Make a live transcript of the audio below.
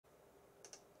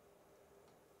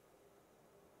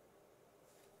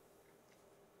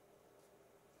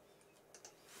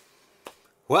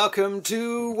Welcome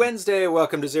to Wednesday.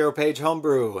 Welcome to ZeroPage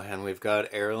Homebrew, and we've got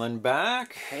Erlen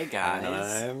back. Hey guys. And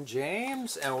I'm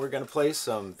James, and we're going to play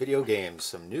some video games,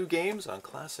 some new games on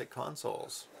classic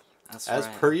consoles. That's as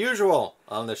right. per usual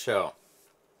on the show.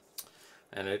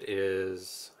 And it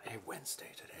is a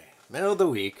Wednesday today, middle of the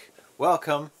week.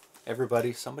 Welcome,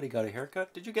 everybody. Somebody got a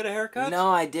haircut? Did you get a haircut? No,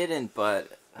 I didn't,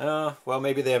 but well,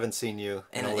 maybe they haven't seen you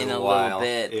in a little little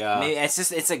bit. Yeah. Maybe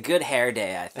it's a good hair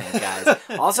day, I think, guys.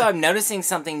 Also, I'm noticing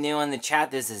something new in the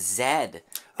chat. There's a Z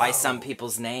by some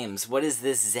people's names. What does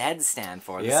this Z stand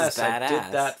for? Yes, this is badass. I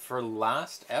did that for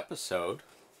last episode.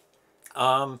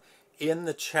 In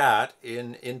the chat,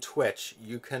 in Twitch,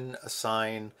 you can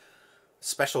assign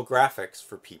special graphics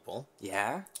for people.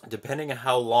 Yeah? Depending on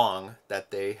how long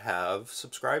that they have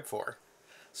subscribed for.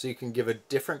 So you can give a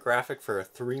different graphic for a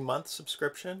 3-month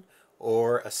subscription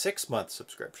or a 6-month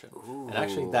subscription. Ooh. And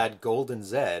actually that golden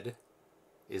Z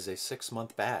is a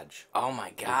 6-month badge. Oh my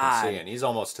You can god. see, and he's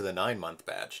almost to the 9-month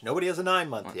badge. Nobody has a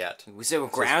 9-month yet. So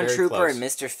it's Ground very Trooper close. and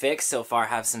Mr. Fix so far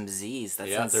have some Z's. That's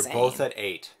Yeah, insane. they're both at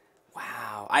 8.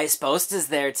 Wow. Ice Post is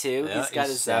there too. Yeah, He's got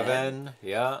a 7.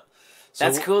 Yeah. So,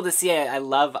 That's cool to see. I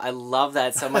love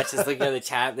that so much. Just looking at the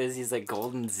chat, there's these like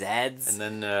golden Zs.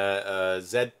 And then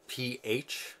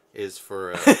ZPH is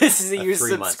for So you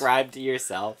 3 months. subscribe to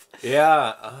yourself.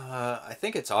 Yeah, I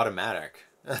think it's automatic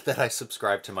that I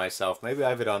subscribe to myself. Maybe I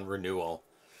have it on renewal.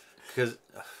 Because,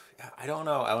 I don't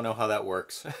know. I don't know how that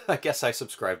works. I guess I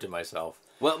subscribe to myself.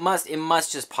 Well, it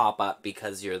must just pop up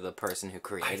because you're the person who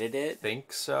created it. I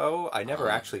think so. I never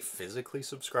actually physically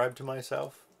subscribe to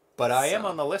myself. But I am So-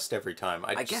 on the list every time.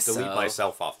 I guess just delete so.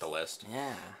 myself off the list.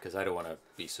 Yeah. Because I don't want to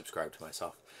be subscribed to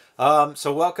myself.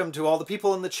 So welcome to all the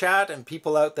people in the chat and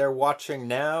people out there watching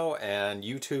now and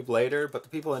YouTube later. But the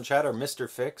people in chat are Mr.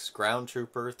 Fix, Ground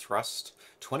Trooper, Thrust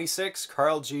 26,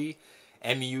 Carl G,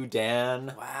 MU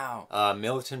Dan, Wow.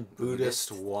 Militant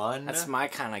Buddhist 1. That's my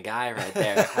kind of guy right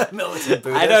there. Militant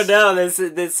Buddhist. I don't know.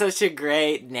 That's such a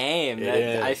great name. It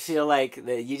That, I is. feel like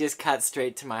that you just cut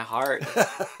straight to my heart.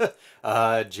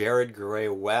 Jared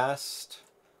Graywest.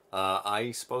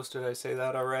 Ice Post, did I say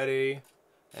that already?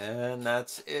 And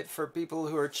that's it for people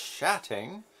who are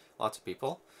chatting. Lots of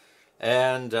people.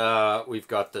 And we've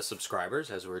got the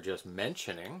subscribers, as we were just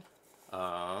mentioning.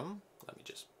 Let me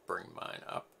just bring mine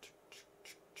up.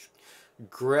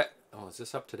 Oh, is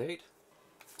this up to date?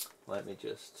 Let me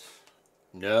just...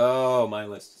 No, my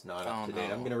list is not up to date.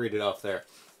 no. I'm going to read it off there.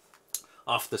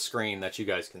 Off the screen that you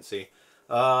guys can see.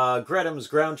 Gretham's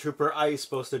Ground Trooper, Ice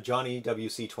Posted, Johnny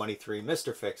WC23,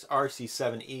 Mr. Fix,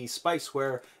 RC7E,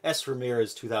 Spiceware, S.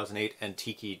 Ramirez 2008, and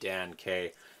Tiki Dan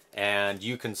K. And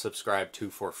you can subscribe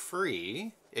to for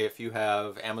free if you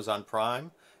have Amazon Prime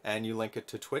and you link it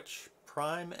to Twitch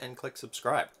Prime and click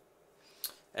subscribe.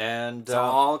 And It's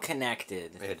all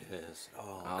connected. it is.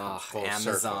 Oh, Oh, full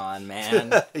Amazon, circle.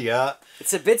 man. Yeah.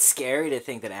 It's a bit scary to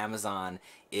think that Amazon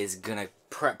is gonna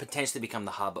potentially become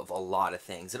the hub of a lot of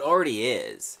things. It already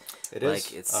is. It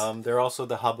Like, is. it's- They're also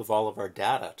the hub of all of our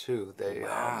data too. They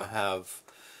Wow. have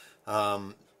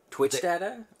Twitch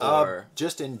data? Or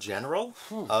just in general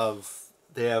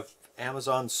they have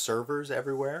Amazon servers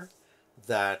everywhere.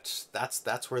 That's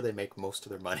where they make most of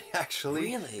their money actually.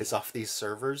 Really? Is off these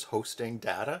servers hosting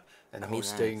data and mean,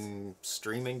 hosting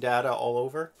streaming data all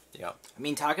over. Yeah.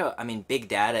 big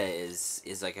data is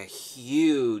like a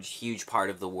huge part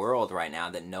of the world right now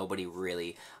that nobody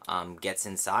really gets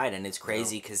inside, and it's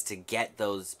crazy because to get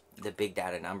the big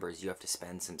data numbers, you have to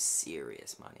spend some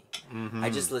serious money. Mm-hmm. I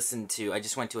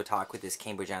just went to a talk with this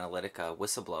Cambridge Analytica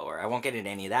whistleblower. I won't get into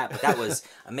any of that, but that was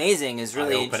amazing. It's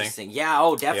really Eye-opening. interesting. Yeah,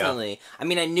 oh, definitely. Yeah. I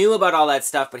mean, I knew about all that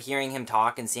stuff, but hearing him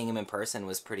talk and seeing him in person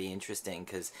was pretty interesting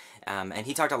because, and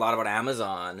he talked a lot about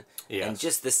Amazon and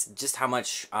just how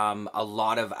much a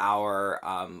lot of our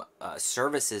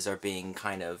services are being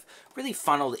kind of really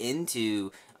funneled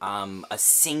into a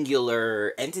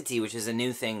singular entity, which is a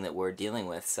new thing that we're dealing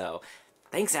with. So,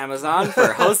 thanks Amazon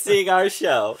for hosting our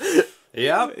show.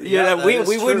 Yeah, we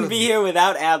wouldn't be here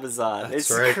without Amazon.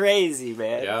 That's it's right. crazy,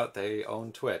 man. Yeah, they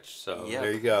own Twitch, so Yep.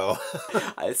 there you go.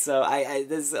 So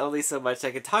there's only so much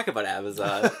I could talk about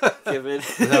Amazon, given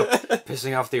Without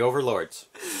pissing off the overlords.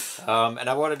 And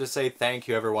I wanted to say thank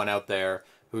you everyone out there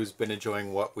who's been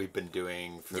enjoying what we've been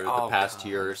doing for the past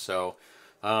year or so.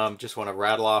 Just want to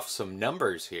rattle off some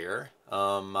numbers here.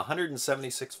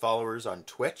 176 followers on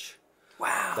Twitch.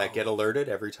 Wow. That get alerted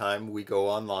every time we go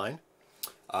online.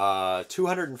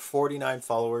 249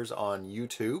 followers on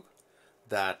YouTube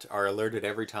that are alerted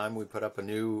every time we put up a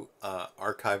new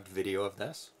archived video of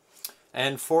this.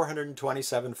 And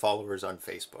 427 followers on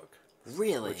Facebook.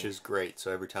 Really? Which is great.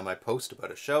 So every time I post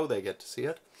about a show, they get to see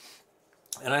it.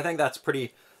 And I think that's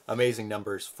pretty amazing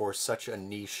numbers for such a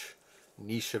niche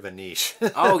of a niche.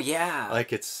 Oh, yeah.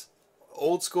 Like, it's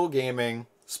old school gaming,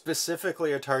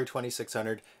 specifically Atari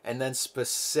 2600, and then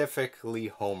specifically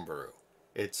Homebrew.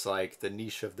 It's like the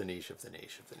niche of the niche of the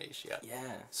niche of the niche, yeah.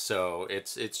 Yeah. So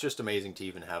it's just amazing to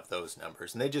even have those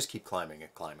numbers, and they just keep climbing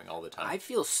and climbing all the time. I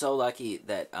feel so lucky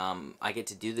that I get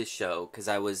to do this show, because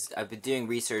I've been doing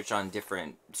research on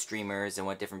different streamers and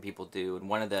what different people do, and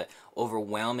one of the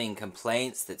overwhelming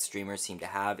complaints that streamers seem to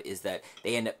have is that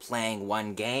they end up playing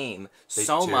one game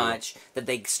so much that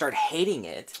they start hating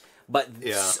it. But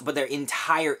their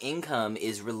entire income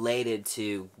is related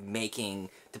to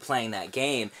playing that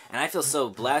game, and I feel so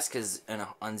blessed because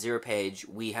on ZeroPage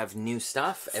we have new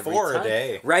stuff every 4 time. a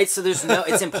day, right? So there's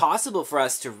it's impossible for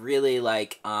us to really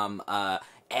like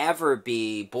ever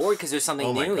be bored because there's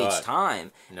something new each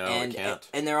time. No, we can't.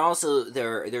 And they're also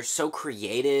they're so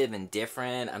creative and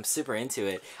different. I'm super into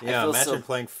it. Yeah, imagine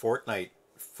playing Fortnite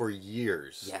for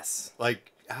years. Yes.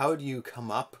 Like, how do you come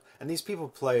up? And these people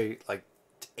play like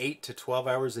 8 to 12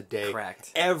 hours a day.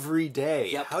 Correct. Every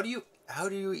day. Yep. How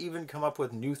do you even come up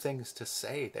with new things to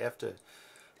say? They have to...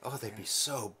 Oh, they'd be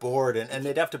so bored, and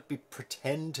they'd have to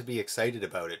pretend to be excited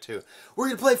about it, too. We're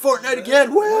going to play Fortnite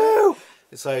again! Woo!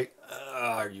 It's like,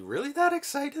 are you really that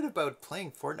excited about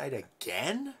playing Fortnite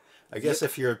again? I guess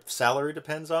if your salary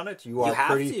depends on it, you are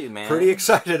pretty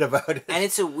excited about it. And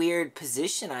it's a weird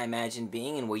position, I imagine,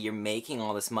 being in, where you're making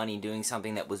all this money doing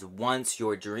something that was once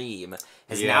your dream,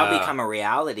 has now become a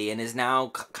reality, and is now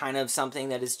kind of something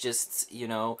that is just, you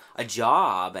know, a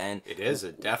job. And it is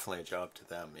definitely a job to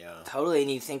them, yeah. Totally,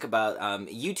 and you think about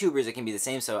YouTubers, it can be the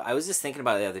same. So I was just thinking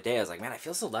about it the other day. I was like, man, I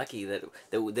feel so lucky that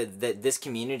this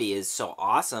community is so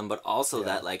awesome, but also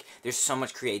that, like, there's so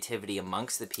much creativity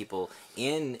amongst the people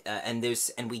in...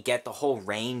 and we get the whole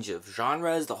range of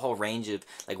genres, the whole range of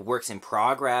like works in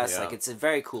progress. Like, it's a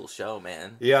very cool show,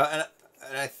 man. Yeah,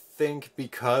 and I think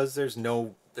because there's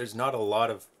not a lot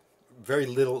of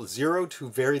zero to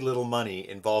very little money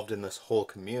involved in this whole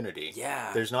community.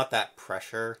 Yeah. There's not that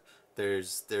pressure.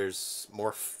 There's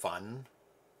more fun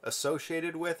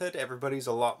associated with it. Everybody's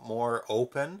a lot more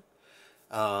open.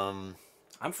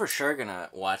 I'm for sure gonna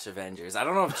watch Avengers. I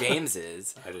don't know if James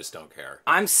is. I just don't care.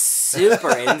 I'm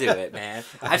super into it, man.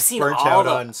 I've seen burnt out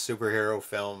on superhero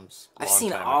films. I've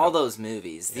seen all those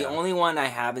movies. The only one I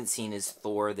haven't seen is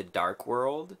Thor: The Dark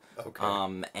World. Okay.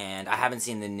 And I haven't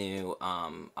seen the new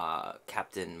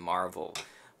Captain Marvel.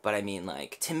 But I mean,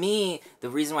 like, to me, the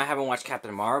reason why I haven't watched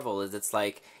Captain Marvel is it's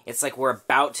like we're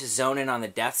about to zone in on the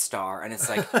Death Star, and it's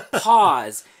like,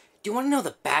 pause. Do you want to know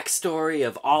the backstory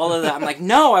of all of that? I'm like,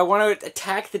 no, I want to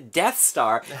attack the Death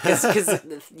Star. Because,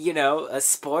 you know,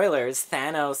 spoilers,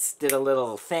 Thanos did a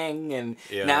little thing, and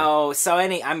now,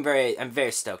 I'm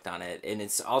very stoked on it. And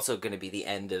it's also going to be the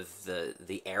end of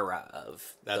the era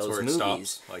of those movies. That's where it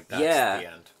stops. Like, that's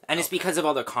the end. And it's because of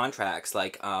all their contracts,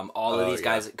 like all of these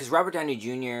guys, because Robert Downey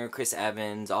Jr., Chris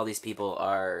Evans, all these people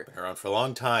are... Been around for a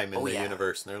long time in the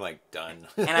universe, and they're like, done.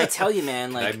 And I tell you,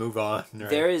 man, like... Can I move on? Right.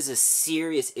 There is a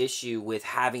serious issue with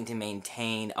having to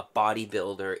maintain a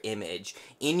bodybuilder image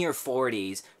in your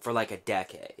 40s for like a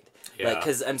decade. Yeah. Like,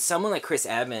 because someone like Chris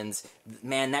Evans,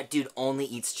 man, that dude only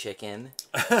eats chicken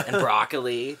and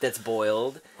broccoli that's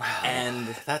boiled. Wow.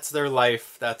 And that's their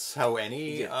life. That's how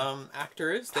any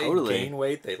actor is. They gain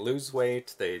weight, they lose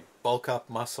weight, they bulk up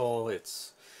muscle.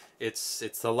 It's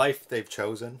the life they've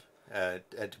chosen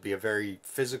to be a very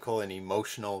physical and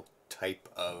emotional type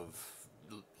of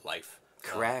life.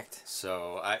 Correct.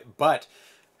 But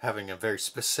having a very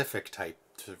specific type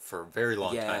for a very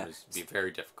long time is be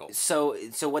very difficult. So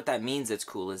what that means that's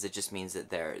cool is it just means that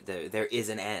there is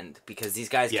an end, because these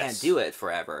guys can't do it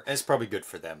forever. And it's probably good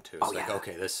for them too. It's like,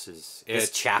 okay, this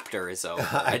chapter is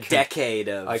over. Decade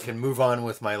of... I can move on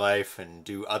with my life and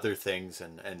do other things,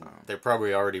 and they're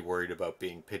probably already worried about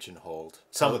being pigeonholed.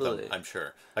 Some of them, I'm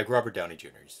sure. Like Robert Downey Jr.,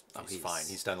 he's fine.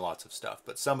 He's done lots of stuff.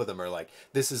 But some of them are like,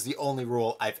 this is the only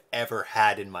role I've ever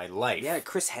had in my life. Yeah,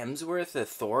 Chris Hemsworth, the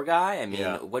Thor guy, I mean,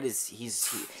 what is...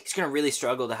 He's going to really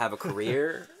struggle to have a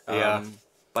career. But,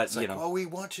 it's like, well, we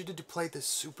want you to play this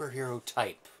superhero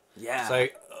type. Yeah. It's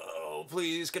like, oh,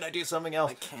 please, can I do something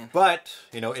else? I can't. But,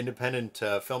 independent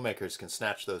filmmakers can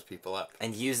snatch those people up.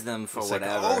 And use them for it's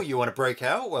whatever. Like, oh, you want to break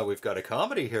out? Well, we've got a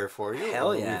comedy here for you.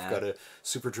 Hell yeah. We've got a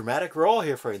super dramatic role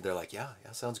here for you. They're like, yeah,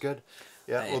 sounds good.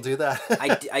 Yeah, we'll do that.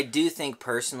 I do think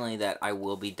personally that I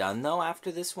will be done though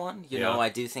after this one. You know, I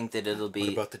do think that it'll be...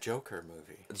 What about the Joker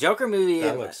movie? The Joker movie...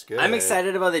 That looks good. I'm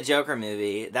excited about the Joker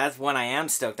movie. That's one I am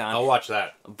stoked on. I'll watch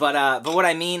that. But what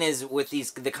I mean is with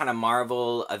the kind of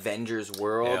Marvel Avengers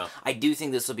world, I do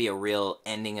think this will be a real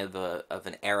ending of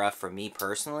an era for me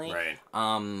personally. Right.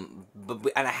 And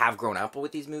I have grown up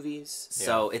with these movies,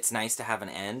 so it's nice to have an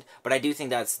end. But I do think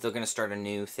they're going to start a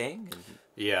new thing.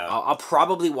 Yeah. I'll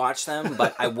probably watch them,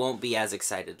 but I won't be as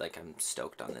excited. Like, I'm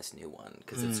stoked on this new one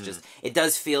because it's just, it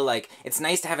does feel like it's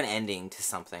nice to have an ending to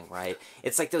something, right?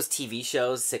 It's like those TV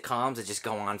shows, sitcoms that just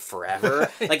go on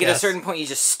forever. Like, at a certain point, you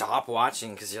just stop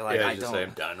watching because you're like, I don't. Say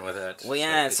I'm done with it. Well,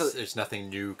 yeah. Like, there's nothing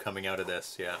new coming out of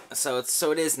this. Yeah. So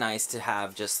it is nice to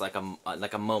have just like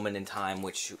a moment in time,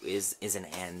 which is an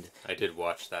end. I did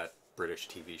watch that British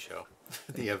TV show,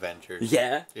 The Avengers.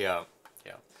 Yeah. Yeah.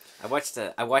 I watched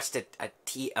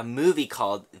a movie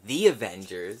called The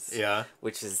Avengers. Yeah.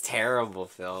 Which is a terrible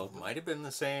film. Might have been the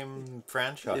same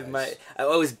franchise. It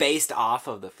was based off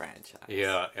of the franchise.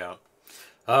 Yeah.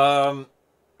 So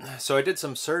I did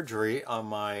some surgery on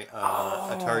my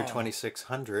Atari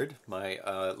 2600, my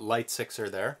light sixer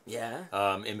there. Yeah.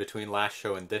 In between last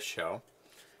show and this show.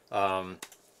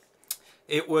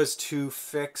 It was to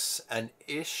fix an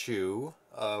issue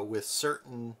with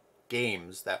certain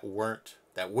games that wouldn't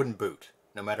boot,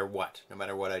 no matter what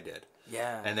I did.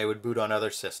 Yeah. And they would boot on other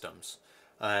systems.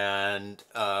 And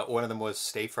one of them was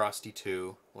Stay Frosty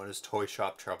 2, one was Toy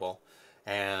Shop Trouble,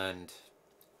 and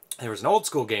there was an old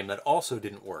school game that also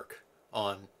didn't work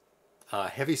on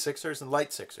heavy sixers and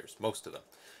light sixers, most of them,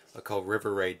 called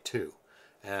River Raid 2.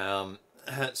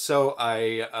 So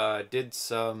I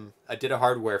did a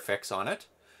hardware fix on it,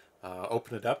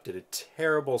 opened it up, did a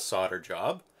terrible solder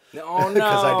job. Oh no!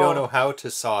 Because I don't know how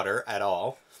to solder at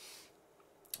all.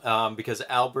 Because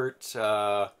Albert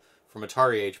from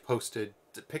Atari Age posted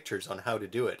pictures on how to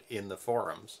do it in the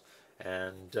forums.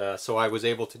 And so I was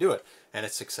able to do it. And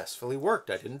it successfully worked.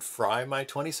 I didn't fry my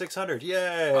 2600.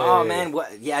 Yay! Oh, man.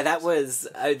 Yeah, that was...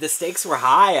 the stakes were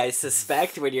high, I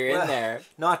suspect, when you're in there.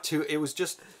 Not too... It was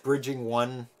just bridging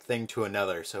one thing to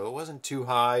another. So it wasn't too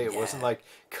high. It wasn't like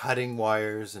cutting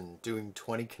wires and doing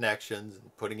 20 connections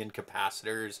and putting in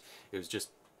capacitors. It was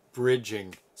just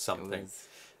bridging something.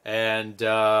 And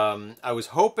I was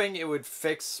hoping it would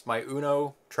fix my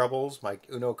Uno troubles, my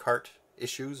Uno cart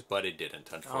issues, but it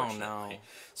didn't, unfortunately. Oh, no.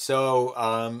 So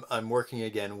I'm working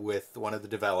again with one of the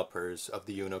developers of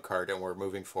the Uno cart, and we're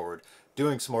moving forward,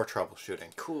 doing some more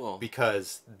troubleshooting. Cool.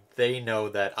 Because they know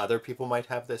that other people might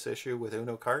have this issue with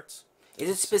Uno carts. Is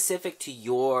it specific to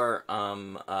your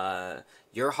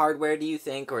hardware, do you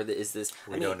think, or is this...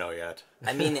 We don't know yet.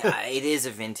 I mean, it is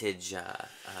a vintage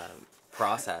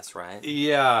process, right?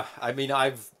 Yeah, I mean,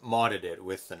 I've modded it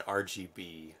with an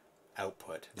RGB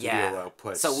output, video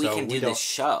output. So we can do this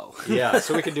show. Yeah,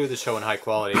 so we can do the show in high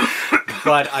quality.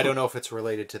 But I don't know if it's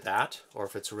related to that, or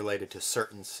if it's related to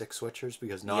certain six switchers,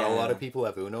 because not a lot of people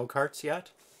have Uno carts yet.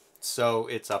 So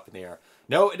it's up in the air.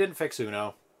 No, it didn't fix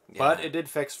Uno. But it did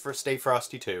fix for Stay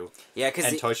Frosty 2. Yeah,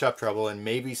 and Toy Shop Trouble, and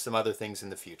maybe some other things in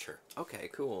the future. Okay,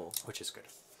 cool. Which is good.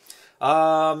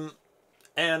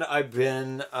 And I've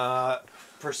been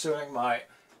pursuing my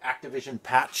Activision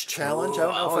patch challenge. I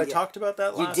don't know if I talked about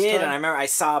that last time. You did, and I remember I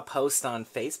saw a post on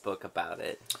Facebook about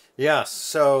it. Yeah,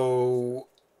 so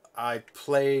I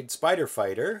played Spider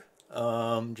Fighter,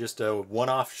 just a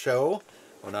one-off show.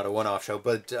 Well, not a one-off show,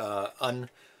 but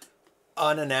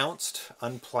unannounced,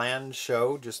 unplanned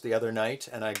show just the other night,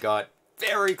 and I got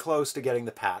very close to getting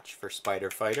the patch for Spider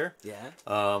Fighter.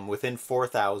 Yeah. Within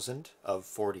 4,000 of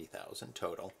 40,000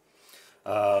 total.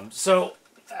 So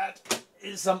that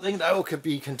is something that I could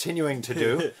be continuing to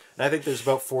do. And I think there's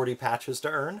about 40 patches to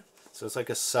earn. So it's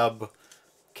like a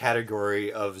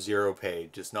sub-category of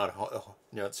ZeroPage. It's not,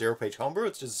 it's ZeroPage Homebrew,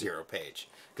 it's just ZeroPage.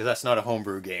 Because that's not a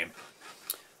homebrew game.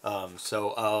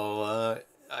 So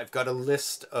I've got a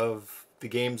list of the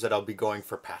games that I'll be going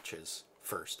for patches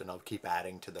first. And I'll keep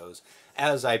adding to those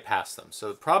as I pass them.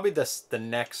 So probably the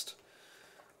next...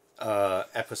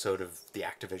 episode of the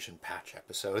Activision patch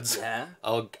episodes. Yeah.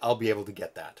 I'll be able to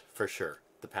get that for sure.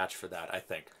 The patch for that, I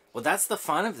think. Well, that's the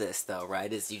fun of this, though,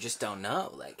 right? Is you just don't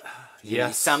know. Like,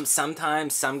 yes.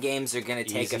 Sometimes some games are going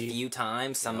to take a few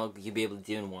times. Some you'll be able to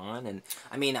do in one, and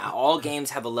I mean, all games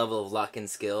have a level of luck and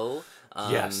skill.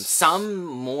 Yes. Some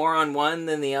more on one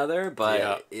than the other,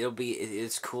 but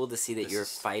it's cool to see that you're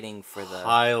fighting for the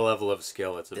high level of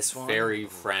skill. It's a very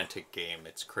frantic game.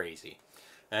 It's crazy.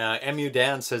 MU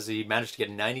Dan says he managed to get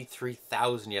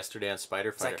 93,000 yesterday on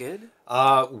Spider Fighter. Is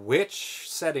that good? Which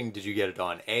setting did you get it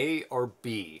on? A or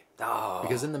B? Oh.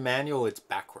 Because in the manual it's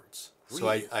backwards.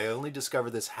 Really? So I only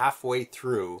discovered this halfway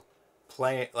through,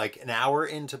 like an hour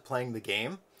into playing the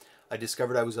game. I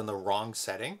discovered I was on the wrong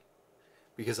setting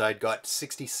because I'd got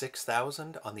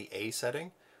 66,000 on the A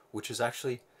setting, which is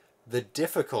actually the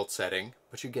difficult setting,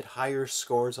 but you get higher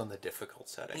scores on the difficult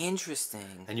setting.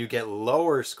 Interesting. And you get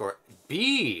lower score.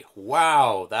 B!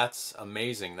 Wow, that's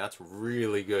amazing. That's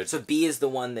really good. So B is the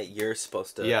one that you're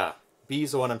supposed to... Yeah, B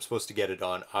is the one I'm supposed to get it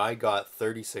on. I got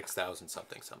 36,000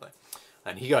 something.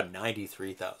 And he got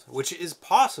 93,000, which is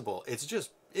possible. It's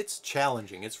just, it's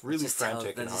challenging. It's really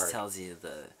frantic and hard. That just tells you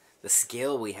the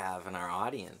skill we have in our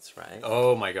audience, right?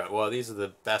 Oh my god. Well, these are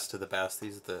the best of the best.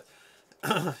 These are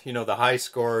the, you know, the high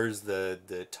scores,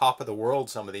 the top of the world.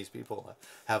 Some of these people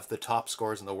have the top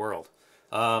scores in the world.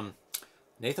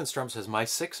 Nathan Strum says, my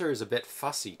Sixer is a bit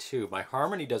fussy too. My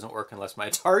Harmony doesn't work unless my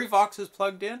Atari Vox is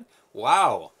plugged in.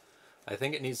 Wow. I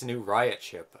think it needs a new Riot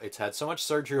chip. It's had so much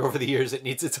surgery over the years, it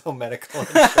needs its own medical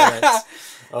insurance.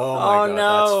 Oh my god, no.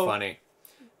 That's funny.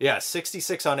 Yeah,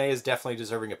 66 on A is definitely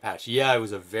deserving a patch. Yeah, it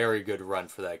was a very good run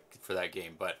for that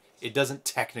game, but it doesn't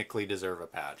technically deserve a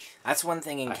patch. That's one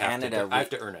thing in Canada. I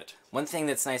have to earn it. One thing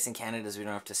that's nice in Canada is we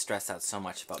don't have to stress out so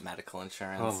much about medical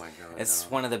insurance. Oh my god. It's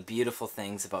one of the beautiful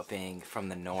things about being from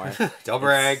the north. Don't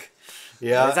brag.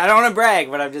 Yeah. I don't want to brag,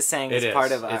 but I'm just saying it's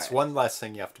part of It's one less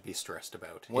thing you have to be stressed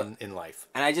about in life.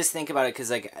 And I just think about it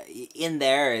because, like, in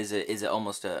there is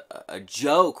almost a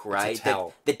joke, right?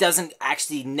 That doesn't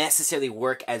actually necessarily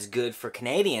work as good for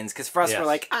Canadians. Because for us, we're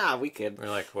like, we could. We're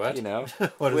like, what? You know?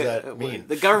 What does that mean?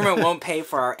 The government won't pay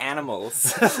for our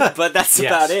animals, but that's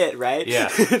about it, right? Yeah.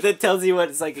 That tells you what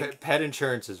it's like. Pet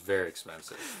insurance is very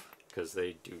expensive because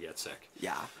they do get sick.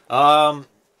 Yeah.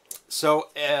 So,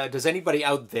 does anybody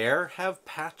out there have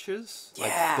patches? Yeah.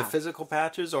 Like the physical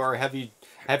patches? Or have you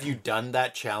done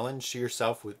that challenge to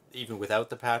yourself even without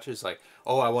the patches? Like,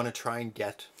 oh, I want to try and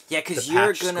get because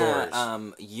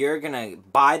you're gonna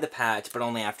buy the patch, but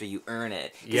only after you earn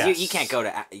it. Because you can't go to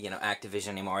Activision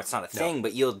anymore. It's not a thing,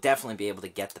 but you'll definitely be able to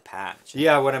get the patch.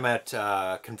 Yeah, when I'm at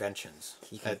conventions,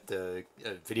 at the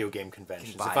video game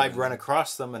conventions, if I run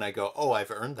across them and I go, oh,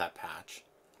 I've earned that patch,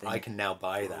 I can now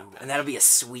buy that. And that'll be a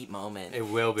sweet moment. It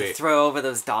will be. To throw over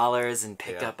those dollars and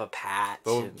pick up a patch.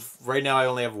 But right now I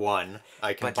only have one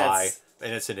I can buy.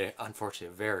 And it's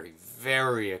unfortunately a very,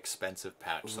 very expensive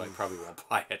patch, so I probably won't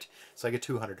buy it. It's like a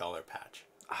 $200 patch.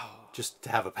 Oh. Just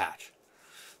to have a patch.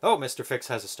 Oh, Mr. Fix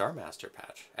has a Star Master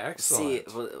patch. Excellent.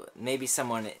 See, well, maybe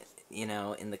someone,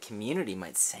 in the community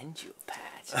might send you a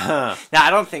patch. No, I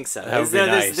don't think so.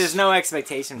 Nice. There's no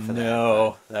expectation for that.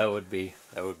 No, that would be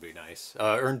nice.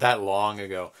 Earned that long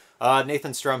ago.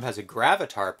 Nathan Strum has a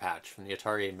Gravatar patch from the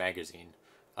Atari magazine.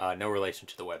 No relation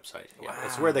to the website. Yeah, wow.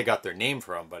 It's where they got their name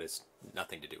from, but it's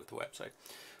nothing to do with the website.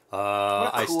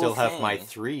 I still have my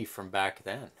 3 from back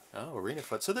then. Oh, Arena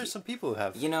Foot. So there's some people who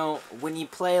have... when you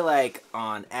play, like,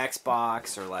 on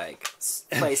Xbox or, like,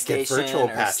 PlayStation... Get virtual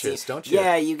patches, don't you?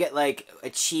 Yeah, you get, like,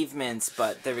 achievements,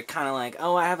 but they're kind of like,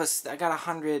 oh, I got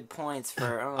 100 points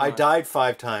for... Oh, I died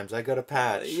 5 times. I got a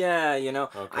patch. Yeah,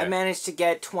 okay. I managed to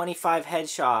get 25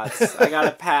 headshots. I got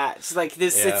a patch. Like,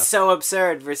 this, it's so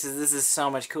absurd versus this is so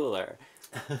much cooler.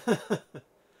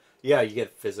 Yeah, you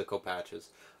get physical patches.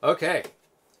 Okay.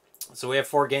 So we have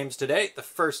 4 games today. The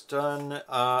first one...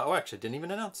 actually, I didn't even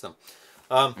announce them.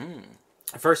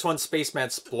 The first one's Spaceman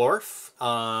Splorf.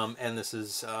 And this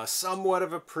is somewhat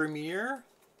of a premiere.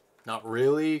 Not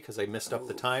really, because I messed up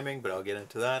the timing, but I'll get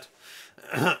into that.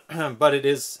 But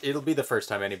it'll be the first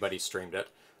time anybody streamed it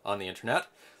on the internet.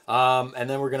 And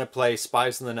then we're going to play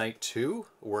Spies in the Night 2,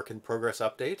 work in progress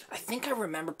update. I think I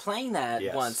remember playing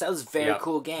that once. That was a very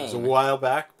cool game. It was a while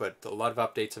back, but a lot of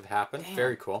updates have happened. Damn.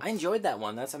 Very cool. I enjoyed that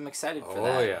one. I'm excited for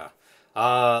that. Oh, yeah.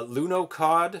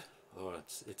 Lunokhod. Oh,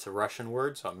 it's a Russian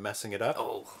word, so I'm messing it up.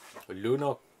 Oh.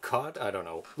 Lunokhod? I don't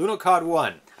know. Lunokhod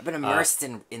 1. I've been immersed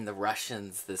in the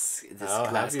Russians this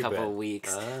last couple of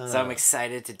weeks, so I'm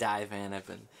excited to dive in. I've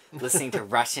been listening to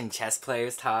Russian chess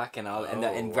players talk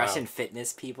and Russian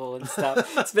fitness people and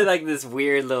stuff. It's been like this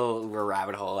weird little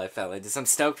rabbit hole I fell into. So I'm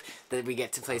stoked that we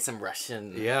get to play some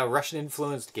Russian... Yeah,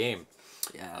 Russian-influenced game.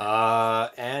 Yeah.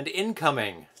 And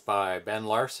Incoming by Ben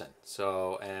Larson.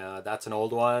 So that's an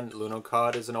old one.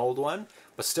 Lunokhod is an old one,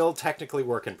 but still technically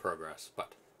work in progress.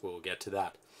 But we'll get to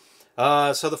that.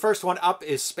 So the first one up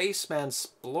is Spaceman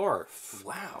Splorf.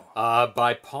 Wow.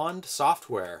 By Pond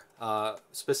Software.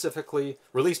 Specifically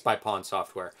released by Pond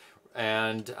Software.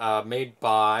 And made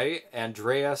by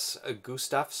Andreas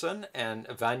Gustafsson and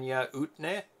Vanja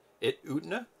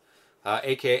Utne.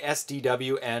 A.k.a.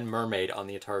 SDW and Mermaid on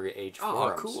the Atari Age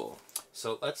forums. Oh, cool.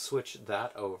 So let's switch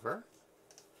that over.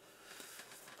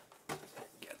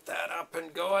 Get that up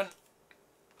and going.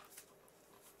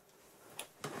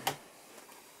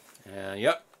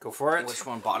 Yep, go for it. Which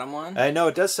one, bottom one? I know,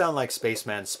 it does sound like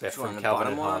Spaceman Spiff from Calvin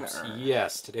and Hobbes. Or...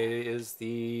 Yes, today is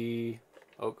the...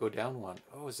 Oh, go down one.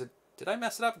 Oh, is it Did I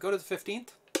mess it up? Go to the 15th?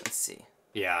 Let's see.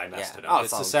 Yeah, I messed it Oh, up.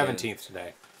 It's the 17th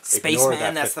today.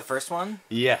 Spaceman, that's the first one?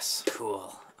 Yes.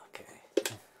 Cool. Okay.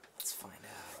 Let's find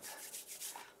out.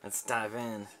 Let's dive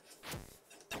in.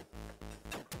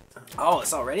 Oh,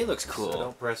 this already looks cool. So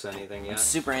don't press anything yet. I'm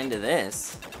super into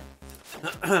this.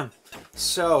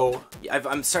 So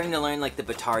I'm starting to learn like the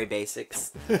Atari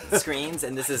basics screens,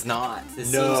 and this is not.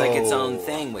 This seems like its own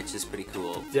thing, which is pretty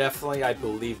cool. Definitely, I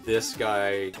believe this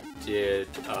guy did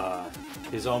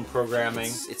his own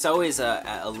programming. It's always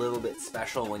a little bit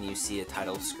special when you see a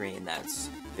title screen that's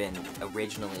been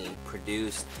originally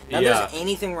produced. Not that there's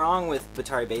anything wrong with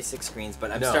Atari basic screens,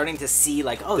 but I'm starting to see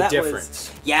like, oh, that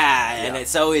difference. And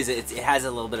it's always it has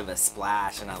a little bit of a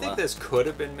splash, and I think this could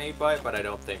have been made by it, but I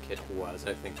don't think it was.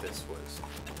 I think this was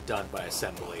done by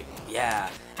assembly. Yeah,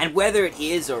 and whether it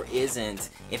is or isn't,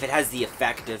 if it has the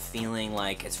effect of feeling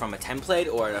like it's from a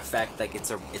template or an effect like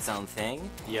it's its own thing,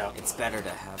 it's better to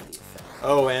have the effect.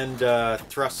 Oh, and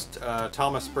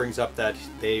Thomas brings up that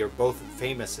they are both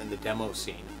famous in the demo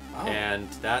scene, and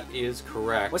that is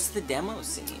correct. What's the demo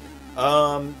scene?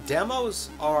 Demos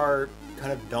are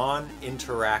kind of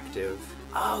non-interactive.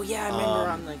 Oh yeah, I remember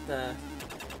on like the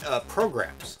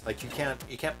programs. Like you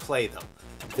can't play them.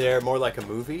 They're more like a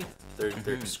movie. They're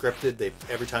scripted.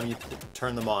 Every time you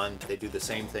turn them on, they do the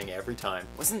same thing every time.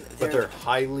 But they're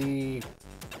highly.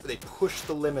 They push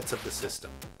the limits of the system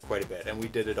quite a bit, and we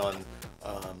did it on.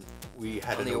 We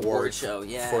had an award show,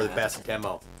 for the best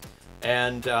demo,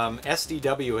 and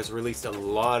SDW has released a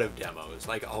lot of demos,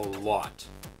 like a lot,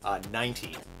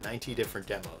 90 different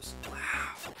demos.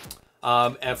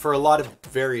 Wow. And for a lot of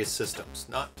various systems,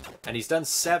 and he's done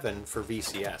 7 for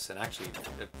VCS, and actually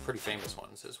pretty famous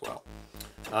ones as well.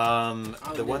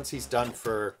 The ones he's done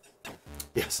for,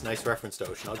 yes, nice reference to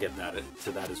Ocean. I'll get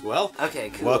to that as well.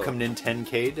 Okay, cool. Welcome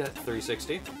Nintendcade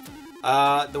 360.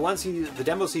 The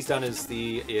demos he's done is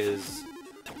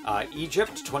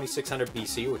Egypt 2600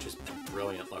 BC, which is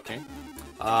brilliant looking.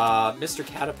 Mr.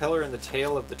 Caterpillar and the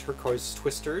Tale of the Turquoise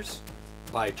Twisters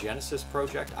by Genesis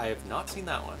Project. I have not seen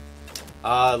that one.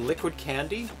 Liquid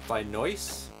Candy by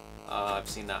Noise. I've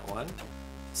seen that one.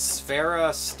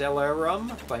 Sphera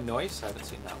Stellarum by Noise. I haven't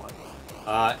seen that one.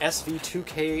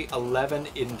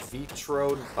 SV2K11 In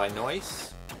Vitro by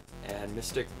Noise. And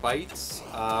Mystic Bites.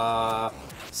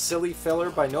 Silly Filler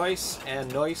by Noise.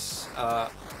 And Noise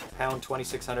Pound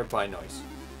 2600 by Noise.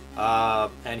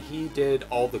 And he did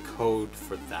all the code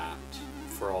for that,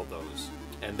 for all those.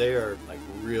 And they are like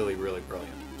really, really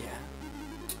brilliant.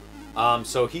 Yeah.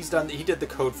 So he did the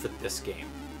code for this game.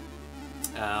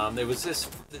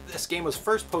 This game was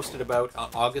first posted about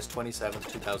August 27th,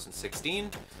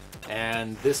 2016,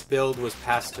 and this build was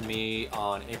passed to me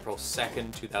on April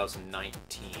 2nd,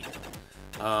 2019.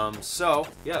 So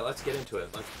yeah, let's get into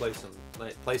it. Let's play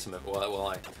some of it while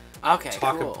I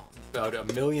talk about a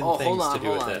million things to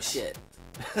do with this. Shit.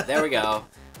 There we go.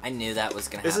 I knew that was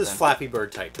gonna happen. This is Flappy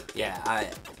Bird type. Yeah,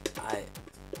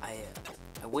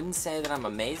 I wouldn't say that I'm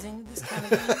amazing at this kind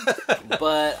of game,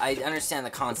 but I understand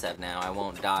the concept now. I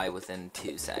won't die within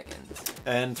 2 seconds.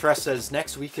 And Thrust says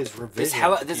next week is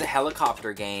Revision. There's a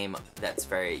helicopter game that's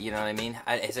very, you know what I mean?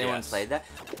 Has anyone played that?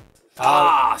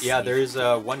 Yeah, there's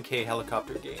a 1K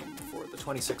helicopter game for the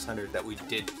 2600 that we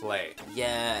did play.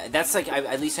 Yeah, that's like,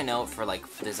 at least I know for like,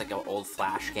 there's like an old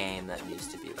Flash game that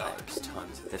used to be like. There's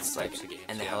tons of that's types like, of games.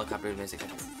 And the helicopter music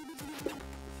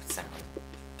sound.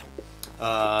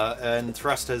 And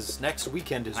Thrust has next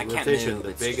weekend is Revision,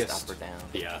 the biggest. Up or down.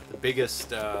 Yeah, the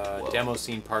biggest demo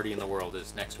scene party in the world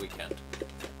is next weekend.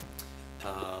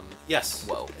 Yes.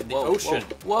 Whoa. In the ocean.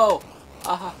 Whoa.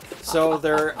 So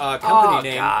their company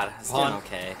name,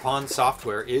 Pawn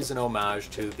Software, is an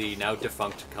homage to the now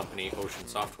defunct company Ocean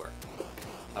Software.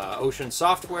 Ocean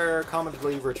Software,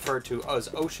 commonly referred to as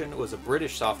Ocean, was a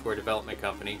British software development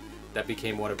company that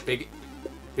became one of the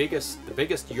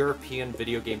biggest European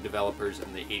video game developers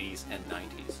in the 80s and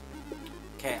 90s.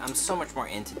 Okay, I'm so much more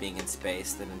into being in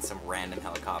space than in some random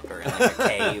helicopter in like a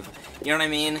cave. You know what I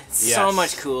mean? It's so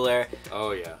much cooler.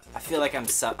 Oh yeah. I feel like I'm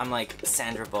like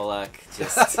Sandra Bullock,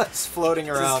 just floating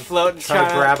around, trying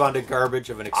to grab onto garbage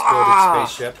of an exploded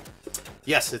spaceship.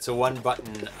 Yes, it's a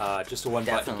just a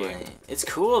one-button game. It's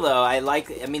cool though. I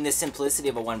mean, the simplicity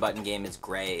of a one-button game is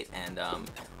great, and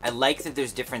I like that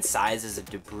there's different sizes of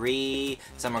debris.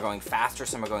 Some are going faster,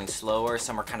 some are going slower,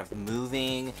 some are kind of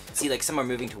moving. See, like some are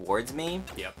moving towards me.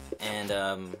 Yep.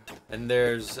 And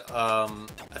there's a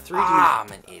 3D.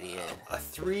 I'm an idiot. A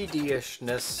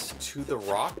 3D-ishness to the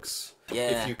rocks.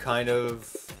 Yeah. If you kind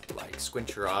of like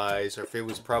squint your eyes, or if it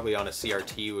was probably on a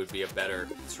CRT, would be a better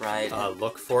That's right.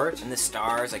 look for it. And the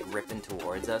stars like ripping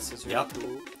towards us is really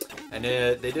cool. And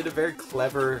they did a very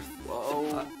clever...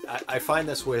 Whoa. I find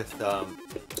this with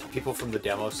people from the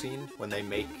demo scene. When they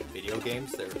make video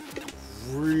games, they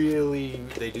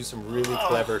do some really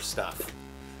clever stuff.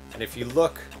 And if you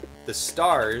look, the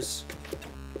stars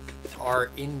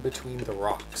are in between the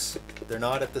rocks. They're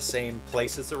not at the same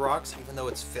place as the rocks, even though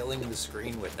it's filling the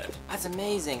screen with it. That's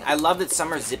amazing. I love that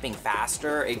some are zipping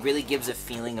faster. It really gives a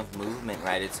feeling of movement,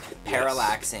 right? It's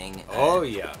parallaxing. Yes. Oh,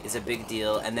 yeah. Is a big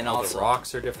deal. And then also... the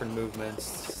rocks are different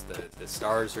movements. The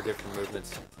stars are different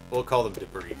movements. We'll call them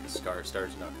debris, because stars are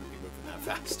not going to be moving that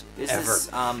fast. This ever. is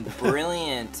it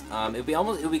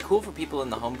would be cool for people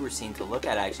in the homebrew scene to look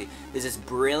at, actually. There's this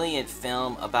brilliant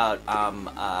film about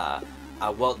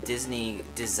Walt Disney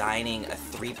designing a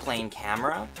 3-plane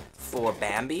camera for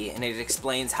Bambi, and it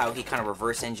explains how he kind of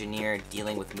reverse engineered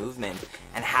dealing with movement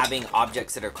and having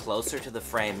objects that are closer to the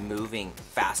frame moving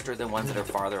faster than ones that are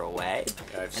farther away.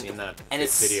 Yeah, I've seen that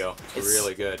video. It's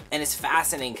really good. And it's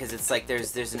fascinating because it's like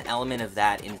there's an element of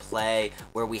that in play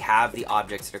where we have the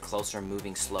objects that are closer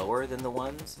moving slower than the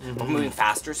ones, or moving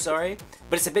faster, sorry.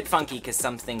 But it's a bit funky because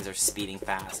some things are speeding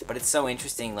fast. But it's so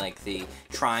interesting, like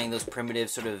trying those primitive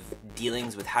sort of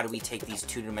dealings with how do we take these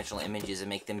 2-dimensional images and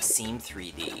make them seem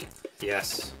 3D.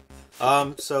 Yes.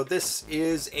 So this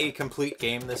is a complete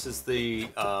game. This is the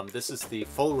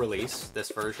full release,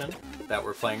 this version that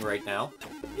we're playing right now.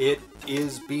 It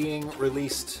is being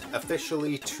released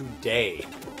officially today.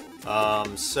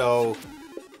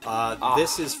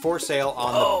 This is for sale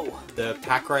on the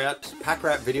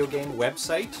Packrat video game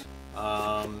website.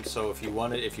 So if you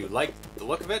like the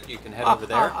look of it, you can head over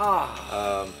there.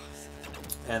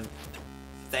 And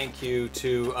thank you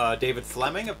to David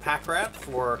Fleming of Packrat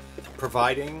for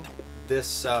providing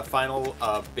this final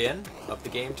bin of the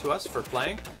game to us for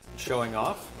playing and showing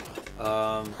off.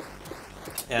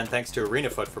 And thanks to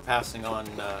ArenaFoot for passing on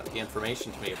the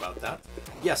information to me about that.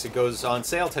 Yes, it goes on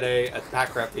sale today at the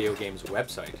Packrat Video Games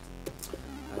website.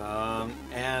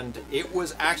 And it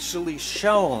was actually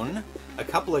shown a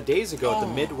couple of days ago at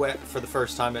the Midwest for the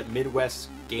first time at Midwest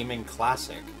Gaming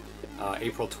Classic,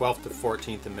 April 12th to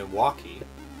 14th in Milwaukee.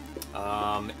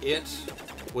 It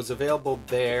was available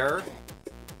there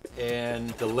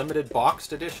in the limited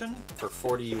boxed edition for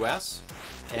 $40 US,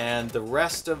 and the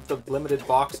rest of the limited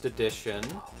boxed edition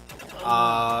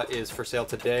is for sale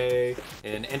today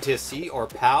in NTSC or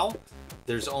PAL.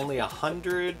 There's only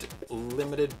 100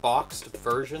 limited boxed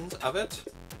versions of it,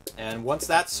 and once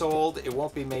that's sold, it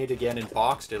won't be made again in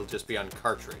boxed. It'll just be on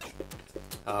cartridge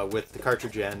with the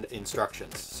cartridge and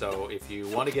instructions. So if you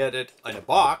want to get it in a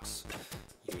box,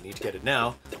 you need to get it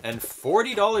now. And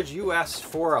 $40 US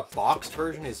for a boxed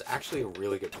version is actually a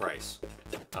really good price.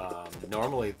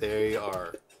 Normally they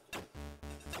are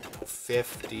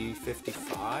 50,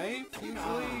 55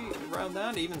 usually, around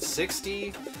that, even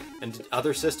 60, and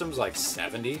other systems like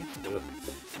 70.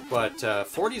 But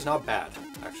 40 is not bad,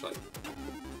 actually.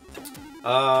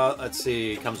 Let's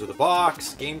see, it comes with a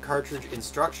box, game cartridge,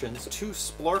 instructions, 2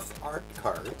 Splorf art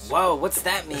cards. Whoa, what's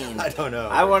that mean? I don't know.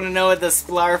 I want to know what the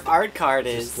Splorf art card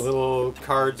is. Just little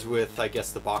cards with, I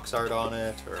guess, the box art on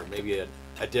it, or maybe an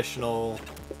additional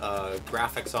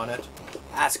graphics on it.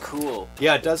 That's cool.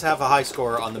 Yeah, it does have a high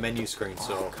score on the menu screen,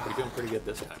 so you're doing pretty good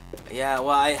this time. Yeah,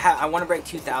 well, I want to break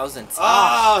 2,000.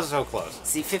 Oh, so close.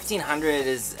 See, 1,500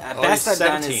 is best I've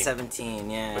done is 17.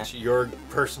 Yeah. But your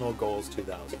personal goal is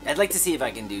 2,000. I'd like to see if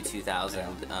I can do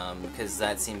 2,000, because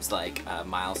that seems like a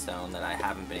milestone that I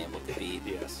haven't been able to beat.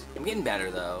 Yes. I'm getting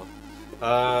better though.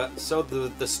 So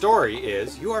the story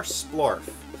is you are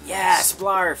Splorf. Yeah,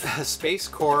 Splorf. Space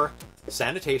Corps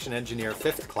Sanitation Engineer,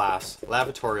 5th Class,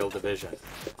 Lavatorial Division.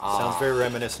 Sounds very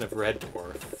reminiscent of Red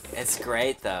Dwarf. It's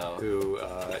great, though. Who,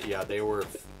 yeah, they were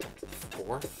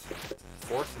 4th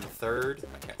and 3rd?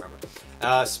 I can't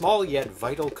remember. Small yet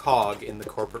vital cog in the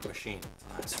corporate machine.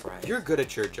 That's right. You're good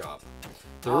at your job.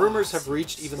 The rumors have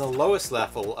reached even the lowest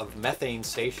level of methane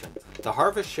station. The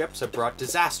Harvest ships have brought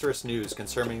disastrous news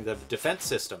concerning the defense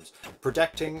systems,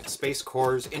 protecting Space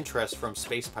Corps' interests from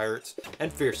space pirates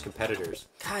and fierce competitors.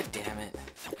 God damn it.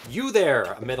 You there,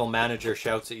 a middle manager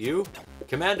shouts at you.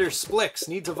 Commander Splix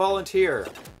needs a volunteer.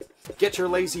 Get your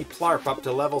lazy plarp up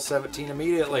to level 17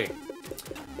 immediately.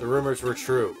 The rumors were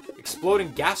true.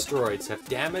 Exploding gastroids have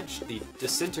damaged the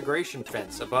disintegration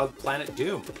fence above Planet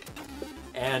Doom.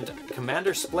 And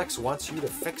Commander Splix wants you to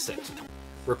fix it.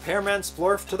 Repairman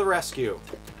Splorf to the rescue.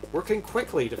 Working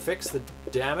quickly to fix the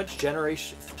damaged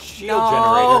shield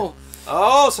generator.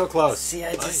 Oh, so close. See,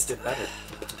 I just did better.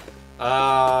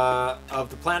 Of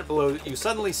the planet below, you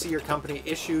suddenly see your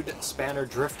company-issued spanner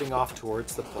drifting off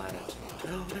towards the planet.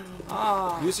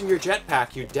 Using your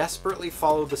jetpack, you desperately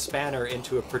follow the spanner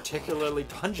into a particularly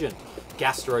pungent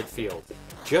gasteroid field,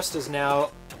 just as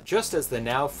the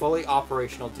now fully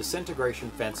operational disintegration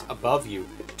fence above you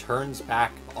turns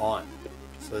back on.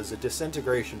 So there's a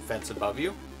disintegration fence above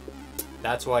you.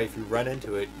 That's why if you run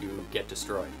into it, you get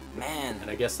destroyed. Man.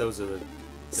 And I guess those are the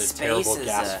Space terrible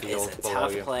gas fields below you.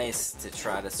 It's a tough place to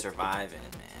try to survive in,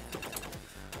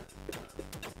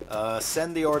 man.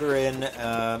 Send the order in,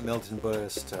 Milton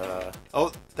Buddhist.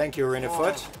 Oh, thank you,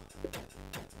 Arenafoot.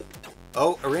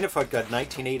 Oh, Arenafoot got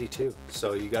 1982,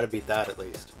 so you got to beat that at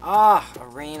least.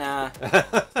 Arena.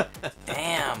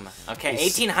 Damn. Okay,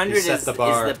 1800 is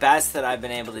the best that I've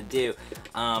been able to do.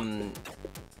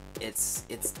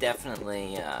 It's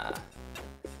definitely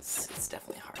it's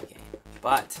definitely a hard game,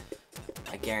 but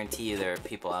I guarantee you there are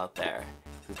people out there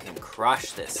who can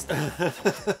crush this stuff.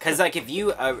 Because like if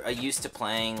you are used to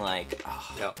playing like,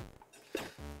 Yep.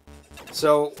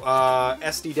 So,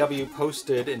 SDW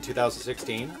posted in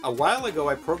 2016, a while ago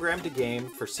I programmed a game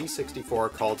for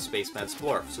C64 called Spaceman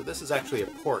Splorf. So this is actually a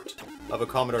port of a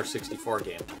Commodore 64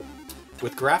 game.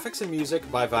 With graphics and music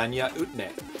by Vanja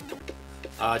Utne.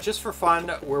 Just for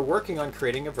fun, we're working on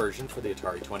creating a version for the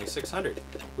Atari 2600.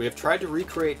 We have tried to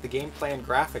recreate the gameplay and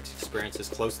graphics experience as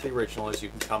close to the original as you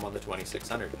can come on the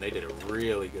 2600, and they did a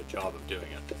really good job of doing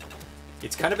it.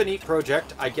 It's kind of a neat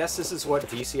project. I guess this is what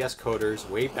VCS coders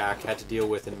way back had to deal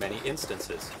with in many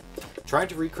instances. Trying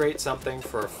to recreate something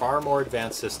for a far more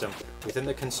advanced system within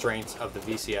the constraints of the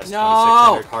VCS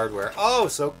 2600 hardware. Oh,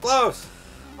 so close!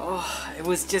 Oh, I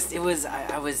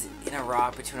was in a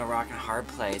rock, between a rock and a hard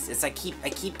place. It's I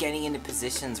keep getting into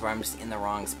positions where I'm just in the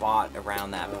wrong spot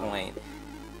around that point.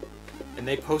 And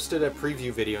they posted a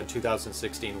preview video in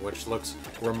 2016, which looks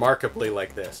remarkably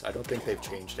like this. I don't think they've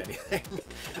changed anything.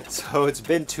 So it's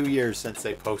been 2 years since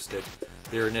they posted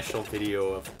their initial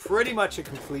video of pretty much a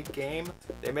complete game.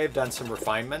 They may have done some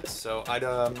refinements, so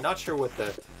I'm not sure what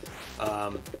the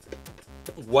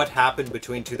what happened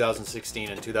between 2016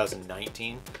 and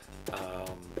 2019. I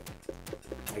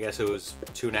guess it was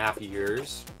 2.5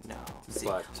 years. No.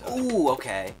 But, ooh,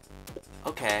 okay.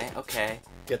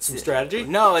 Get some strategy?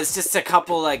 No, it's just a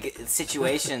couple like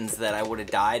situations that I would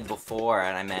have died before,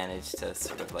 and I managed to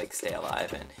sort of like stay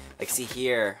alive. And like, see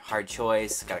here, hard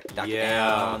choice. Gotta duck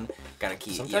down. Gotta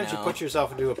keep. Sometimes you put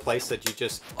yourself into a place that you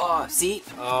just. Oh, see.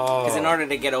 Oh. Because in order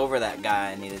to get over that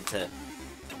guy, I needed to.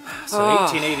 So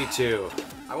 1882.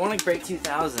 I want to break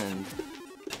 2000.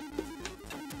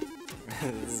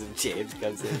 This is James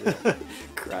comes in and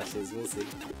crushes.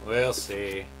 We'll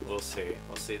see. We'll see.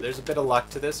 There's a bit of luck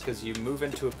to this because you move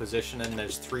into a position and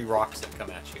there's 3 rocks that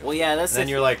come at you. Well, yeah, that's. And then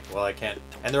you're like, well, I can't.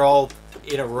 And they're all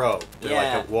in a row. They're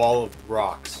like a wall of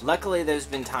rocks. Luckily, there's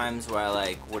been times where I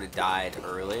like would have died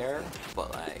earlier,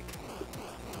 but like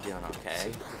I'm doing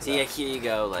okay. See, here you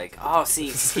go. Like, oh, see,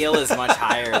 skill is much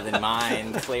higher than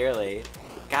mine. Clearly,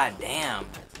 god damn.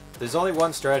 There's only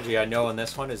one strategy I know on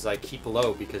this one is like keep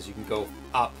low because you can go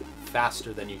up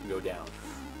faster than you can go down.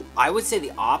 I would say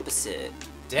the opposite.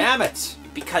 Damn it!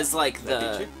 Because like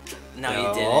No,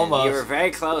 you didn't. Almost. You were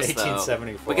very close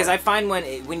 1874. though. Because I find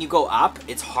when you go up,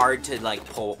 it's hard to like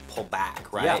pull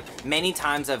back, right? Yeah. Many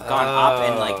times I've gone up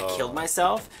and like killed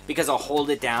myself because I'll hold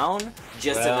it down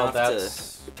just enough to.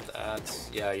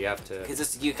 Yeah, you have to.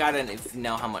 Because you gotta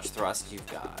know how much thrust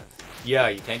you've got. Yeah,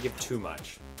 you can't give too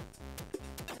much.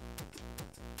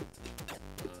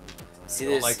 See,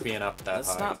 I don't like being up that high.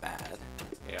 That's not bad.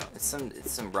 Yeah. It's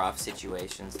some rough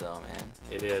situations though, man.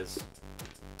 It is.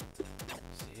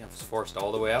 See, I was forced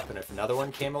all the way up, and if another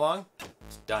one came along,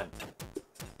 it's done.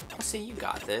 Oh, see, you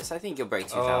got this. I think you'll break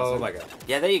 2000. Oh my god.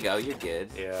 Yeah, there you go. You're good.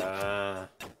 Yeah.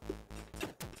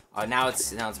 Oh, now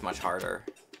it's much harder.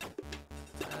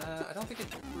 I don't think it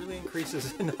really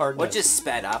increases in hardness. Well, it just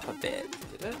sped up a bit.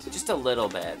 Did it? Just a little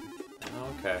bit.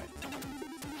 Okay.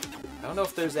 I don't know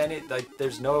if there's any, like,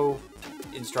 there's no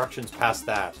instructions past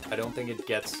that. I don't think it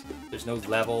gets, there's no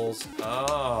levels.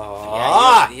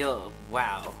 Oh. Yeah,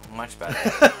 wow, much better.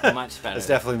 Much better. That's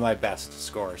definitely my best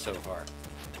score so far.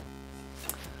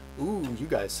 Ooh, you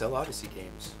guys sell Odyssey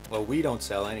games. Well, we don't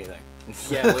sell anything.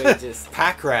 Yeah, we're just...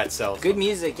 Pack Rat sells good them.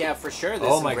 Music, yeah, for sure.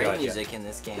 There's some great music in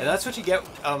this game. And that's what you get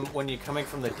when you're coming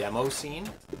from the demo scene.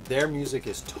 Their music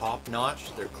is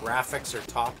top-notch. Their graphics are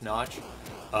top-notch.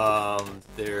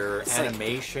 Their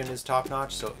animation is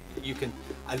top-notch. So you can...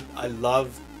 I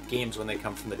love games when they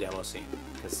come from the demo scene,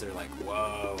 because they're like,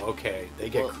 whoa, okay, they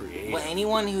get creative. Well,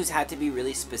 anyone who's had to be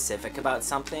really specific about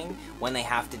something, when they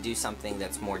have to do something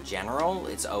that's more general,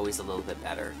 it's always a little bit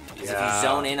better. Because if you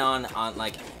zone in on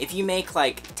like, if you make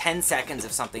like 10 seconds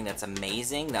of something that's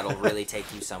amazing, that'll really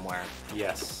take you somewhere.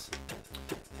 Yes.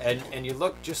 And you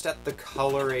look just at the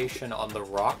coloration on the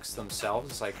rocks themselves.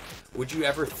 It's like, would you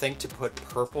ever think to put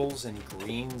purples and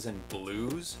greens and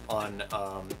blues on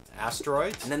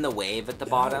asteroids? And then the wave at the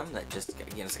bottom that just,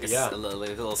 you know, it's like a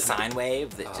little sine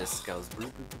wave that just goes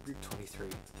 23.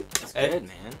 That's good,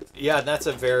 man. Yeah, and that's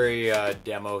a very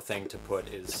demo thing to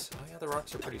put is, oh yeah, the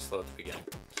rocks are pretty slow at the beginning.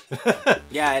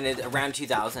 Yeah, and around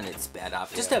 2000 it sped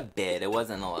up just a bit. It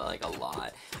wasn't like a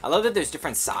lot. I love that there's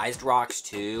different sized rocks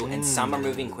too, and some are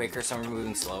moving quicker, some are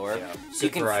moving slower. Yeah, so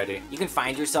variety. You can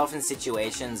find yourself in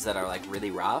situations that are like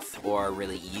really rough or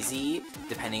really easy,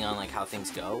 depending on like how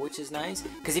things go, which is nice.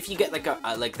 Because if you get like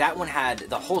like that one had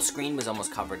the whole screen was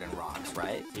almost covered in rocks,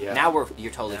 right? Yeah. Now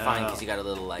you're totally fine because you got a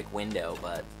little like window,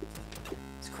 but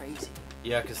it's crazy.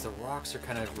 Yeah, because the rocks are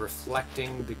kind of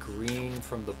reflecting the green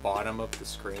from the bottom of the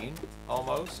screen,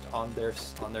 almost, on their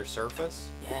surface.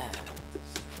 Yeah.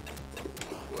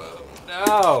 Whoa.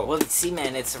 No! Well, see,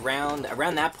 man, it's around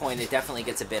that point, it definitely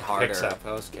gets a bit harder. Picks up,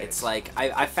 okay. It's like,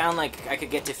 I found like I could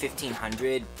get to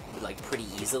 1500 like pretty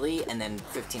easily, and then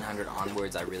 1500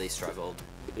 onwards I really struggled.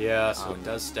 Yeah, so it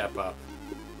does step up.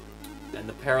 And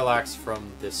the parallax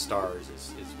from this stars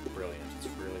is brilliant. It's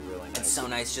really, really nice. It's so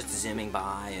nice just zooming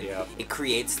by, and it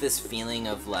creates this feeling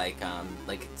of like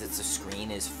the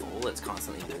screen is full, it's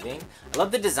constantly moving. I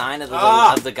love the design of the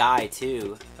of the guy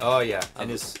too. Oh yeah,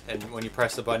 and when you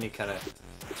press the button, he kind of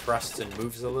thrusts and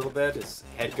moves a little bit. His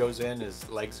head goes in, his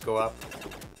legs go up.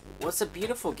 Well, it's a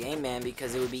beautiful game, man,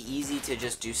 because it would be easy to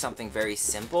just do something very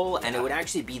simple, and it would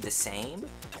actually be the same,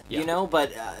 you know,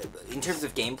 but in terms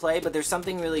of gameplay, but there's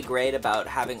something really great about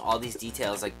having all these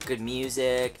details, like good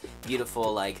music,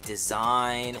 beautiful, like,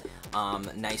 design,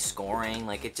 nice scoring,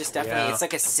 like, it just definitely, it's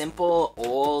like a simple,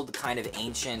 old, kind of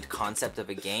ancient concept of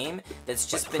a game that's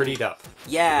just like been... prettied up.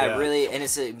 Yeah, really, and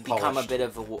it's become Polished. a bit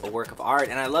of a work of art,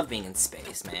 and I love being in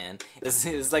space, man.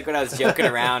 It was like when I was joking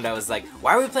around, I was like,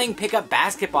 why are we playing pickup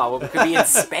basketball when we could be in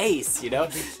space, you know?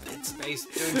 In space,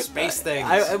 doing space things.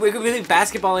 We could be playing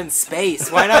basketball in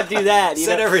space. Why not do that? You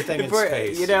Set know? everything in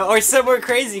space. You know, or somewhere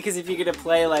crazy, because if you're going to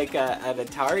play like an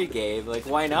Atari game, like,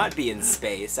 why not be in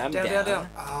space? I'm down.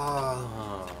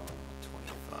 Oh,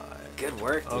 25. Good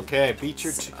work, dude. Okay, beat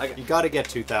your... you gotta get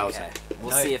 2000. Okay,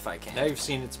 we'll see if I can. Now you've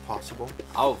seen it's possible.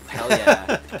 Oh, hell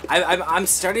yeah. I'm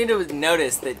starting to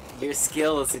notice that your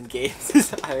skills in games is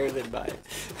higher than mine.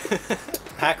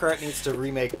 Packrat needs to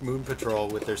remake Moon Patrol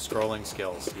with their scrolling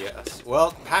skills, yes.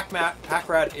 Well,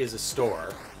 Packrat is a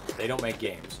store. They don't make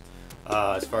games,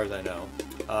 as far as I know.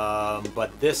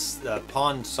 But this,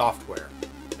 Pawn Software.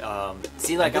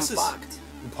 See, like, I'm fucked.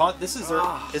 This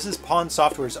is Pawn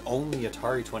Software's only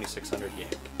Atari 2600 game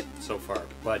so far.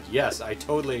 But yes, I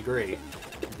totally agree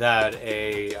that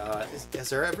has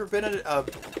there ever been a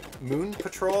Moon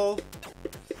Patrol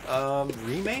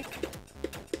remake?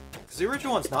 Because the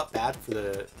original one's not bad for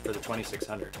the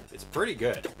 2600. It's pretty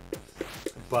good,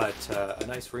 but a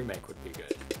nice remake would be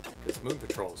good. Because Moon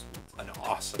Patrol is an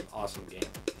awesome game.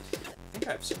 I think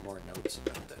I have some more notes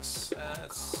about this.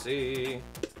 Let's see.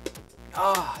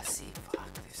 Oh, see, fuck.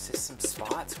 There's just some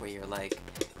spots where you're like,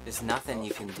 there's nothing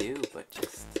you can do but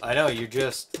just... I know,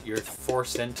 you're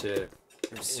forced into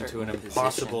an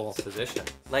impossible position.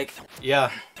 Like...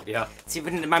 Yeah. It's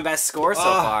even my best score so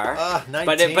far.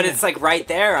 19. But it's like right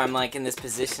there, I'm like in this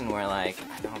position where like,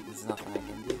 there's nothing I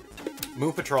can do.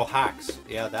 Moon Patrol hacks.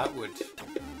 Yeah, that would...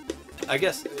 I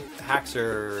guess hacks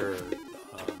are...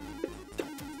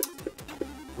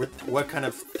 What kind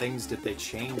of things did they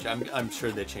change? I'm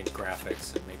sure they changed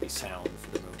graphics and maybe sound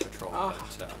for the Moon Patrol.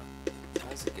 But,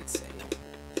 that was a good save.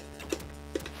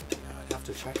 I'd have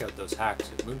to check out those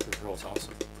hacks. Moon Patrol's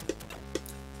awesome.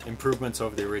 Improvements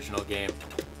over the original game.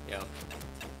 Yeah.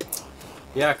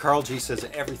 Yeah, Carl G says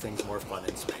everything's more fun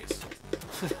in space.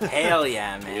 Hell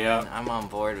yeah, man. Yeah. I'm on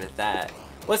board with that.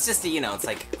 Well, it's just, it's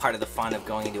like part of the fun of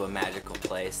going into a magical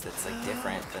place that's like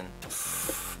different than...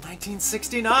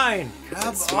 1969. Come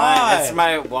on. That's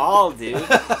my wall, dude.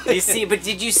 You see, but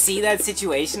did you see that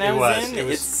situation I was in?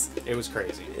 It was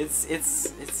crazy.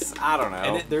 It's I don't know.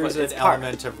 And there's an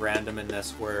element of random in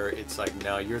this where it's like,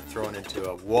 no, you're thrown into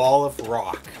a wall of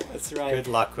rock. That's right. Good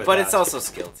luck with that. But it's also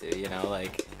skill too,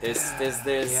 like there's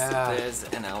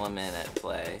an element at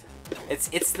play.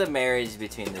 It's the marriage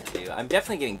between the two. I'm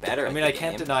definitely getting better. I mean, I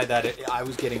can't deny that I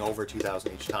was getting over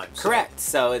 2,000 each time. So. Correct.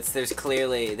 So there's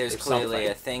clearly something.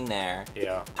 a thing there.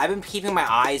 Yeah. I've been keeping my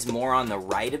eyes more on the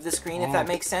right of the screen, if that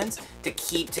makes sense, to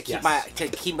keep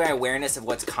my awareness of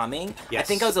what's coming. Yes. I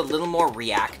think I was a little more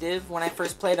reactive when I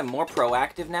first played. I'm more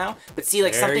proactive now. But see,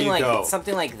 like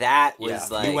something like that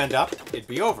was like you went up, it'd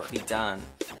be over. Be done.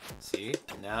 See,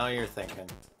 now you're thinking.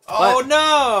 Oh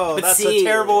no! That's a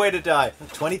terrible way to die.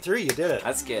 23, you did it.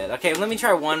 That's good. Okay, let me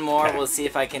try one more. Okay. We'll see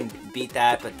if I can beat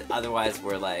that, but otherwise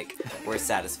we're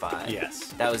satisfied.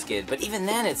 Yes. That was good. But even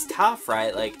then, it's tough,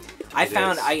 right? Like,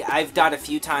 I've died a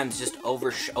few times just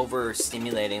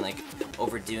overstimulating, like,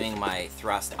 overdoing my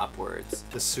thrust upwards.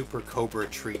 The Super Cobra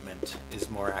treatment is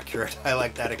more accurate. I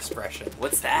like that expression.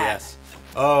 What's that? Yes.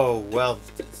 Oh, well,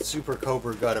 Super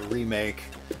Cobra got a remake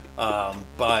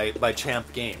by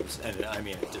Champ Games, and I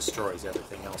mean it destroys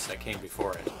everything else that came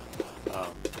before it.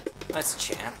 That's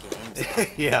Champ Games.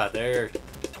 Yeah, there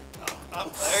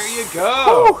you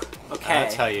go. Whew. Okay,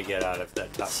 that's how you get out of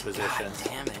that tough position. God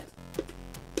damn it.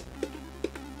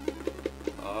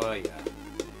 Oh yeah.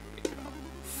 There you go.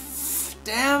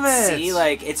 Damn it. See,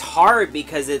 like it's hard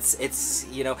because it's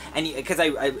you know, and because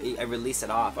I release it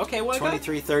off. Okay, what?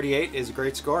 23-38 is a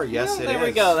great score. Yes, it is. There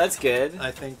we go. That's good. I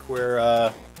think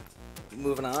we're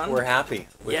moving on. We're happy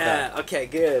with that. Okay,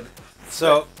 good.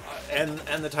 So, and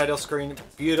the title screen,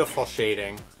 beautiful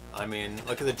shading. I mean,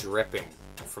 look at the dripping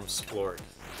from Splorf.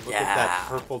 Look at that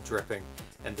purple dripping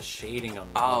and the shading on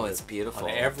it's beautiful.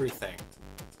 On everything.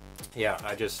 Yeah,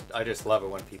 I just love it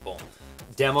when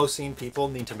demo scene people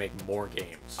need to make more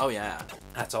games. Oh yeah.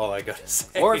 That's all I gotta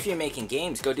say. Or if you're making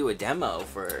games, go do a demo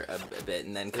for a bit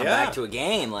and then come back to a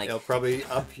game. Like it'll probably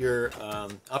up your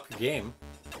game.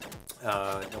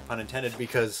 No pun intended,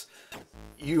 because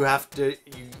you have to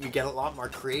you get a lot more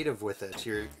creative with it.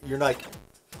 You're like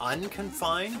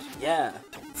unconfined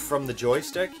from the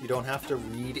joystick. You don't have to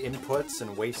read inputs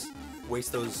and waste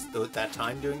that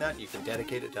time doing that. You can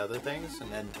dedicate it to other things,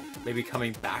 and then maybe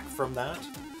coming back from that.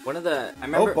 I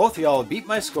remember. Oh, both of y'all beat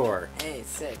my score. Hey,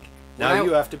 sick. Now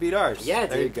you have to beat ours. Yeah,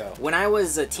 there you go. When I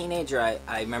was a teenager,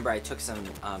 I remember I took some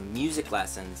music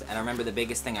lessons, and I remember the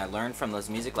biggest thing I learned from those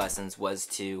music lessons was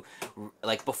to,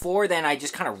 like, before then I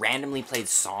just kind of randomly played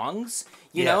songs,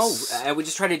 you know? I would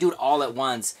just try to do it all at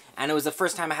once, and it was the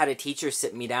first time I had a teacher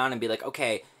sit me down and be like,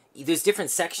 okay, there's different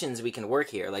sections we can work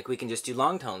here. Like, we can just do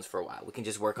long tones for a while. We can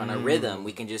just work on a rhythm.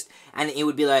 We can just... And it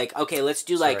would be like, okay, let's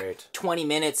do, 20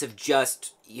 minutes of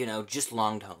just, just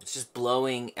long tones. Just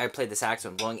blowing... I played the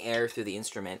saxophone, blowing air through the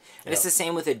instrument. And it's the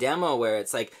same with a demo where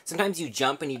it's like, sometimes you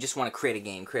jump and you just want to create a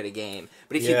game.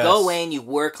 But if you go away and you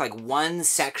work, one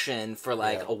section for,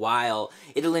 a while,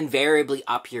 it'll invariably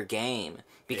up your game.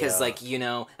 Because,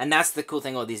 and that's the cool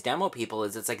thing about these demo people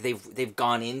is it's like they've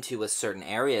gone into a certain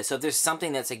area. So if there's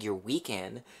something that's like your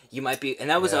weekend, you might be... And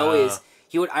that was always...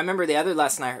 I remember the other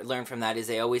lesson I learned from that is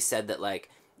they always said that,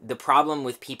 the problem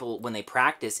with people when they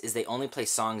practice is they only play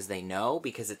songs they know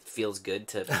because it feels good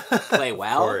to play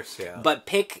well. Of course, yeah. But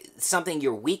pick something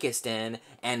you're weakest in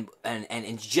and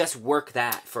just work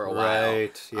that for a while.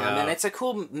 Right, yeah. And it's a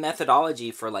cool methodology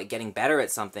for getting better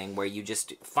at something where you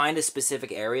just find a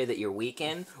specific area that you're weak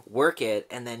in, work it,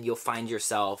 and then you'll find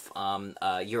yourself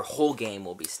your whole game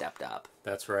will be stepped up.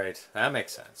 That's right. That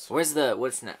makes sense.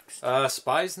 What's next?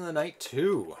 Spies in the Night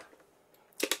 2.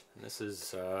 And this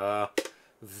is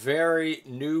very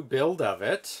new build of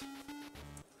it.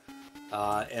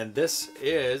 And this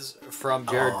is from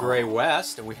Jared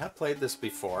Graywest, and we have played this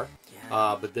before.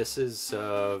 But this is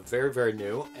very, very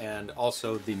new, and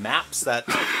also the maps that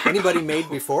anybody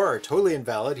made before are totally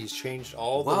invalid. He's changed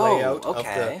all the layout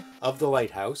of the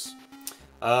lighthouse.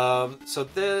 So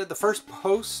the first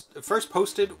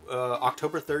posted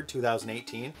October 3rd,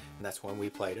 2018, and that's when we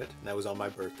played it, and that was on my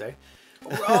birthday.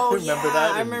 Oh, remember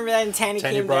that? I remember that, and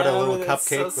Tanny brought a little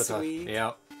cupcake with sweet.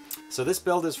 So this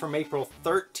build is from April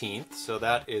 13th, so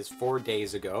that is 4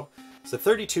 days ago. It's a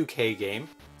 32K game.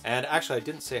 And actually, I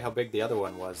didn't say how big the other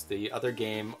one was. The other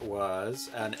game was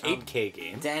an 8K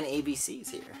game. Dan ABC's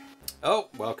here. Oh,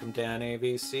 welcome, Dan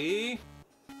ABC.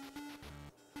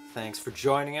 Thanks for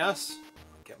joining us.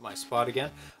 Get my spot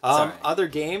again. Other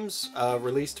games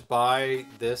released by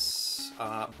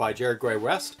by Jared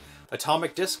Graywest: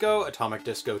 Atomic Disco, Atomic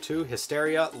Disco 2,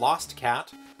 Hysteria, Lost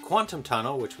Cat, Quantum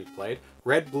Tunnel, which we played,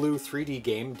 Red Blue 3D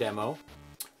game demo,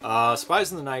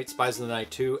 Spies in the Night, Spies in the Night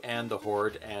 2, and The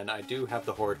Horde. And I do have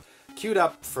The Horde queued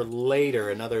up for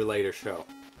another later show.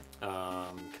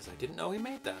 Because I didn't know he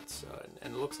made that. So,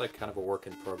 and it looks like kind of a work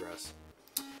in progress.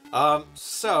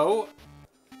 So...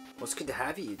 Well, it's good to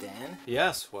have you, Dan.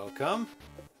 Yes, welcome.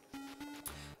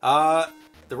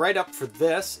 The write-up for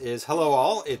this is, hello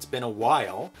all, it's been a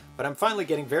while, but I'm finally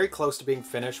getting very close to being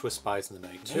finished with Spies in the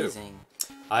Night 2. Amazing.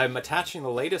 I'm attaching the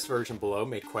latest version below,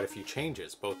 made quite a few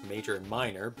changes, both major and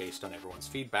minor, based on everyone's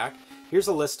feedback. Here's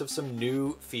a list of some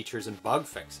new features and bug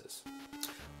fixes.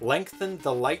 Lengthened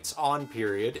the lights on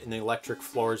period in the electric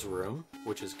floors room,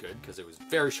 which is good, because it was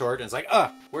very short, and it's like,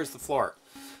 where's the floor?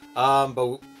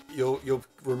 But you'll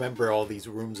remember all these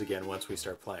rooms again once we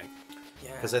start playing.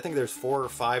 Yeah. Because I think there's 4 or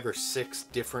 5 or 6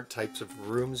 different types of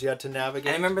rooms you had to navigate.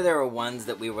 And I remember there were ones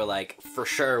that we were like, for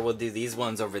sure, we'll do these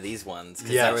ones over these ones.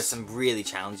 Because there were some really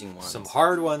challenging ones. Some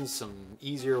hard ones, some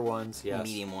easier ones, yes.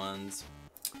 Medium ones.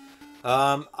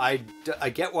 I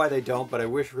get why they don't, but I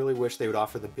really wish they would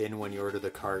offer the bin when you order the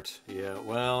cart. Yeah,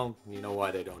 well, you know why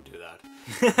they don't do that.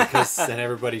 Because then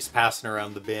everybody's passing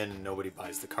around the bin and nobody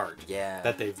buys the cart. Yeah.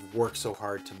 That they've worked so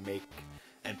hard to make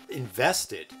and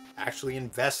actually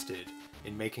invested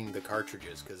in making the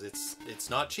cartridges, because it's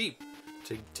not cheap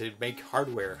to make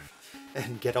hardware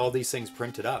and get all these things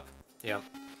printed up. Yeah.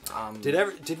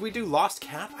 Did we do Lost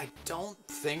Cat? I don't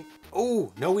think.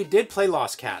 Oh no, we did play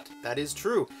Lost Cat. That is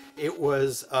true. It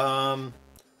was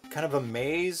kind of a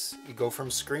maze. You go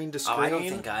from screen to screen. Oh, I don't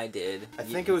think I did. I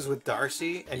think it was with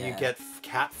Darcy, and you get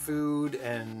cat food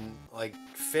and like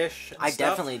fish. And I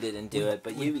stuff. Definitely didn't do it,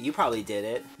 but you probably did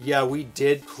it. Yeah, we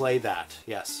did play that.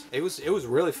 Yes, it was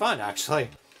really fun actually.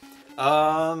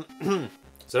 So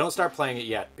don't start playing it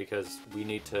yet, because we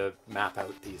need to map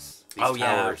out these towers.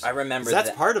 Yeah, I remember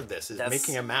that's part of this, is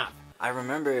making a map. I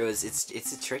remember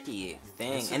it's a tricky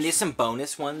thing, and there's some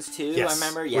bonus ones too. Yes, I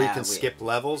remember, where you can skip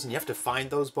levels, and you have to find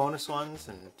those bonus ones,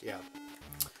 and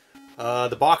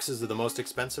the boxes are the most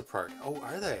expensive part. Oh,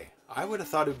 are they? I would have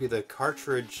thought it would be the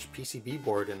cartridge PCB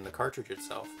board and the cartridge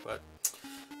itself, but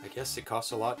I guess it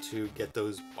costs a lot to get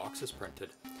those boxes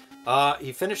printed.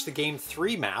 He finished the Game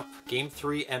 3 map. Game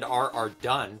 3 and R are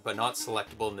done, but not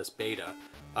selectable in this beta.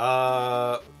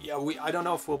 I don't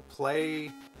know if we'll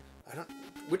play.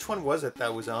 Which one was it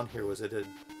that was on here? Was it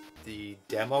the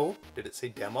demo? Did it say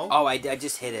demo? Oh, I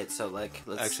just hit it. So let's.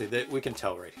 Actually, we can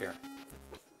tell right here.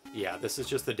 Yeah, this is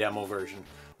just the demo version.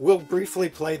 We'll briefly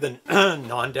play the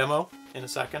non-demo in a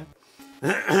second.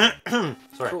 Sorry.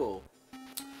 Cool.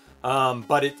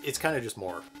 But it's kind of just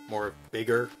more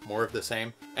bigger, more of the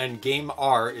same. And game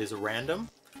R is random,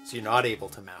 so you're not able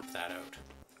to map that out.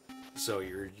 So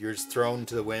you're just thrown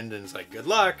to the wind, and it's like, good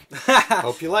luck.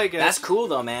 Hope you like it. That's cool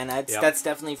though, man. That's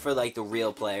definitely for like the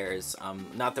real players.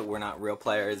 Not that we're not real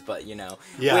players, but you know,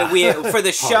 we for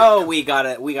the show we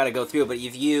gotta go through. But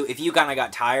if you kind of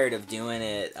got tired of doing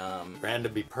it, random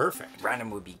would be perfect.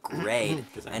 Random would be great,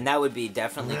 and that would be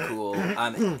definitely cool.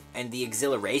 And the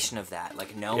exhilaration of that,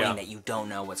 like knowing that you don't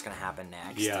know what's gonna happen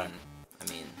next. Yeah. And,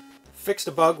 I mean, fixed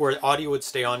a bug where audio would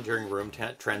stay on during room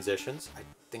transitions. I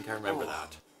think I remember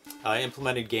that.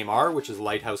 Implemented Game R, which is a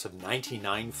lighthouse of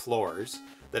 99 floors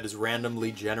that is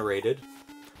randomly generated.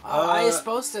 I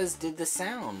suppose did the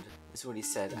sound, is what he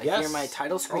said. Yes. I hear my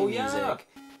title screen music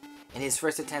in his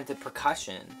first attempt at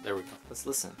percussion. There we go. Let's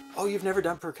listen. Oh, you've never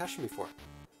done percussion before?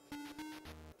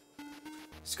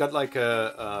 It's got like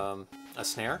a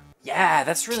snare. Yeah,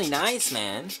 that's really nice,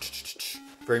 man.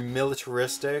 Very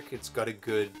militaristic. It's got a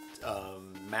good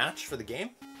match for the game.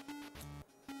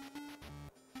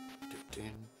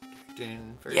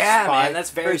 Very man, that's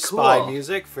very cool. Spy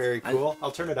music, very cool. I'll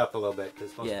turn it up a little bit,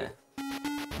 because most people...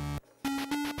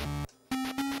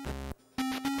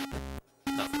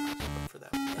 Not for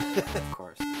them. Of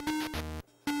course.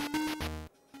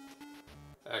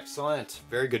 Excellent.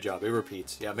 Very good job. It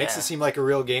repeats. Yeah, it makes it seem like a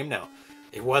real game now.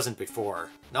 It wasn't before.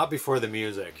 Not before the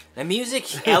music. The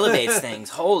music elevates things.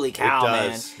 Holy cow, it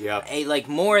does. Man! Yep. Like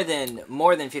more than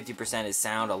 50% is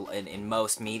sound in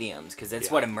most mediums, because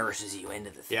that's what immerses you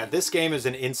into the thing. Yeah, this game is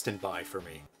an instant buy for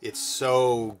me. It's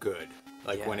so good.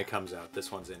 Like when it comes out,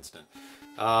 this one's instant.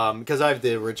 Because I have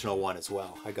the original one as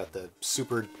well. I got the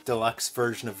super deluxe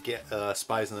version of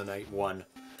Spies in the Night 1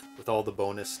 with all the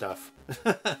bonus stuff.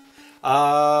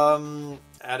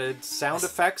 Added sound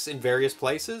effects in various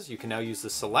places. You can now use the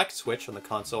select switch on the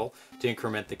console to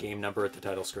increment the game number at the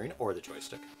title screen or the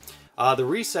joystick. The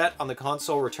reset on the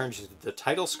console returns you to the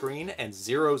title screen and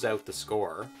zeroes out the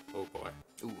score. Oh boy.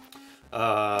 Ooh.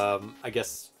 I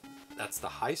guess that's the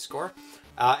high score.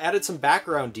 Added some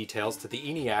background details to the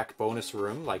ENIAC bonus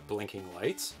room, like blinking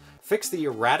lights. Fixed the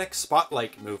erratic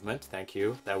spotlight movement. Thank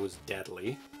you. That was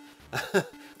deadly.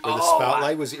 Where the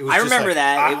spotlight was. It was I remember like,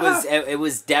 that. It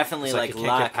was definitely like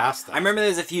luck. Past that. I remember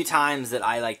there's a few times that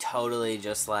I like totally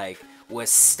just like was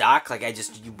stuck. Like, I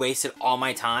just wasted all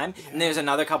my time. Yeah. And there's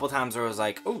another couple times where I was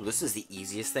like, oh, this is the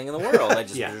easiest thing in the world. I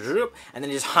just, and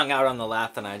then just hung out on the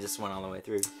left, and I just went all the way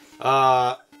through.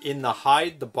 In the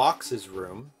hide the boxes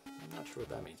room, I'm not sure what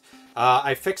that means.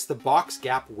 I fixed the box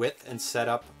gap width and set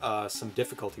up some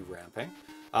difficulty ramping.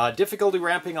 Difficulty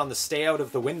ramping on the stay out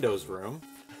of the windows room.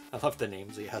 I love the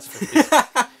names he has for these.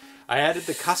 I added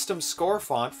the custom score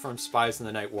font from Spies in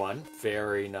the Night 1.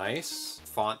 Very nice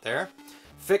font there.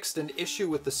 Fixed an issue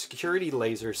with the security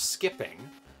lasers skipping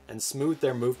and smoothed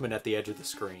their movement at the edge of the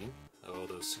screen. Oh,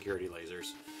 those security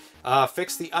lasers.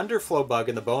 Fixed the underflow bug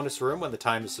in the bonus room when the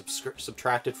time is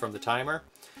subtracted from the timer.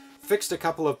 Fixed a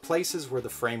couple of places where the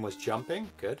frame was jumping.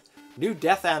 Good. New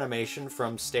death animation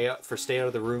from stay out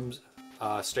of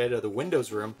the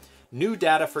windows room. New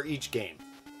data for each game.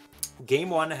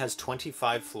 Game 1 has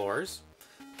 25 floors.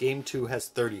 Game 2 has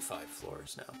 35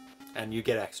 floors now. And you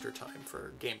get extra time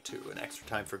for Game 2 and extra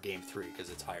time for Game 3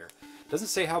 because it's higher. Doesn't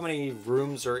say how many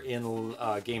rooms are in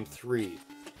Game 3.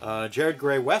 Jared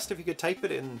Graywest, if you could type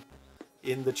it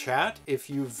in the chat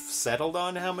if you've settled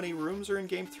on how many rooms are in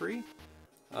Game 3.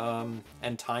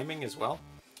 And timing as well.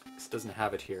 This doesn't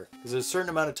have it here. There's a certain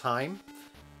amount of time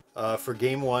for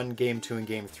Game 1, Game 2, and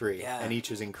Game 3. Yeah. And each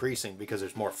is increasing because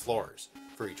there's more floors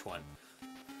for each one.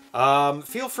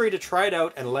 Feel free to try it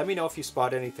out and let me know if you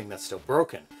spot anything that's still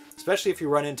broken. Especially if you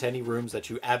run into any rooms that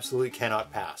you absolutely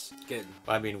cannot pass. Good.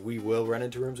 I mean, we will run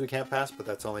into rooms we can't pass, but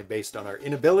that's only based on our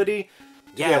inability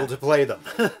to be able to play them.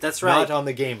 That's right. Not on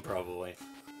the game, probably.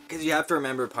 Because you have to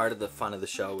remember, part of the fun of the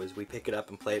show is we pick it up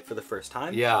and play it for the first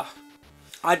time. Yeah.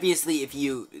 Obviously, if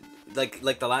you...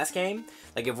 Like the last game,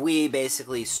 like if we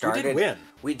basically started... We did win.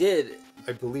 We did...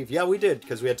 I believe, yeah, we did,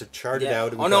 because we had to chart it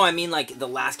out. No, I mean like the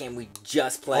last game we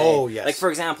just played. Oh, yes. Like, for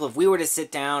example, if we were to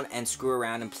sit down and screw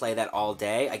around and play that all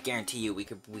day, I guarantee you we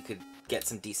could get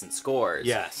some decent scores.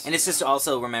 Yes. And it's just to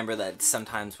also remember that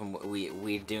sometimes when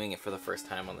we're doing it for the first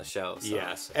time on the show. So.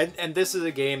 Yes. And this is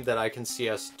a game that I can see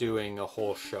us doing a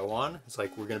whole show on. It's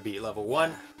like, we're going to beat level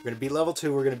 1, we're going to beat level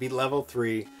 2, we're going to beat level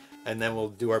 3, and then we'll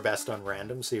do our best on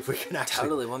random, see if we can actually...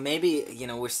 Totally. Well, maybe,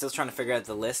 we're still trying to figure out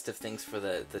the list of things for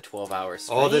the 12-hour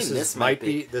stream. Oh, this might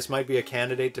be a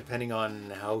candidate depending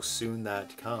on how soon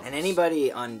that comes. And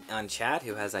anybody on chat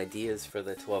who has ideas for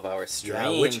the 12-hour stream...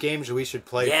 Yeah, which games we should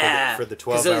play for the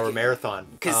 12-hour marathon.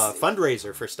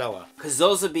 Fundraiser for Stella. Because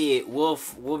those would be... We'll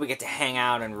get to hang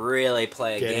out and really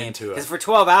play a game. Get into it. Because for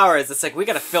 12 hours, it's like, we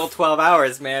got to fill 12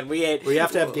 hours, man. We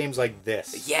have to have games like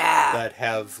this. Yeah. That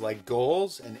have, like,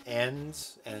 goals and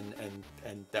ends and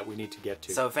that we need to get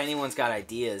to. So if anyone's got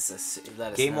ideas,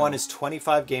 let us know. Game 1 is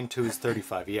 25, Game 2 is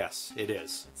 35. Yes, it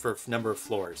is, for number of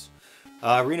floors.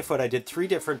 Arenafoot, I did 3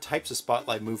 different types of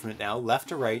spotlight movement now. Left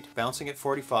to right, bouncing at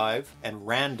 45, and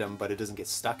random, but it doesn't get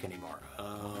stuck anymore.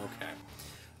 Okay.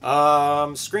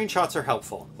 Screenshots are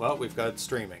helpful. Well, we've got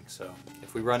streaming, so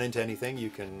if we run into anything, you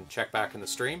can check back in the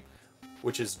stream,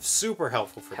 which is super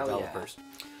helpful for developers. Yeah.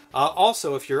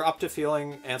 Also, if you're up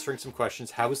to answering some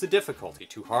questions, how is the difficulty?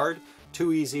 Too hard?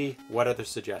 Too easy? What other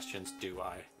suggestions do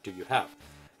you have?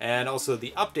 And also,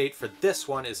 the update for this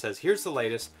one, it says, here's the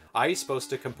latest. I Supposed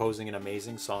to composing an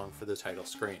amazing song for the title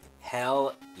screen.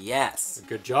 Hell yes.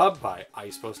 Good job by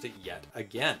I Supposed to yet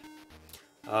again.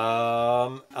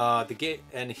 Jared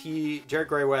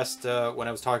Graywest, when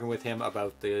I was talking with him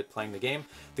about playing the game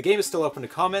is still open to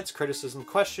comments, criticism,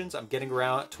 questions. I'm getting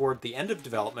around toward the end of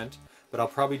development, but I'll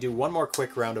probably do one more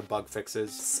quick round of bug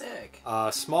fixes. Sick.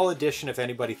 Small addition if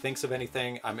anybody thinks of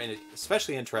anything. I'm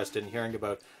especially interested in hearing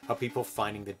about how people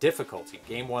finding the difficulty.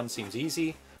 Game 1 seems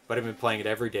easy, but I've been playing it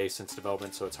every day since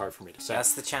development, so it's hard for me to say.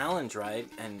 That's the challenge, right?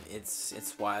 And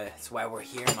it's why we're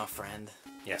here, my friend.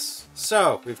 Yes.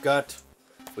 So we got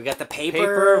the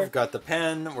paper. We've got the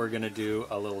pen. We're gonna do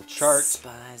a little chart.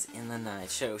 Spies in the Night.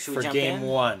 Should we for jump game in?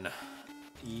 1?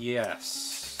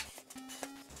 Yes.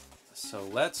 So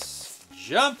let's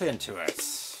jump into it.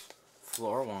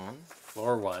 Floor 1.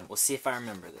 Floor 1. We'll see if I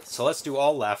remember this. So let's do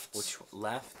all left. Which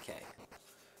left? Okay.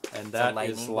 And that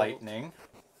is lightning.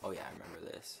 Oh yeah, I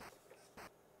remember this.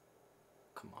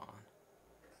 Come on.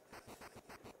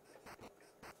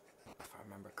 If I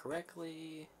remember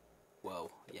correctly.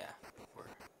 Whoa, yeah.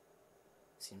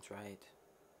 Seems right.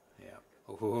 Yeah.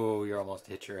 Ooh, you almost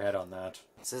hit your head on that.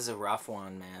 This is a rough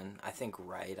one, man. I think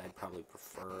right I'd probably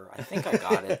prefer. I think I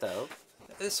got it, though.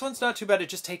 This one's not too bad. It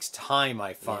just takes time,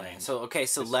 I find. Yeah. So, okay,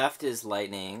 so left is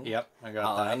lightning. Yep, I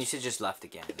got that. And you should just left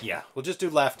again. Yeah, we'll just do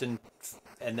left and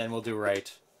then we'll do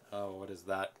right. Oh, what is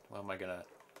that? What am I gonna...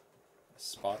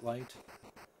 Spotlight?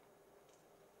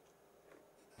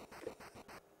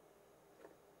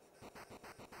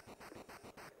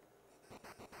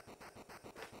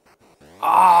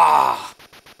 Ah!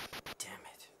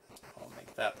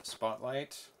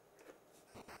 spotlight.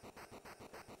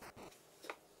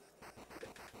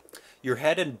 Your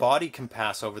head and body can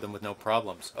pass over them with no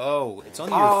problems. Oh, it's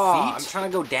only your feet? I'm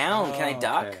trying to go down. Can I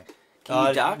duck? Okay. Can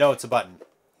you duck? No, it's a button.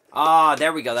 Ah,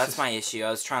 there we go. That's my issue. I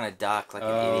was trying to duck like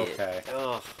an idiot. Okay.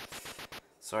 Ugh.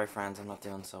 Sorry, friends. I'm not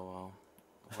doing so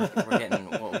well. We're getting...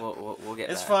 We'll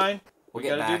get It's back. fine. We'll We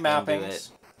get gotta do back into mappings. it.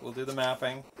 We'll do the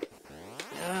mapping.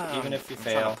 Even if you I'm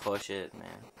fail. trying to push it, man.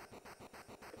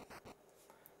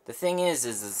 The thing is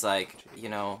it's like, you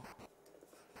know...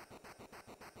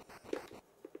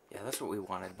 Yeah, that's what we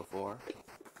wanted before.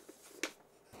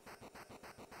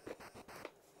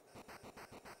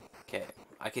 Okay,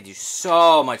 I could do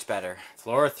so much better.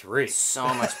 Floor 3.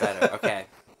 So much better. Okay.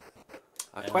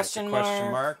 Question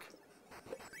mark.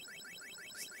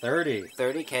 30.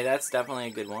 30. Okay, that's definitely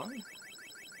a good one.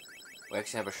 We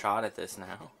actually have a shot at this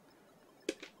now.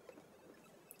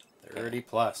 30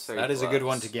 plus. 30 that is a good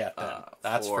one plus. to get, then.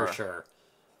 That's 4. for sure.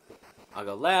 I'll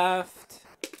go left.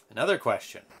 Another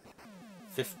question.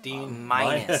 15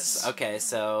 minus. Okay,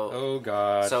 so... Oh,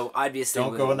 God. So, obviously,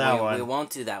 Don't go in that one. We won't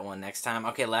do that one next time.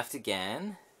 Okay, left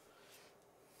again.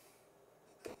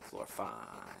 Floor 5.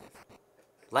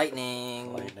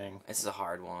 Lightning. Lightning. This is a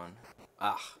hard one.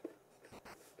 Ugh.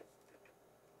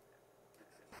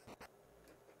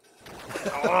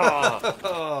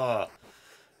 Oh.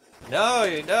 No,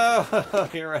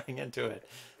 you're running into it.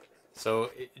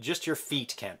 So, just your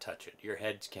feet can't touch it. Your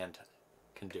heads can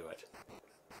do it.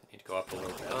 You need to go up a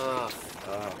little bit.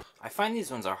 I find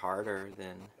these ones are harder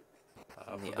than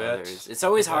the bit. others. It's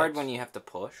always hard when you have to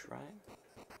push, right?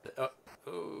 Oh,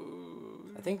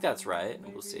 I think that's right.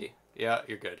 maybe. We'll see. Yeah,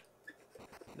 you're good.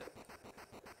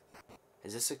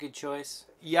 Is this a good choice?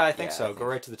 Yeah, I think Yeah, so. I think Go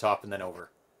right to the top and then over.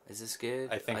 Is this good?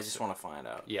 I think I just so. want to find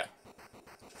out. Yeah.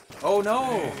 Oh,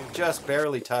 no! Just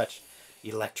barely touched.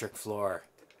 Electric floor.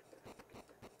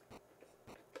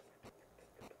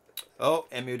 Oh,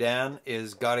 Emu Dan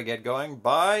is gotta get going.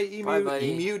 Bye, Emu. Bye,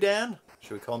 buddy. Emu Dan?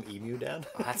 Should we call him Emu Dan?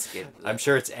 Oh, that's good. I'm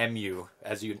sure it's Emu,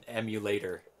 as you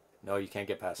emulator. No, you can't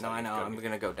get past No, that. I know. I'm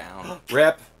gonna go down.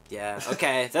 Rip. Yeah.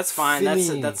 Okay, that's fine.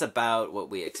 That's about what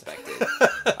we expected.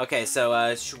 Okay,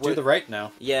 so Do the right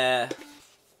now. Yeah.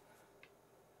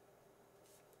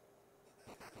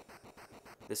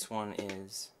 This one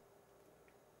is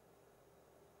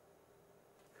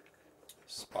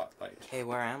Spotlight. Hey,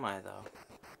 where am I though?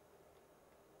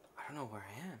 I don't know where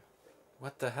I am.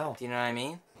 What the hell? Do you know what I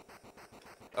mean?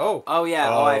 Oh. Oh yeah.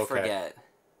 Oh, I okay. forget.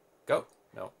 Go.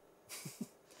 No.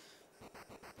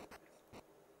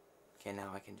 Okay,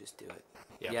 now I can just do it.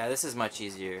 Yep. Yeah, this is much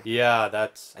easier. Yeah,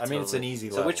 that's I mean, it's an Totally. easy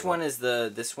So level. which one is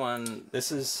this one?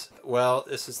 This is, well,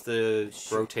 this is the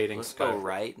rotating Let's spiral. go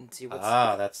right and see what's...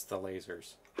 Ah, that's the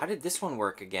lasers. How did this one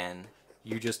work again?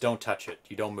 You just don't touch it.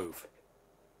 You don't move.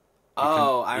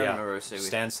 I remember. So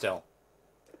Stand still.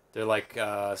 They're like...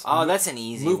 oh, that's an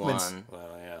easy movements. one.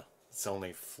 Well, yeah. It's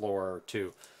only floor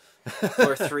 2.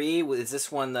 Floor 3? Is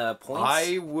this one the points?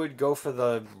 I would go for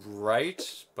the right,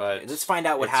 but... Let's find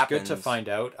out what happens. It's good to find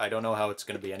out. I don't know how it's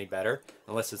going to be any better,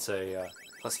 unless it's a...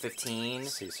 Plus 15.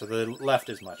 Let's see, so the left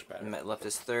is much better. Left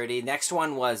is 30. Next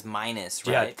one was minus,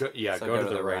 Yeah, right? go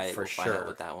to the right for we'll sure. Find out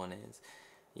what that one is.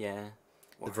 Yeah.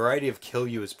 The variety of kill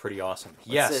you is pretty awesome. What's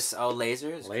yes. this? Oh,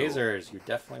 lasers? Lasers. Cool. You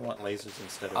definitely want lasers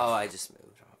instead of... Oh, I just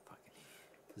moved. Oh,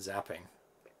 fucking... Zapping.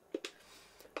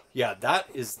 Yeah, that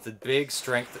is the big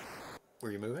strength. Were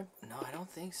you moving? No, I don't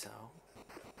think so.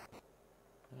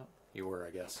 No, you were, I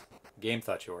guess. Game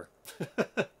thought you were.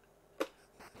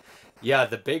 Yeah,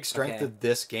 the big strength of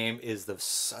this game is the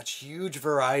such huge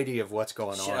variety of what's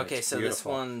going on. Okay, it's so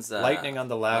beautiful. this one's lightning on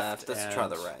the left. Let's try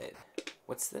the right.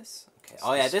 What's this? Okay.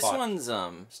 Oh yeah, this one's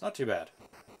It's not too bad.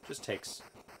 Just takes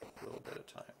a little bit of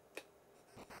time.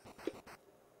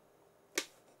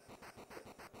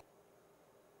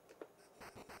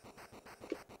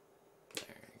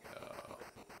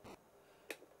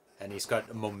 And he's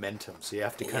got momentum, so you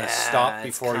have to kind of stop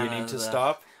before you need to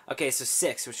stop. Okay, so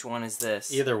 6. Which one is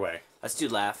this? Either way. Let's do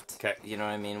left. Okay. You know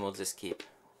what I mean? We'll just keep...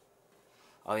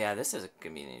 Oh yeah, this is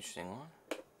gonna be an interesting one.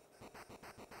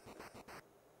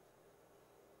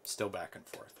 Still back and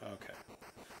forth. Okay.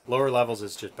 Lower levels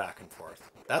is just back and forth.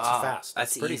 That's fast.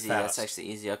 That's pretty easy. fast. That's actually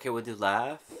easy. Okay, we'll do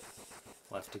left.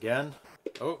 Left again.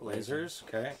 Oh, lasers.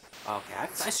 Okay. Okay,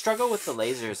 I struggle with the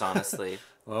lasers, honestly.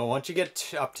 Well, once you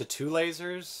get up to 2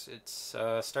 lasers, it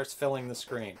starts filling the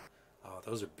screen. Oh,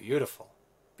 those are beautiful.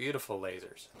 Beautiful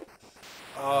lasers.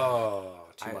 Oh,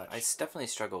 too much. I definitely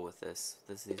struggle with these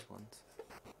ones.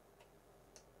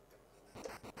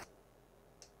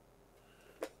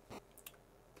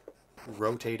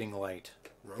 Rotating light.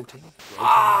 Rotating?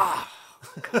 Ah!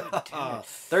 God damn it.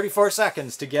 34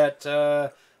 seconds to get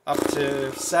up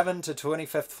to 7 to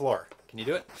 25th floor. Can you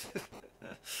do it?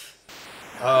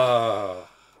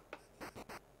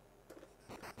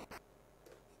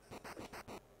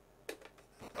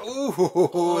 Ooh,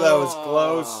 that was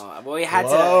close. Well, we had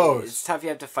to. It's tough. You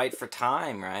have to fight for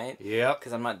time, right? Yep.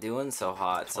 Because I'm not doing so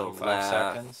hot. 25 so left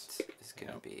seconds. is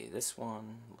gonna be this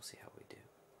one. We'll see how we do.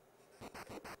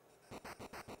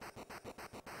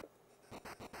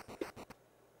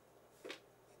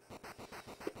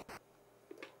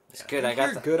 It's good. I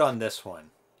got you're good on this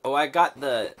one. Oh, I got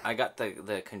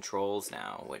the controls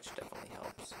now, which definitely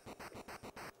helps.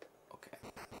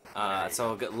 So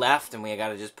we'll get left, and we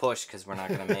gotta just push because we're not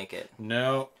gonna make it.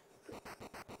 No.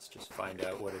 Let's just find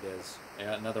out what it is.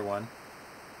 Yeah, another one.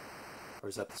 Or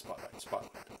is that the spotlight?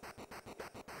 Spotlight.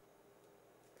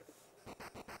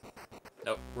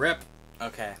 Nope. Rip.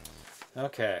 Okay.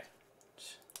 Okay.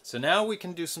 So now we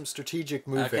can do some strategic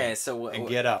moving. Okay, so and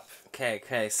get up.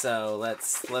 Okay. So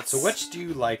let's. So which do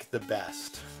you like the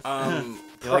best? You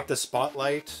like the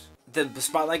spotlight? The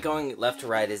spotlight going left to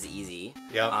right is easy.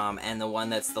 Yeah. And the one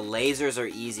that's the lasers are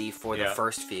easy for the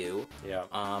first few. Yeah.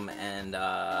 And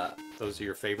those are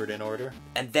your favorite in order.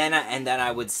 And then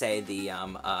I would say the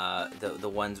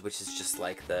ones which is just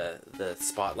like the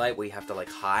spotlight where you have to like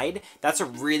hide. That's a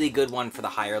really good one for the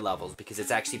higher levels because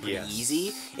it's actually pretty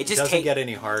easy. It just doesn't get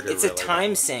any harder. It's a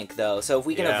time sink though, so if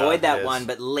we can avoid that one,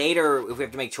 but later if we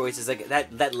have to make choices like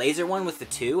that laser one with the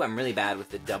 2, I'm really bad with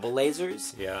the double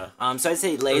lasers. Yeah. So I'd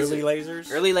say laser.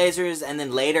 Early lasers, and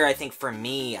then later. I think for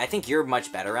me, I think you're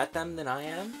much better at them than I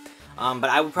am.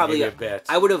 But I would probably, maybe a bit.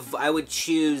 I would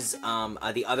choose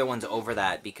the other ones over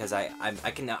that because I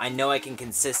know I can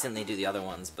consistently do the other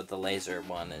ones, but the laser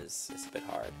one is a bit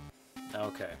hard.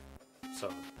 Okay,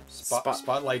 so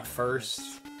spotlight first,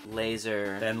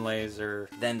 laser,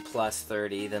 then plus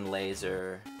 30, then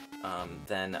laser,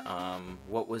 then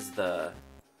what was the?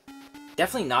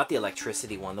 Definitely not the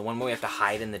electricity one, the one where we have to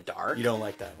hide in the dark. You don't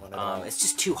like that one at all. It's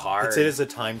just too hard. It is a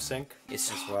time sink as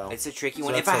well. It's a tricky so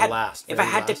one. If I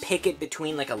had to pick it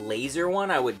between like a laser one,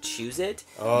 I would choose it.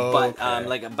 Oh, but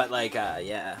okay.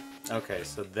 Yeah. Okay,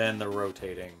 so then the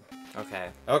rotating. Okay.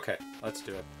 Okay, let's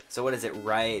do it. So what is it?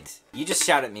 Right. You just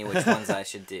shout at me which ones I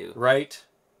should do. Right,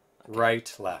 okay.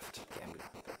 Right, left. Okay,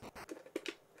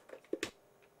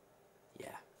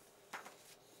 yeah.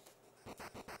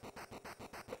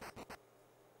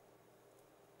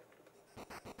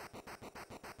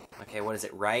 Okay, what is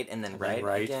it? Right and then right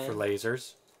again? For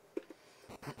lasers.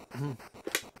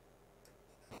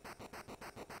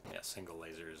 Yeah, single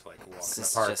laser is like a walk in the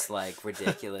park. It's just like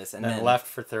ridiculous. And then left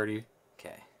for 30.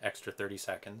 Okay. Extra 30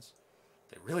 seconds.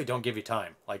 They really don't give you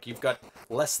time. Like, you've got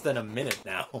less than a minute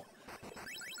now.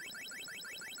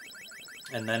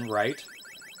 And then right.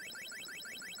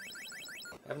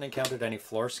 I haven't encountered any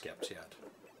floor skips yet.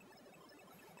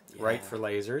 Yeah. Right for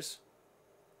lasers.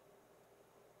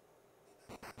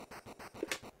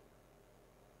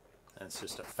 And it's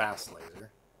just a fast laser.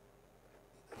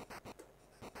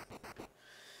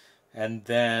 And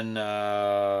then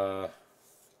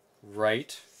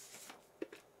right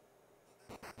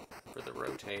for the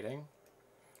rotating.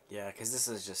 Yeah, because this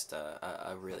is just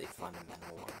a really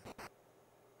fundamental one.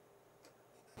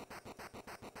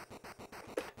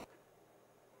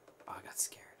 Oh, I got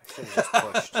scared. I should have just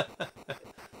pushed.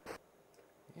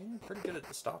 You're pretty good at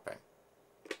the stopping.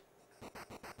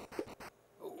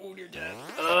 Oh, you're dead.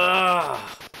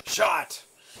 Shot!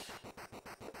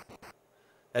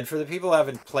 And for the people who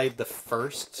haven't played the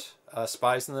first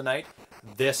Spies in the Night,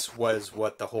 this was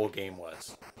what the whole game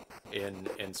was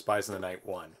in Spies in the Night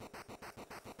 1.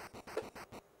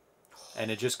 And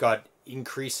it just got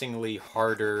increasingly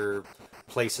harder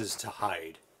places to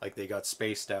hide. Like, they got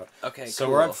spaced out. Okay, so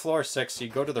cool. we're on floor 6, so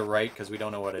you go to the right, because we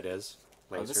don't know what it is.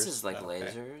 Lasers. Oh, this is like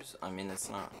lasers? I mean, it's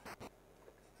not...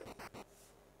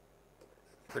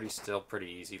 Still pretty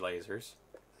easy lasers.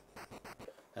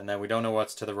 And then we don't know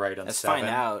what's to the right on 7. Let's find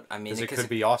out. I mean, it could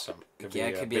be awesome. It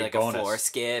could be like bonus. A floor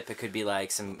skip. It could be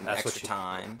like some extra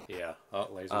time. Yeah. Oh,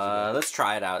 lasers. Let's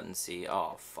try it out and see.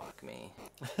 Oh, fuck me.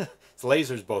 It's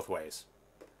lasers both ways.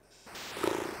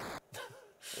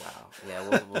 Wow.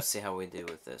 Yeah, we'll see how we do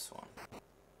with this one. I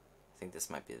think this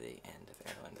might be the end of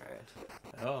Erland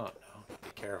Red. Oh, no. Be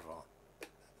careful.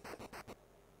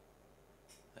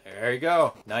 There you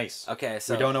go. Nice. Okay,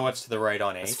 so... we don't know what's to the right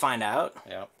on 8. Let's find out.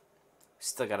 Yep.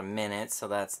 Still got a minute, so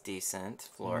that's decent.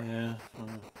 Floor. Yeah.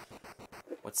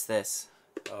 What's this?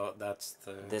 Oh, that's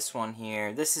the... this one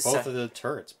here. This is... both of the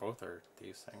turrets. Both are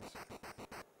these things.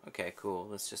 Okay, cool.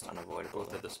 That's just unavoidable.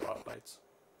 Both of the spotlights.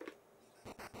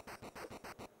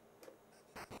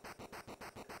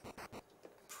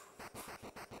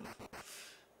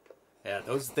 Yeah,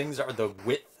 those things are the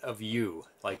width of you.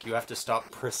 Like, you have to stop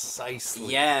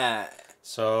precisely. Yeah.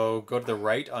 So, go to the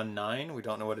right on 9. We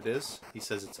don't know what it is. He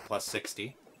says it's a plus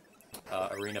 60.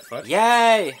 Arena foot.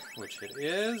 Yay! Which it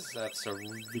is. That's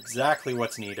exactly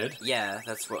what's needed. Yeah,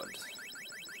 that's what...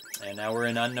 And now we're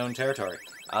in unknown territory.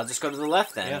 I'll just go to the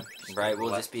left then. Yeah, right,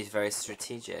 we'll just be very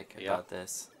strategic about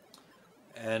this.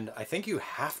 And I think you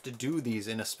have to do these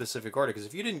in a specific order, because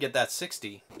if you didn't get that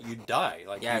 60, you'd die.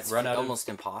 Like, yeah, you'd it's run out almost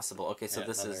impossible. Okay, so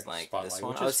this is like spotlight, this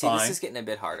one. which Oh, is see, fine. this is getting a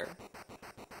bit harder.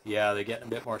 Yeah, they're getting a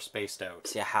bit more spaced out.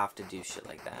 See, I have to do shit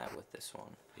like that with this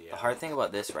one. Yeah. The hard thing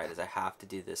about this, right, is I have to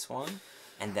do this one,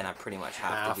 and then I pretty much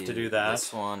have to do that.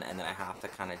 this one, and then I have to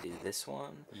kind of do this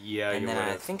one. Yeah, and then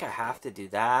I think I have to do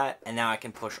that, and now I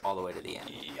can push all the way to the end.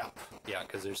 Yep. Yeah,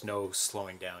 because there's no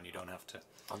slowing down. You don't have to.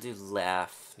 I'll do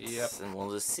left. Yep. And we'll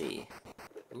just see.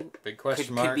 Ooh, big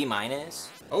question mark. Could be minus.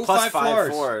 Oh, plus 5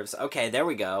 fours. Okay, there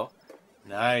we go.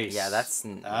 Nice. Yeah, that's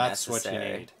necessary. What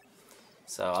you need.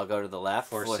 So I'll go to the left.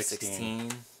 Floor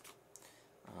 16.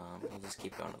 We'll just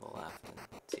keep going to the left and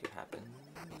see what happens.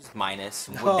 Minus.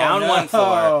 We're down 1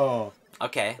 floor.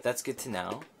 Okay, that's good to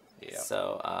know. Yeah.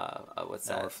 So, what's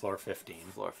now that? we're floor 15.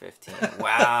 Floor 15.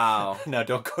 Wow. No,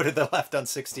 don't go to the left on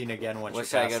 16 again once you pass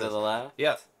Should I go to the left?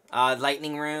 Yeah.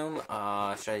 Lightning room. Should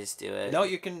I just do it? No,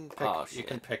 you can pick, you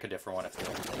can pick a different one if you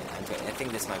want. Yeah, I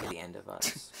think this might be the end of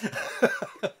us.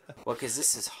 Well, because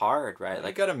this is hard, right?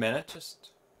 Like, got a minute,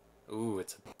 just... Ooh,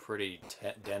 it's a pretty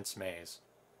dense maze.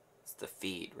 It's the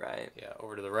feet, right? Yeah,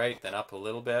 over to the right, then up a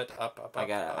little bit, up. I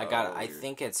got it. I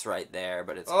think it's right there,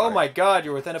 but it's Oh hard. My God,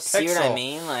 you're within a pixel. See what I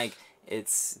mean? Like,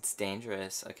 it's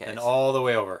dangerous. Okay. And all the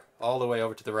way over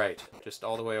to the right, just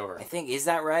all the way over. I think, is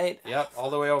that right? Yep, all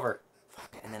the way over.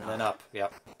 Fuck, and then up.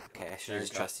 Yep. Okay, I should have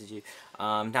just trusted you.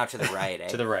 Now to the right, eh?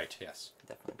 To the right, yes.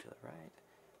 Definitely to the right.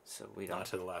 So we don't... Not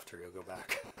to the left or you'll go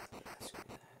back. Yeah, screw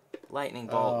that. Lightning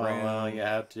bolt room. Well, you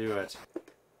have to do it.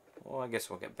 Well, I guess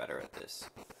we'll get better at this.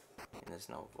 And there's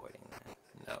no avoiding that.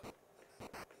 No.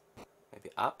 Maybe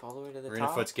up all the way to the top? Arena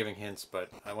Foot's giving hints, but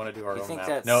I want to do our You own think map.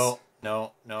 that's... No.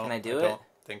 Can I do it? I don't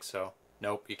think so.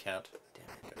 Nope, you can't. Damn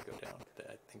it. Gotta go down.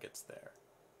 I think it's there.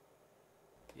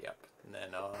 Yep. And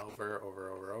then over.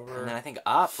 And then I think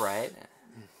up, right?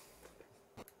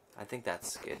 I think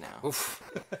that's good now. Oof.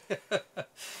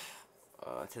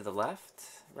 To the left,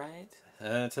 right?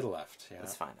 To the left, yeah.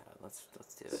 Let's find out. Let's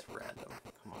do it. It's random.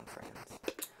 Come on, friends.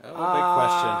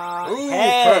 Oh, big question. Ooh,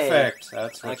 hey! Perfect.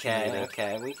 That's what you needed.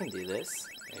 Okay, we can do this.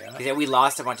 Yeah. Because we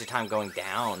lost a bunch of time going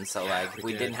down, so like we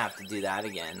we did. didn't have to do that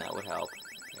again. That would help.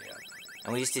 Yeah.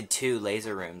 And we just did 2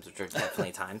 laser rooms, which are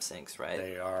definitely time sinks, right?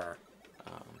 They are.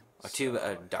 Or 2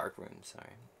 dark rooms.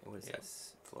 Sorry. What is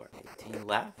this? Floor 18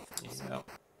 left.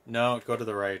 No, go to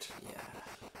the right.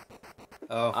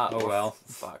 Yeah. Oh well.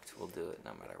 Fucked. We'll do it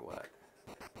no matter what.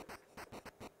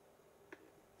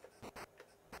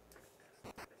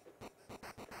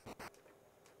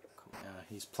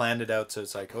 He's planned it out, so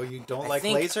it's like, oh, you don't like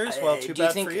think, lasers? Well, too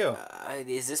bad for you.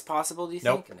 Is this possible, do you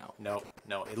Nope. think? No.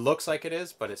 It looks like it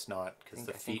is, but it's not, because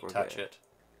the I think feet we're touch good. it.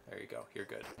 There you go. You're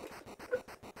good.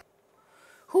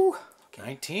 Whew. Okay.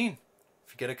 19.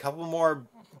 If you get a couple more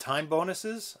time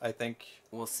bonuses, I think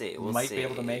we'll see. you might be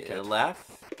able to make it. Left?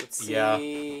 Let's see.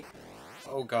 Yeah.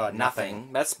 Oh, God. Nothing.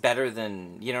 That's better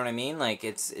than, you know what I mean? Like,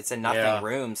 it's a nothing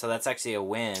room, so that's actually a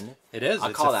win. It is.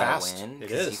 I'll call that a win.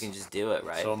 It is. You can just do it,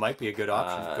 right? So it might be a good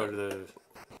option to go to the...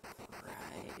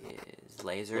 Right, is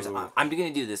lasers. Ooh. I'm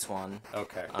going to do this one.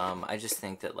 Okay. I just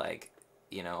think that, like,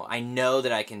 you know, I know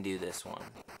that I can do this one.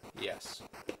 Yes.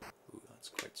 Ooh, that's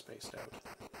quite spaced out.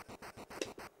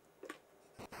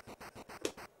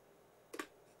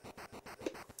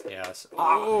 Yes.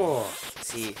 Oh!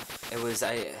 See,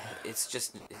 it's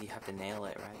just, you have to nail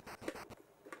it, right?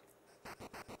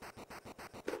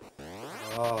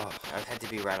 Oh. I had to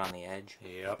be right on the edge.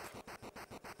 Yep.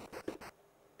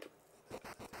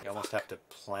 You almost have to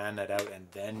plan it out and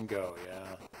then go,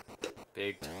 yeah.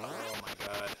 Big... Oh my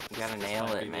God. You gotta This nail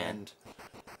might it, be the man. end.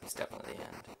 It's definitely the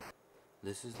end.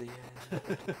 This is the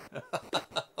end.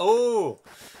 Oh!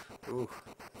 Ooh.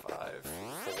 5,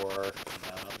 4,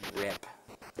 Rip.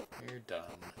 You're done.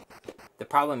 The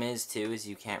problem is, too, is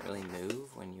you can't really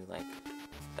move when you, like,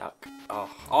 duck. Oh,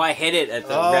 I hit it at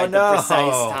the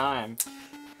precise time.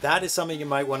 That is something you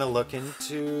might want to look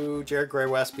into, Jared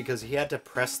Graywest, because he had to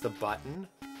press the button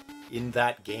in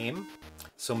that game.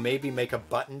 So maybe make a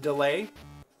button delay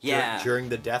during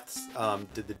the deaths,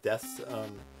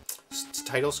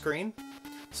 title screen,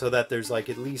 so that there's like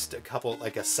at least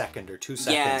a second or 2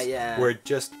 seconds where it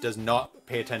just does not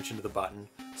pay attention to the button,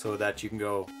 so that you can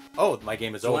go, oh, my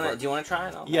game is over. Do you want to try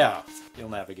it? Yeah, you'll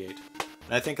navigate.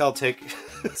 And I think I'll take...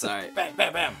 Sorry. Bam,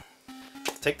 bam, bam.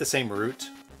 take the same route,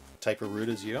 type of route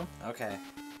as you. Okay.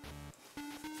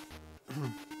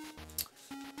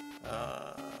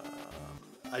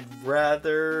 I'd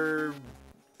rather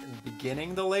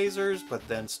beginning the lasers, but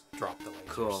then drop the lasers.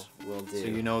 Cool, will do. So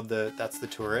you know that's the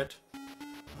turret.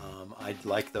 I'd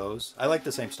like those. I like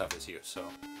the same stuff as you, so.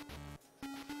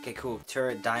 Okay, cool.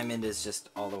 Turret diamond is just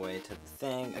all the way to the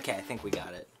thing. Okay, I think we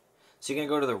got it. So you're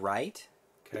gonna go to the right.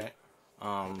 Okay.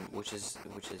 Which is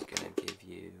gonna give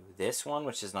you this one,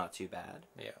 which is not too bad.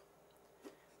 Yeah.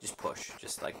 Just push.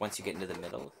 Just like once you get into the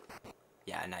middle.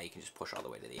 Yeah, now you can just push all the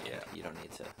way to the end. Yeah. You don't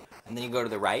need to. And then you go to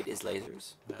the right is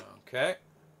lasers. Okay.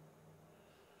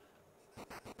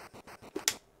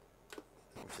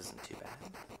 Which isn't too bad.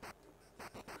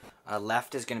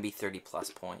 Left is going to be 30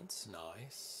 plus points.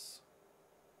 Nice.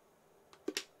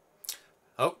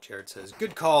 Oh, Jared says,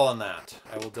 good call on that.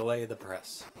 I will delay the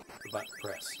press. The button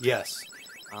press. Yes.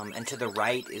 And to the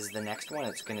right is the next one.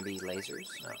 It's going to be lasers.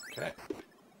 Okay.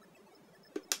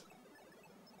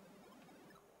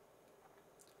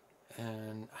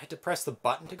 And I had to press the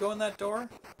button to go in that door.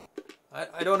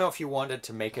 I don't know if you wanted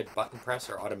to make it button press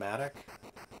or automatic.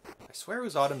 I swear it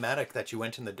was automatic that you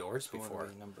went in the doors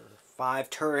before. Number 5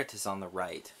 turret is on the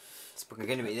right. It's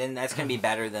gonna be, then that's gonna be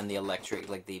better than the electric,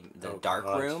 like the dark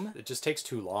room. It just takes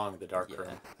too long. The dark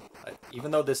room.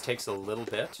 Even though this takes a little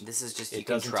bit, this is just it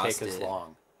doesn't take as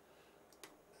long.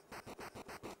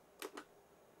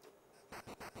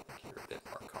 You're a bit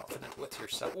more confident with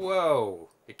yourself. Whoa!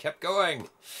 It kept going.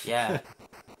 Yeah.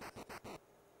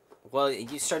 Well,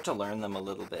 you start to learn them a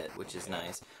little bit, which is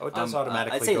nice. Oh, it does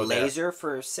automatically I'd say go laser there.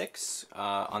 for 6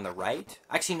 on the right.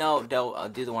 Actually, no, I'll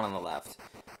do the one on the left.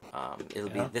 It'll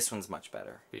be this one's much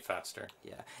better. Be faster.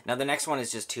 Yeah. Now the next one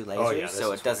is just 2 lasers,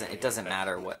 so it doesn't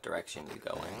matter what direction you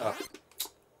go in. Oh.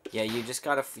 Yeah, you just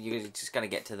gotta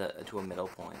get to a middle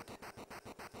point.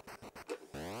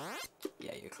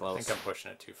 Yeah, you're close. I think I'm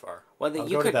pushing it too far. Well, I'll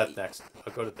go to that next.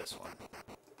 I'll go to this one.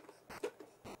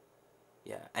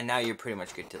 Yeah, and now you're pretty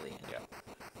much good to the end.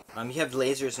 Yeah. You have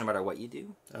lasers no matter what you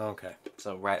do. Okay.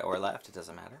 So right or left, it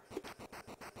doesn't matter.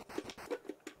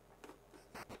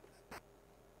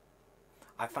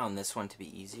 I found this one to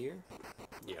be easier.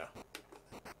 Yeah.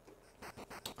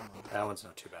 That one's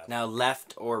not too bad. Now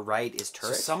left or right is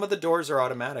turret. So some of the doors are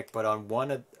automatic, but on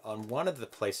one of the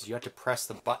places you have to press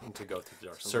the button to go through the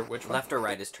door. So which one? Left or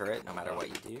right is turret, no matter what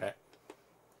you do. Okay.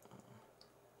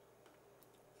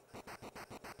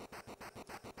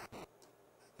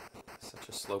 Such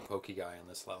a slow pokey guy on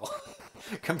this level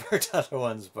compared to other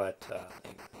ones, but.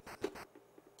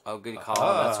 Oh, good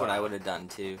call. That's what I would have done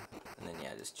too. And then yeah,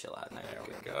 just chill out. Now There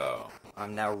we go.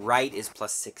 Now right is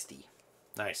plus 60.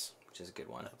 Nice. Which is a good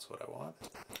one. That's what I want.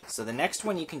 So the next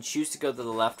one you can choose to go to the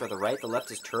left or the right. The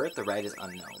left is turret, the right is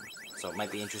unknown. So it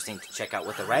might be interesting to check out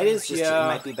what the right is. It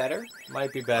might be better.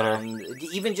 Might be better.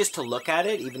 Even just to look at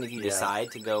it, even if you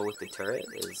decide to go with the turret,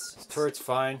 turret's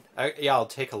fine. I'll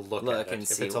take a look at it. And if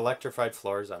see. it's electrified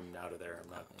floors, I'm out of there. I'm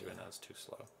not doing that. It's too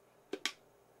slow.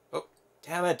 Oh,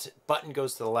 damn it! Button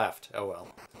goes to the left. Oh well.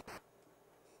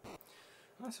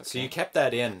 That's okay. So you kept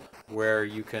that in where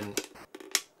you can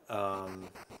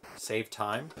save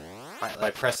time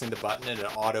by pressing the button, and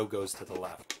it auto goes to the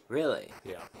left. Really?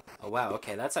 Yeah. Oh wow.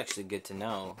 Okay, that's actually good to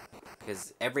know,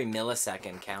 because every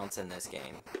millisecond counts in this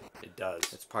game. It does.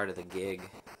 It's part of the gig.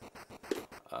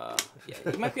 Yeah,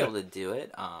 you might be able to do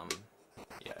it.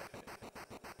 Yeah.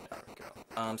 There we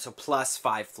go. So plus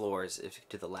 5 floors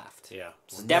to the left. Yeah.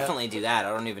 So definitely do that. I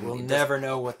don't even. We'll never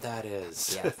know what that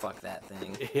is. Yeah, fuck that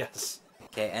thing. Yes.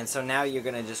 Okay, and so now you're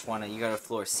gonna just wanna you go to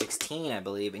floor 16, I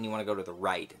believe, and you wanna go to the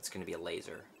right. It's gonna be a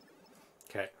laser.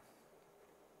 Okay.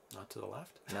 Not to the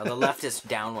left? No, the left is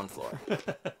down 1 floor.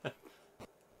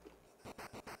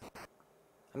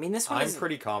 I mean, this one I'm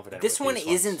pretty confident. This with one these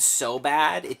isn't ones. so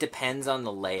bad. It depends on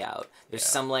the layout. There's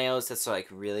some layouts that's like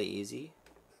really easy.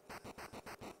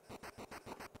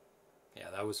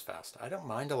 Yeah, that was fast. I don't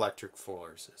mind electric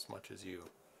floors as much as you.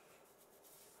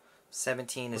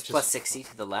 17 is plus 60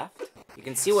 to the left. You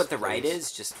can see what the right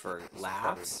is just for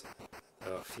laughs.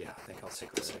 Oh, yeah, I think I'll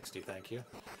stick with 60, thank you.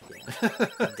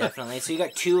 Yeah, definitely. So you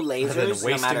got 2 lasers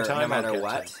no matter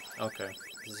what. Okay.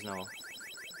 There's no,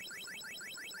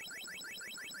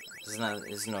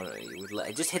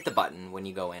 just hit the button when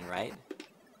you go in, right?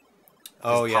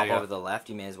 Oh, just yeah, pop over the left,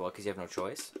 you may as well, because you have no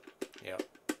choice. Yeah.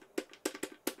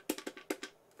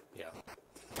 Yeah.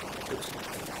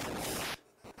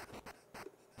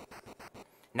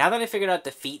 Now that I figured out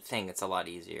the feet thing, it's a lot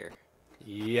easier.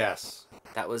 Yes.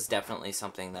 That was definitely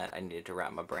something that I needed to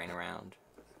wrap my brain around.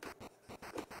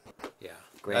 Yeah.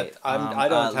 Great. I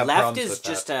don't have left problems is with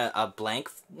just that. a blank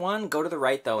one. Go to the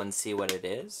right, though, and see what it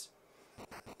is.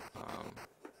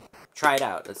 Try it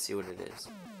out. Let's see what it is.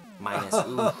 Minus.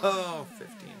 Ooh. Oh,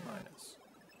 15 minus.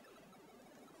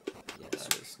 Yeah,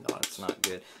 it's not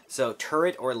good. So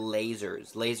turret or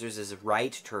lasers? Lasers is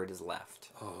right. Turret is left.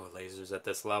 Oh, lasers at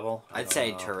this level? I'd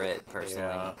say turret personally.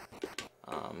 Yeah.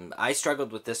 I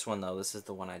struggled with this one though. This is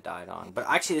the one I died on. But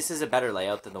actually, this is a better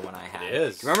layout than the one I had. It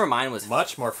is. Remember, mine was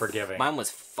much more forgiving. Mine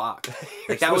was fucked.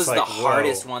 Like that was the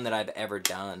hardest one that I've ever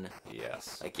done.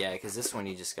 Yes. Like yeah, because this one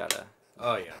you just gotta.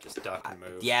 Oh yeah, just duck and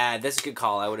move. Yeah, that's a good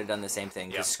call. I would have done the same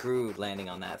thing. Just screwed landing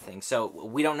on that thing. So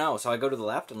we don't know. So I go to the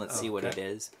left and let's see what it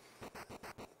is.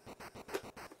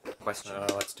 Question.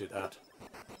 Let's do that.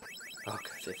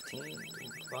 Okay. 15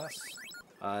 plus.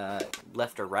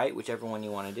 Left or right, whichever one you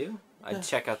want to do. I'd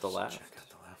check out the left. Check out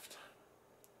the left.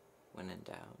 When in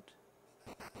doubt.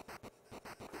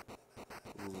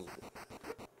 Ooh.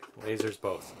 Lasers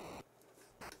both.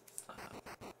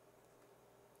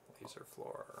 Laser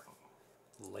floor.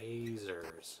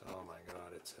 Lasers. Oh my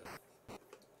god, it's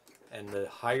a... And the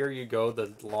higher you go,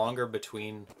 the longer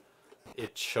between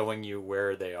it showing you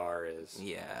where they are is.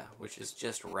 Yeah, which is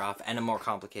just rough. And a more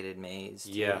complicated maze,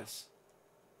 too. Yes.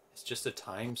 It's just a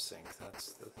time sink,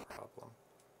 that's the problem.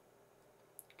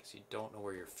 Because you don't know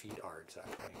where your feet are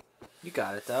exactly. You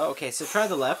got it, though. Okay, so try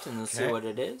the left and let's see what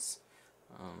it is.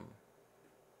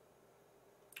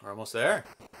 We're almost there.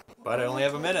 But I only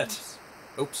have a minute.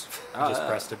 Oops. I just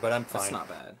pressed it, but I'm fine. That's not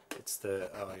bad. It's the...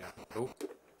 Oh, yeah. Oh.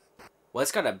 Well,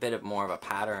 it's got a bit more of a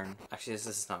pattern. Actually, this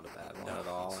is not a bad one at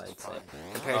all, I'd say.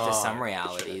 Compared to some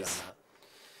realities.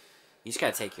 You just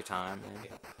gotta take your time, man.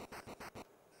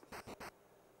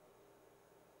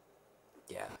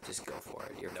 Yeah, just go for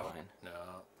it. You're fine. No.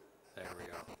 There we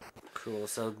go. Cool.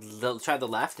 So try the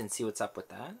left and see what's up with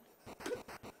that.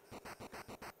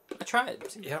 I tried.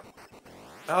 Yep.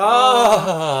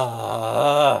 Oh!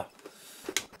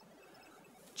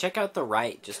 Check out the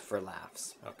right just for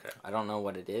laughs. Okay. I don't know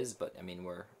what it is, but I mean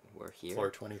we're here.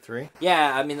 Floor 23.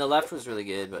 Yeah, I mean the left was really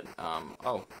good, but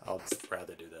oh. I'll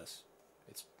rather do this.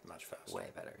 It's much faster.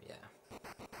 Way better, yeah.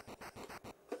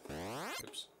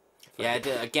 Oops. Yeah,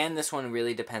 again, this one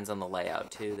really depends on the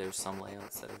layout too. There's some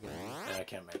layouts that are good. Yeah, I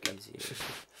can't make it.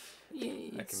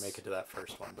 Yeah, I can make it to that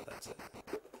first one, but that's it.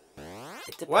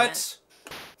 It depends. What?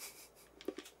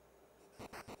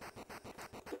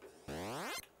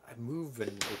 I move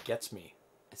and it gets me.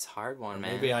 It's a hard one,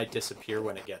 man. Maybe I disappear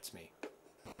when it gets me.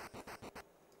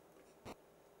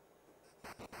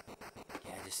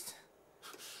 Yeah, just...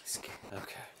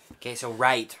 Okay. Okay, so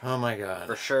right. Oh my god.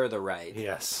 For sure the right.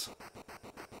 Yes.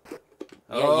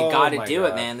 Yeah, you gotta do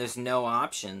it, man. There's no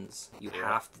options. You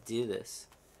have to do this.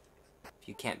 If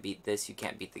you can't beat this, you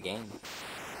can't beat the game.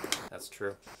 That's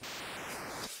true.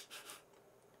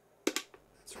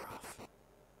 It's rough.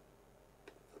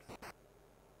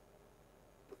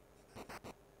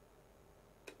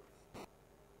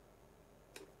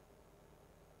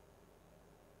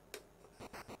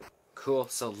 Cool.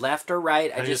 So left or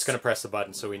right? I'm just gonna press the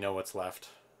button so we know what's left.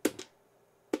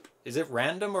 Is it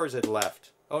random or is it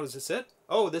left? Oh, is this it?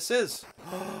 Oh, this is.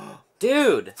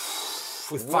 Dude!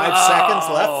 With 5 seconds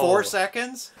left? 4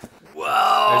 seconds? Whoa!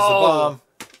 There's the bomb.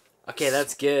 Okay,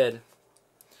 that's good.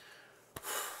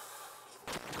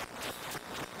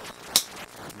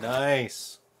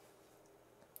 Nice.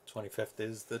 25th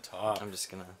is the top. I'm just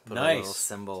gonna put a little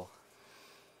symbol.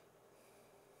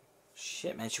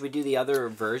 Shit, man. Should we do the other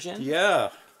version?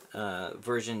 Yeah.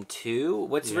 Version 2?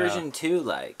 What's version 2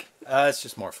 like? It's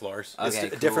just more floors. Okay, it's a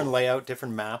cool. different layout,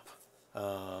 different map.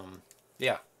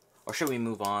 Yeah. Or should we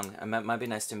move on? It might be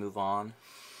nice to move on.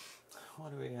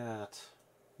 What are we at?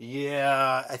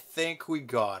 Yeah, I think we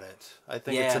got it. I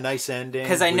think it's a nice ending.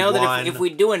 Because I know that if we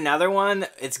do another one,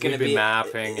 it's gonna be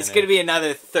mapping. It's gonna be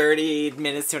another 30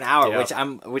 minutes to an hour,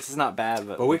 which is not bad.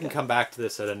 But we can come back to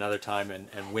this at another time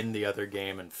and win the other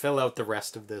game and fill out the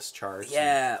rest of this chart.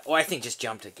 Yeah, or I think just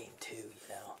jump to game 2. You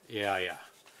know. Yeah.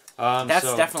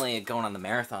 That's definitely going on the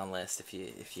marathon list if you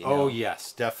know. Oh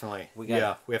yes, definitely. We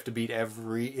have to beat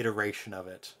every iteration of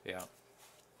it. Yeah,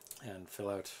 and fill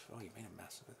out. Oh, you made a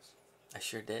mess of this. I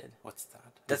sure did. What's that?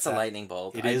 That's a lightning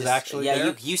bolt. It is actually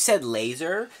there? You said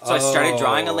laser, so I started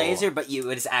drawing a laser, but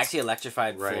it's actually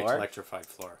electrified floor. Right, electrified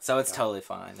floor. So it's totally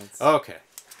fine. Okay.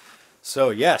 So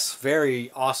yes, very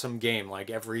awesome game. Like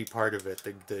every part of it,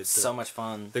 the so much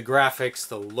fun. The graphics,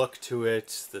 the look to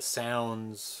it, the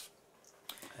sounds.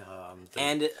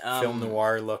 And film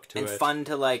noir look to it, and fun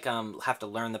to like have to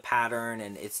learn the pattern,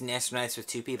 and it's nice with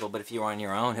 2 people. But if you were on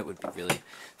your own, it would be really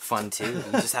fun too.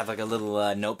 You just have like a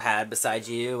little notepad beside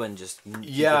you and just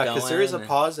because there is a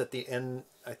pause at the end.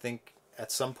 I think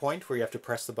at some point where you have to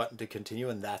press the button to continue,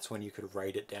 and that's when you could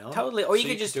write it down. Totally. Or you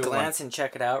could just glance and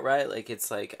check it out, right? Like, it's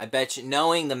like, I bet you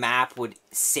knowing the map would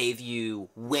save you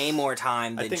way more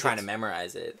time than trying to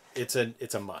memorize it. It's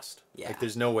a must. Yeah. Like,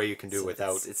 there's no way you can do it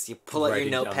without. It's you pull out your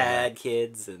notepad,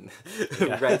 kids, and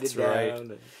write it down. Right.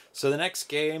 And... So the next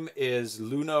game is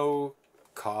Lunokhod.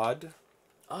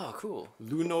 Oh, cool.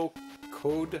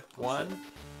 Lunokhod 1.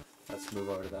 Let's move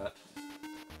over to that.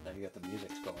 Now you got the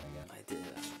music's going again. I did.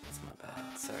 That's my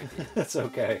bad. Sorry, dude. That's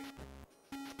okay.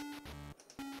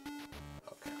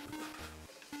 Okay.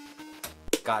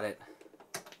 Got it.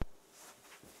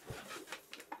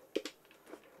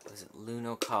 Was it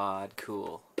Lunokhod?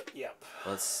 Cool. Yep.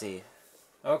 Let's see.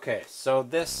 Okay, so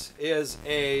this is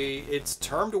it's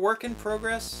termed work in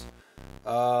progress,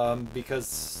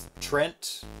 because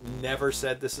Trent never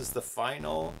said this is the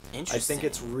final. Interesting. I think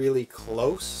it's really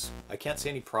close. I can't see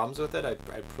any problems with it. I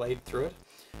played through it.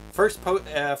 First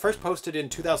posted in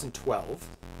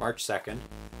 2012, March 2nd.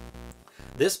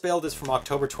 This build is from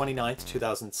October 29th,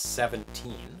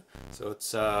 2017. So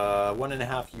it's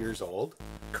 1.5 years old.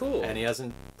 Cool. And he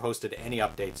hasn't posted any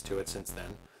updates to it since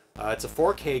then. It's a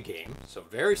 4K game, so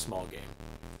very small game.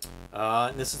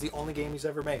 And this is the only game he's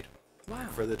ever made. Wow.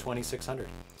 For the 2600.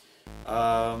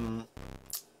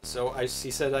 So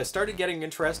he said, I started getting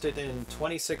interested in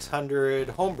 2600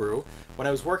 Homebrew when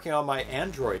I was working on my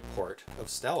Android port of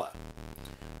Stella.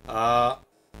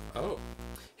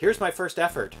 Here's my first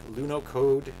effort,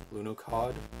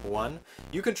 Lunokhod 1.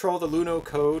 You control the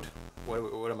Lunokhod,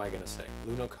 what am I going to say?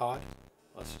 Lunokhod?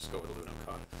 Let's just go with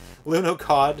Lunokhod.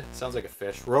 Lunokhod, sounds like a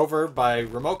fish, rover by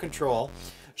remote control,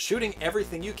 shooting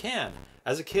everything you can.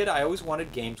 As a kid, I always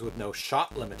wanted games with no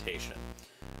shot limitation.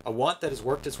 A want that has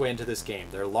worked its way into this game.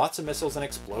 There are lots of missiles and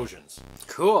explosions.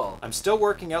 Cool. I'm still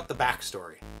working out the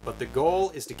backstory, but the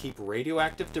goal is to keep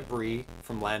radioactive debris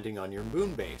from landing on your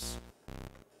moon base.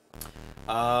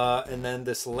 And then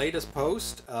this latest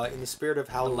post, in the spirit of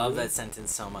Halloween. I love that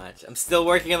sentence so much. I'm still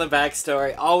working on the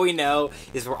backstory. All we know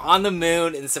is we're on the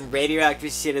moon and some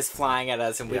radioactive shit is flying at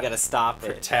us and we gotta stop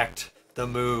it. Protect the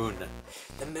moon.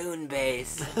 The moon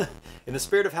base. In the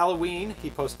spirit of Halloween, he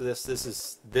posted this. This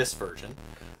is this version.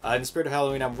 In the spirit of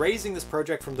Halloween, I'm raising this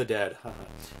project from the dead.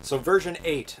 So version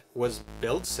 8 was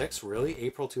build 6, really,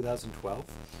 April 2012.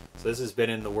 So this has been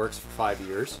in the works for 5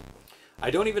 years. I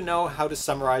don't even know how to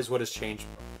summarize what has changed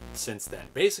since then.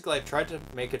 Basically, I've tried to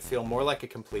make it feel more like a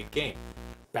complete game.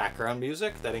 Background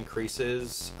music that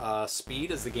increases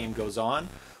speed as the game goes on.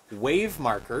 Wave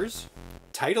markers.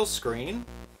 Title screen.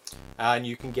 And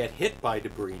you can get hit by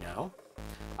debris now.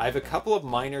 I have a couple of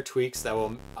minor tweaks that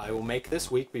I will make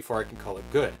this week before I can call it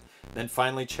good. Then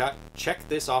finally check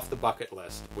this off the bucket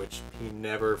list, which he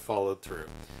never followed through.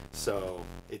 So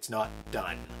it's not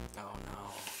done. Oh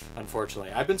no.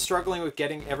 Unfortunately. I've been struggling with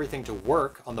getting everything to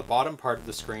work on the bottom part of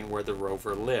the screen where the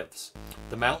rover lives.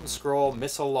 The mountain scroll,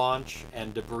 missile launch,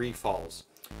 and debris falls.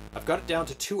 I've got it down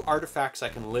to 2 artifacts I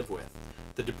can live with.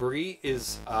 The debris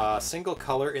is a single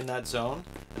color in that zone,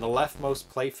 and the leftmost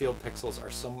playfield pixels are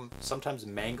sometimes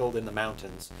mangled in the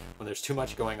mountains when there's too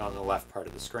much going on in the left part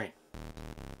of the screen.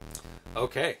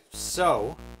 Okay,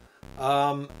 so,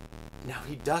 now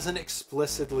he doesn't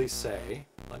explicitly say,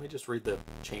 let me just read the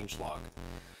changelog,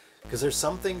 because there's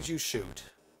some things you shoot,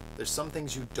 there's some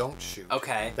things you don't shoot,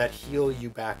 that heal you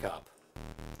back up,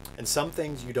 and some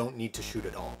things you don't need to shoot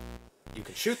at all. You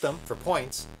can shoot them for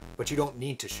points, but you don't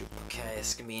need to shoot them. Okay, this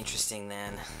is going to be interesting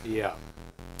then. Yeah.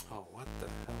 Oh, what the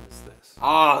hell is this?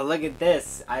 Oh, look at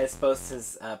this. I suppose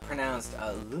it's pronounced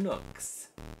Lunox.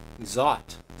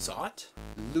 Zot. Zot?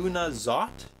 Luna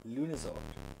Zot? Lunazot.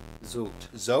 Zoot.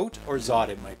 Zote or Zot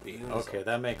it might be. Lunazot. Okay,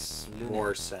 that makes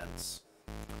more sense.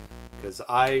 Because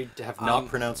I have not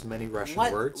pronounced many Russian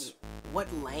words. What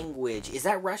language? Is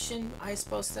that Russian, I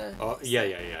suppose to? Oh, yeah,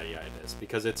 it is.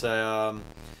 Because it's a...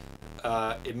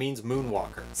 it means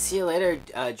moonwalker. See you later,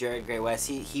 Jared Graywest.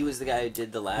 He was the guy who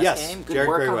did the last game. Good Jared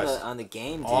work Graywest. on the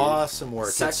game, dude. Awesome work.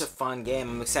 Such a fun game.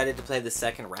 I'm excited to play the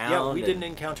second round. Yeah, we didn't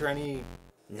encounter any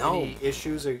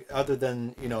issues other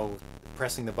than, you know,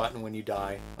 pressing the button when you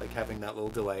die, like having that little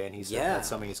delay, and he said that's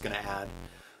something he's going to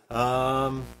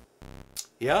add.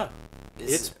 Yeah.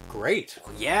 It's great.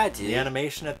 Yeah, dude. The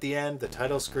animation at the end, the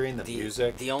title screen, the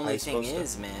music. The only thing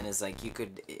is, man, is like you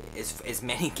could as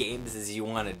many games as you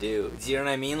want to do. Do you know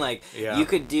what I mean? Like you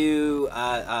could do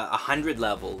 100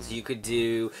 levels. You could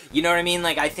do, you know what I mean?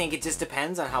 Like I think it just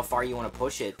depends on how far you want to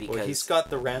push it. Because he's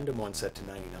got the random one set to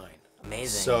 99.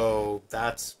 Amazing. So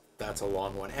that's a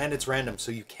long one, and it's random,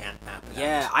 so you can't map it out.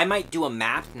 Yeah, I might do a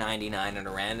mapped 99 and a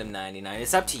random 99.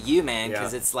 It's up to you, man,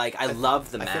 because it's like, I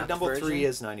love the mapped I think number version. 3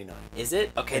 is 99. Is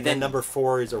it? Okay, and then number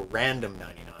 4 is a random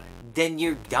 99. then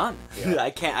you're done. Yeah.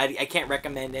 I can't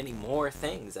recommend any more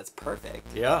things. That's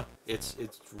perfect. Yeah, it's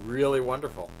really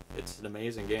wonderful. It's an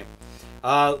amazing game.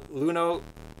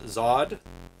 Lunokhod.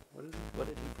 What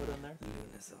did he put in there?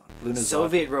 Lunokhod.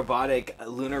 Soviet robotic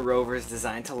lunar rovers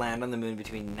designed to land on the moon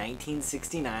between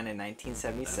 1969 and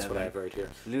 1977. That's what I have right here.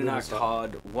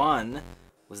 Lunokhod 1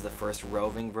 was the first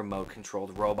roving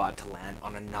remote-controlled robot to land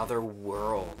on another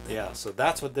world. Yeah, so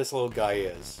that's what this little guy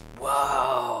is.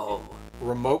 Whoa!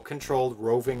 Remote-controlled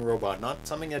roving robot, not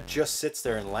something that just sits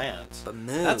there and lands. But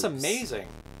moves. That's amazing.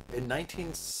 In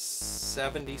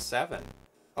 1977.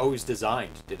 Oh, it was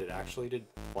designed. Did it actually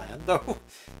land, though?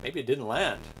 Maybe it didn't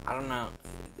land. I don't know.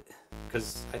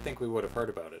 Because I think we would have heard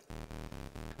about it.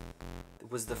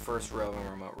 Was the first roving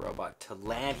remote robot to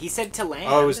land. He said to land.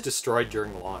 Oh, it was destroyed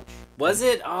during launch. Was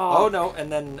it? Oh. Oh, no.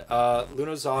 And then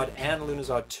Lunokhod and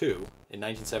Lunokhod 2 in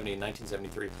 1970 and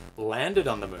 1973 landed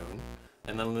on the moon.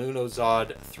 And then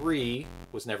Lunokhod 3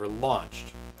 was never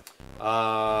launched.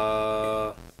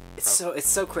 It's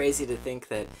so crazy to think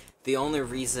that the only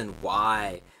reason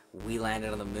why we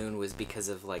landed on the moon was because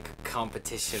of like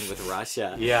competition with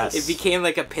Russia. Yes. It became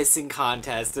like a pissing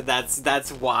contest, and that's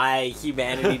why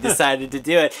humanity decided to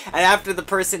do it. And after the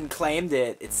person claimed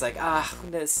it, it's like,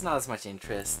 it's not as much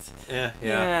interest.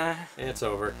 Yeah. It's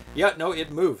over. Yeah, no,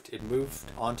 it moved. It moved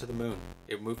onto the moon.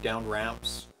 It moved down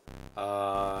ramps.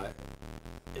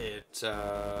 It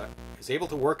is able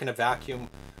to work in a vacuum.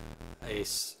 A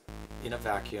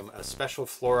special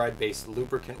fluoride-based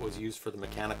lubricant was used for the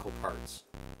mechanical parts.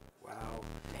 Wow.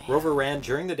 Damn. Rover ran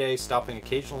during the day, stopping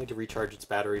occasionally to recharge its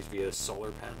batteries via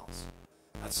solar panels.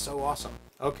 That's so awesome.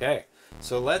 Okay,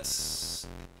 so let's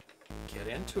get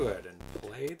into it and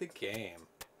play the game.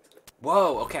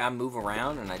 Whoa, okay, I move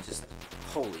around and I just...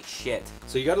 Holy shit.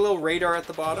 So you got a little radar at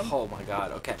the bottom? Oh my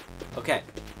god, okay. Okay.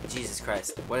 Jesus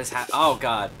Christ. What is happening? Oh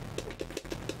god.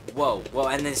 Whoa,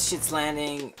 and this shit's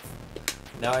landing...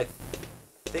 Now I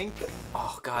think...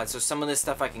 Oh god, so some of this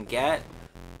stuff I can get?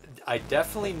 I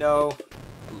definitely know...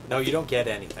 No, you don't get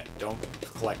anything. Don't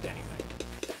collect anything.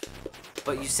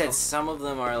 But you said some of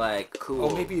them are like cool.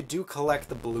 Oh, maybe you do collect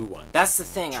the blue ones. That's the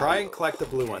thing. Try and collect the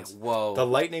blue ones. Whoa. The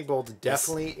lightning bolts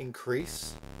definitely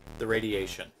increase the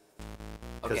radiation.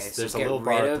 Okay, so there's get a little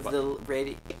rid bar of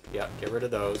the Yeah, get rid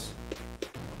of those.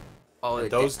 Oh,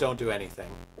 and those don't do anything.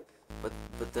 But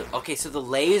okay, so the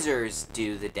lasers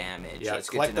do the damage. Yeah,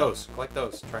 collect those. Collect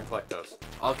those. Try and collect those.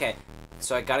 Okay,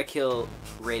 so I gotta kill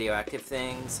radioactive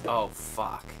things. Oh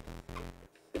fuck.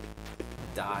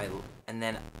 Die, and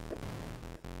then.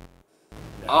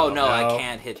 No, I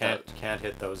can't hit those. Can't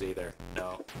hit those either.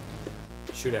 No.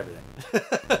 Shoot everything.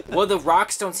 Well, the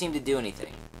rocks don't seem to do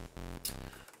anything.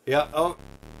 Yeah. Oh,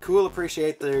 cool.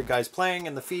 Appreciate the guys playing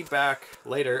and the feedback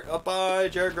later. Oh, bye,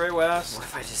 Jared Graywest. What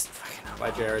if I just fucking... Bye,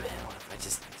 Jared. Man, what if I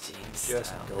just James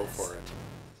Just go for it.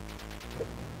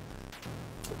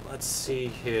 Let's see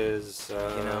his...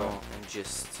 and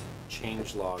just...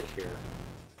 change log here.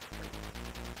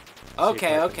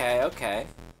 Okay.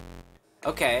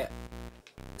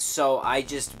 So I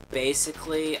just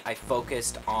basically I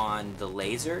focused on the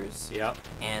lasers. Yep.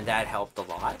 And that helped a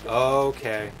lot.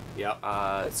 Okay. Yep.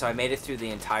 So I made it through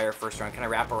the entire first round. Can I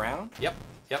wrap around? Yep.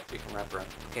 You can wrap around.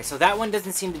 Okay, so that one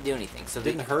doesn't seem to do anything. So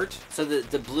didn't hurt. So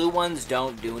the blue ones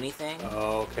don't do anything.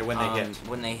 Oh, okay. When they hit.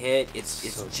 When they hit, it's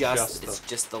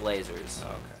just the lasers.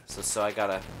 Okay. So I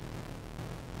gotta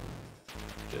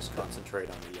just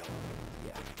concentrate on the yellow.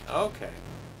 Yeah. Okay.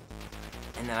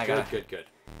 And then I gotta good.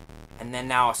 And then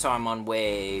now, so I'm on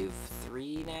wave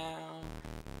 3 now.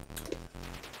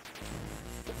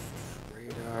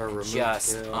 Radar, remove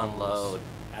just kills, unload.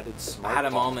 Added smart I had a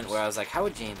bombs. moment where I was like, how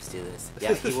would James do this?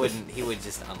 Yeah, he wouldn't. He would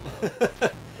just unload.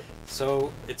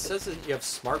 So it says that you have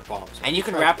smart bombs. And you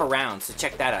can wrap around. So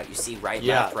check that out. You see right,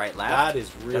 left, right, left. That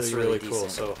is really cool.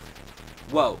 Decent. So,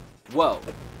 whoa.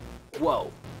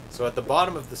 So at the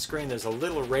bottom of the screen, there's a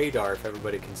little radar, if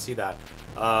everybody can see that,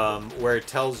 where it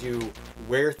tells you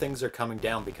where things are coming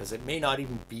down, because it may not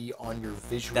even be on your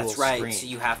visual screen. That's right, so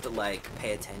you have to, like,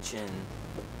 pay attention.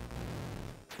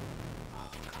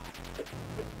 Oh, God.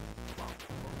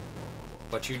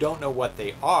 But you don't know what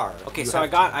they are. Okay, so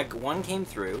one came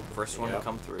through, first one to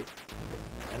come through.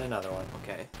 And another one.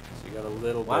 Okay. So you got a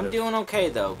little bit I'm doing okay,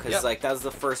 though, because, like, that was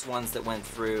the first ones that went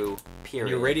through, period.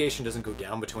 And your radiation doesn't go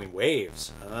down between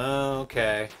waves.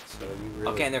 Okay. So you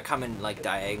really... Okay, and they're coming, like,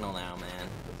 diagonal now, man.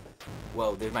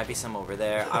 Whoa, there might be some over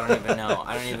there. I don't even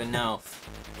know.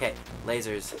 Okay,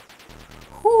 lasers.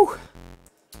 Whew.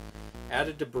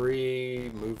 Added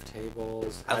debris, move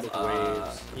tables, added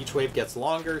waves. Each wave gets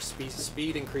longer,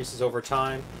 speed increases over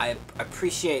time. I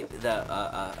appreciate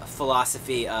the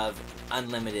philosophy of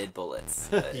unlimited bullets.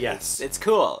 Yes. It's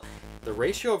cool. The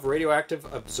ratio of radioactive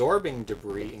absorbing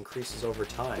debris increases over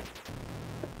time.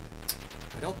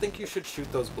 I don't think you should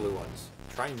shoot those blue ones.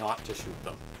 Try not to shoot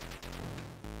them.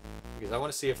 Because I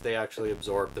want to see if they actually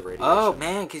absorb the radiation. Oh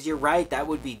man, because you're right. That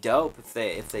would be dope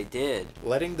if they did.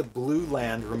 Letting the blue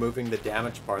land, removing the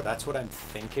damage bar. That's what I'm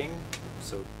thinking.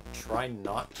 So try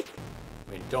not to.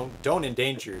 I mean, don't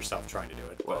endanger yourself trying to do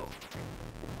it. But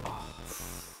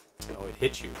no, it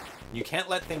hits you. You can't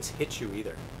let things hit you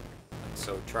either.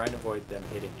 So try and avoid them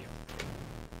hitting you.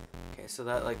 Okay, so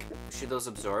that should those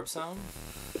absorb some?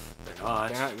 They're not.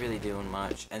 They're not really doing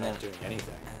much, and they're not doing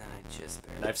anything.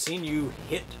 And I've seen you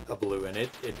hit a blue and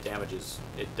it damages.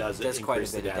 It does quite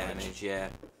a bit of damage, yeah.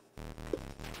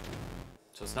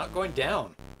 So it's not going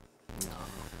down. No.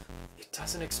 It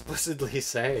doesn't explicitly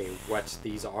say what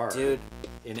these are. Dude,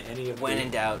 in any of when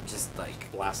in doubt, just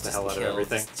blast the hell out of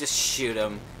everything. Just shoot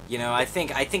them. You know, I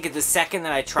think at the second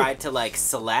that I tried to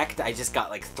select, I just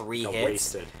got 3 hits.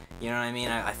 Wasted. You know what I mean?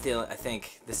 I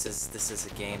think this is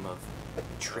a game of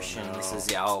attrition. Oh, no. This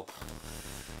is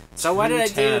So what did I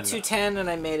do? 210, and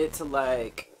I made it to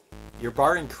Your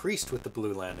bar increased with the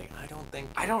blue landing.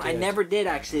 I never did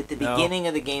actually. At the beginning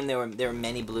of the game, there were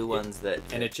many blue ones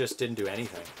and it just didn't do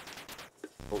anything.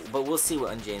 But we'll see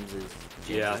what on James's.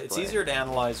 Yeah, it's easier to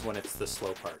analyze when it's the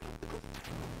slow part.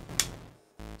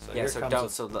 So yeah, so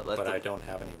don't. But I don't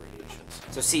have any radiations.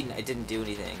 So see, it didn't do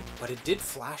anything. But it did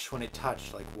flash when it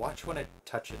touched. Watch when it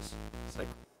touches.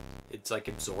 It's like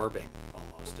absorbing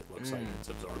almost. It looks like it's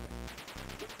absorbing.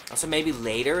 So maybe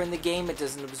later in the game it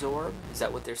doesn't absorb? Is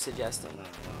that what they're suggesting? I don't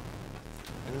know.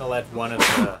 I'm gonna let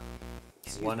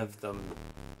one of them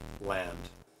land.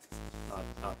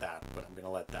 Not that, but I'm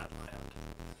gonna let that land.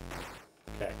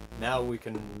 Okay, now we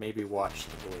can maybe watch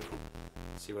the blue.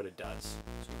 See what it does.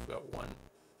 So we've got one.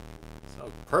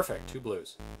 So perfect, 2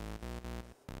 blues.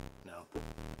 No.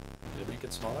 Did it make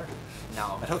it smaller?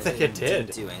 No. I don't think it did.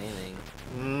 Didn't do anything.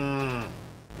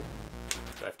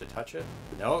 Do I have to touch it?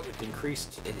 No, it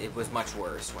increased. It was much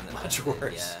worse when it Much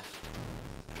worse.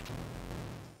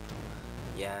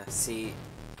 Yeah, see.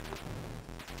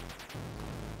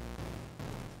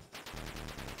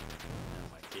 Now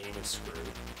my game is screwed.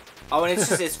 Oh, and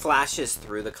it flashes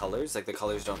through the colors. The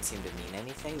colors don't seem to mean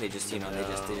anything. They just, they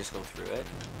just go through it.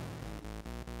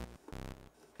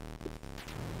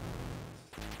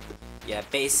 Yeah,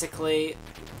 basically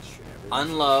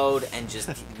unload and just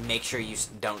make sure you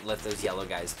don't let those yellow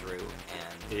guys through.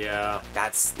 And yeah,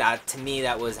 that to me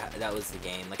that was the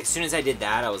game. As soon as I did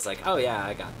that, I was like, oh yeah,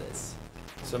 I got this.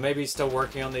 So maybe still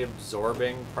working on the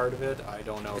absorbing part of it. I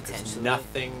don't know, because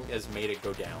nothing has made it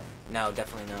go down. No,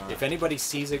 definitely not. If anybody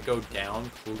sees it go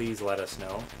down, please let us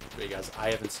know, because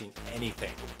I haven't seen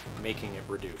anything making it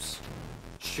reduce.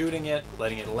 Shooting it,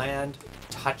 letting it land,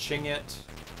 touching it,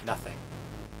 nothing.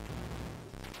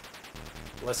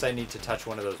 Unless I need to touch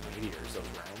one of those meteors, those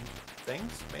round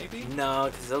things, maybe? No,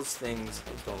 because those things...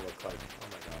 Those don't look like... Oh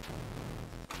my god.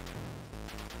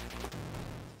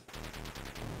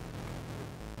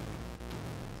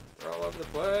 They're all over the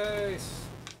place!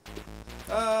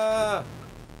 Ah!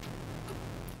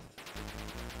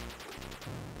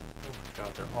 Oh my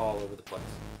god, they're all over the place.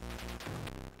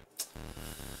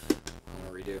 I'm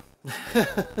gonna redo.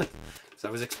 Because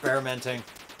I was experimenting.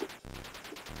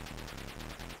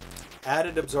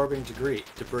 Added absorbing debris.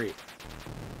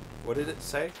 What did it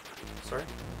say? Sorry?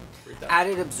 Read that.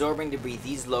 Added absorbing debris.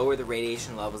 These lower the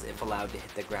radiation levels if allowed to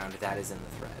hit the ground. That is in the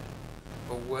thread.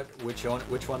 But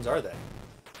which ones are they?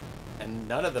 And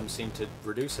none of them seem to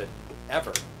reduce it,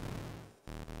 ever.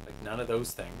 None of those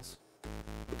things.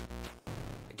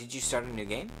 Did you start a new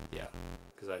game? Yeah.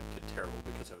 Because I did terrible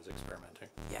because I was experimenting.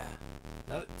 Yeah.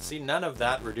 None of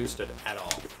that reduced it at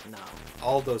all. No.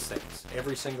 All those things.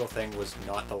 Every single thing was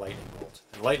not the lightning bolt.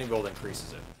 And lightning bolt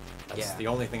increases it. That's the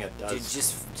only thing it does. Dude,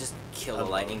 just kill the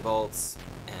lightning bolts,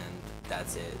 and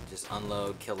that's it. Just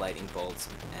unload, kill lightning bolts,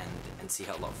 and see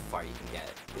how far you can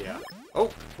get. Yeah. Oh,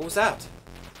 what was that?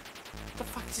 What the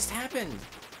fuck just happened?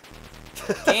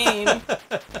 Game.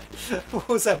 What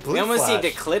was that blue We almost flash?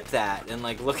 need to clip that and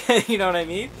look at, you know what I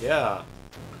mean? Yeah.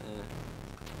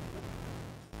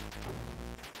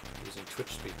 Using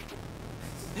Twitch speak.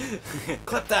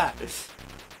 Clip that.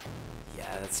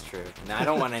 Yeah, that's true. No, I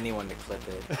don't want anyone to clip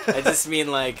it. I just mean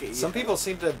some people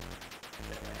seem to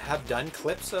have done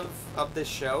clips of this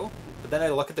show, but then I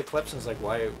look at the clips and it's like,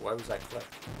 why was that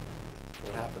clipped?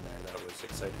 What happened there? That was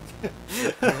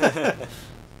exciting.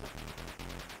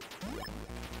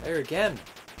 There again.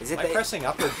 Is it Am I pressing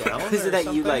up or down? Is it that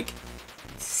something? you like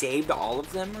saved all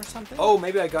of them or something? Oh,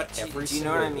 maybe I got every. Do you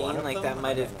know what I mean? Like them? that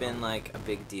might have been like a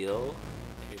big deal.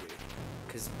 Maybe.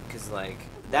 Because like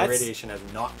that's the radiation has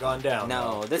not gone down.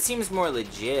 No, that seems more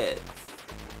legit.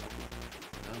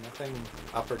 No, nothing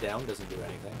up or down doesn't do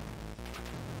anything.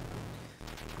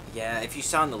 Yeah, if you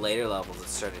saw in the later levels, it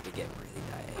started to get really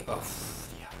diagonal. Oh,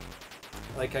 yeah.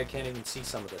 Like I can't even see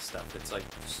some of this stuff. It's like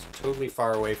totally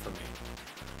far away from me.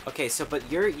 Okay, so but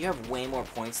you have way more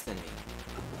points than me.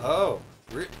 Oh,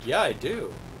 yeah, I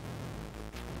do.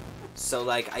 So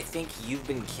like I think you've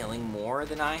been killing more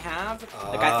than I have.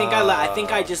 Like I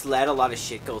think I just let a lot of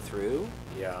shit go through.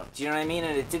 Yeah. Do you know what I mean?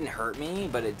 And it didn't hurt me,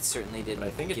 but it certainly didn't. But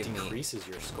I think it give decreases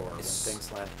your score when things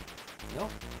land. No,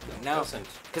 it no. doesn't.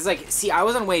 Because like, see, I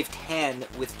was on wave 10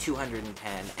 with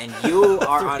 210, and you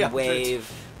are on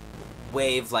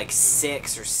wave like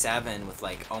 6 or 7 with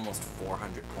like almost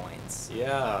 400 points.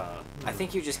 Yeah. I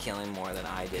think you're just killing more than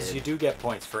I did. Because you do get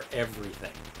points for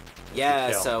everything.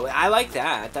 Yeah, so I like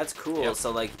that. That's cool. Yep.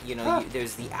 So like, you know,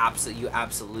 there's the you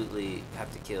absolutely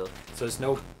have to kill. So there's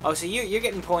no. Oh, so you're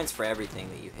getting points for everything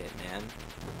that you hit, man.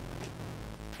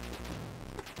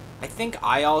 I think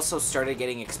I also started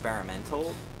getting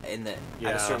experimental at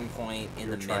a certain point in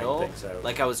the middle.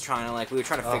 Like I was trying to we were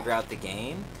trying to figure out the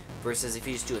game versus if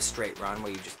you just do a straight run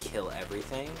where you just kill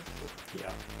everything.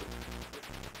 Yeah.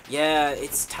 Yeah,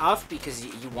 it's tough because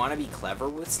you want to be clever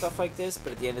with stuff like this,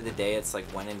 but at the end of the day, it's like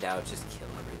when in doubt, just kill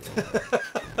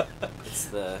everything. It's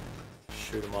the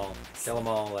shoot them all, kill them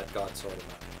all, let God sort them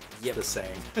out. Yep. The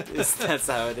saying. That's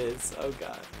how it is. Oh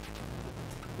God,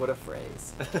 what a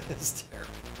phrase. It's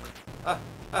terrible.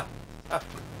 But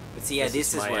see, yeah,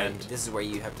 this is where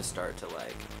you have to start to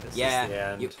like. This yeah. Is the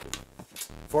end.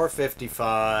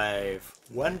 455.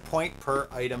 1 point per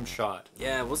item shot.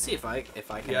 Yeah, we'll see if I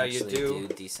can actually do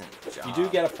a decent job. You do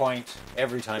get a point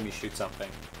every time you shoot something.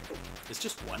 It's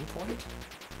just 1 point?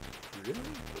 Really?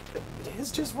 It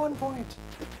is just 1 point.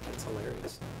 That's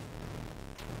hilarious.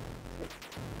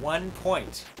 1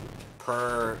 point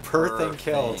per thing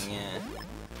killed. Yeah.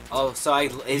 Oh, so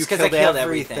it's because I killed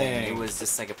everything. It was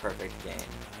just like a perfect game.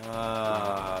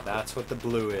 Ah, that's what the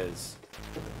blue is.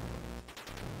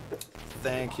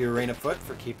 Thank you, Arena Foot,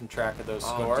 for keeping track of those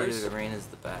scores. Dude, Arena's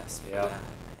the best. Yeah.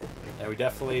 Yeah, we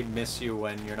definitely miss you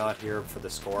when you're not here for the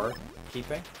score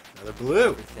keeping. Another blue.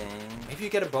 Everything. Maybe you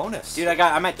get a bonus. Dude,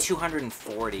 I'm at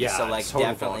 240, yeah, so like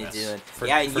definitely doing.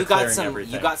 And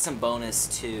you got some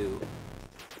bonus too.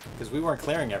 Because we weren't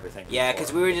clearing everything. Yeah,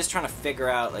 because we were just trying to figure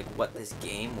out like what this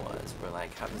game was. We're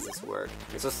like, how does this work?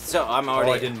 So I'm already.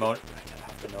 Oh, I didn't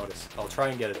have to notice. I'll try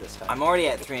and get it this time. I'm already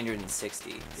at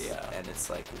 360. Yeah. And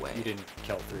it's like way. You didn't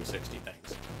kill 360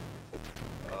 things.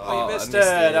 Oh, you missed it.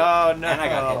 Oh no. And I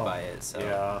got hit by it. So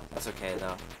yeah. That's okay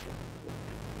though.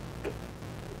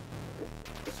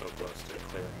 So close to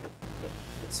clearing.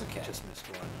 It's okay. Just missed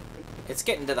one. It's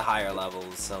getting to the higher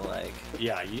levels, so like.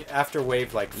 Yeah, after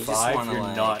wave like 5, you're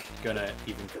not gonna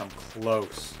even come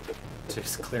close to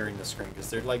just clearing the screen because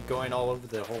they're like going all over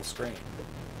the whole screen.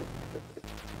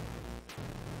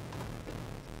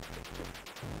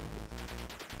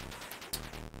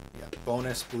 Yeah,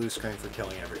 bonus blue screen for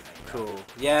killing everything. Cool.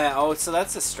 Yeah. Oh, so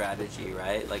that's a strategy,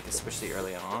 right? Like especially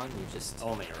early on, you just.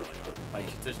 Only early on.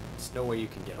 Like there's no way you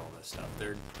can get all this stuff.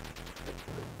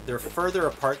 They're further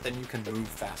apart than you can move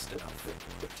fast enough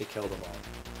to kill them all.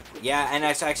 Yeah, and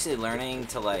it's actually learning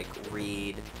to like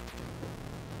read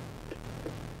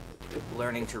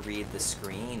the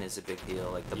screen is a big deal.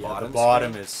 Like the bottom. The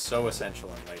bottom is so essential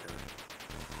in later.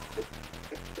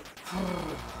 I'm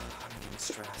getting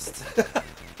stressed.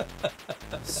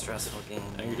 Stressful game.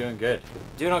 No, you're doing good.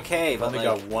 Doing okay, You've but only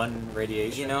like, got one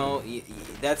radiation. You know,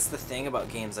 that's the thing about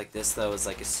games like this, though, is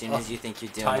like as soon as you think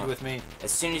you're doing tied with me.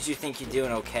 As soon as you think you're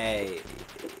doing okay,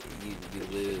 you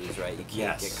lose, right? You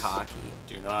can't get cocky.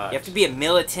 Do not. You have to be a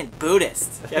militant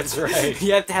Buddhist. That's right.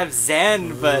 You have to have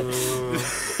Zen, but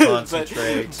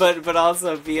concentrate. but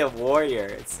also be a warrior.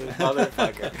 It's a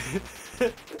motherfucker.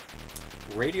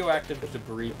 Radioactive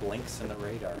debris blinks in the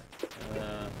radar.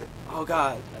 Oh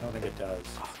God. I don't think it does.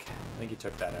 Okay. I think you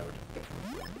took that out.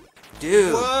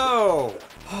 Dude. Whoa!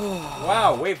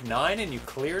 Wow, wave 9 and you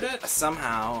cleared it?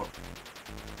 Somehow.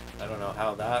 I don't know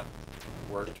how that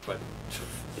worked, but...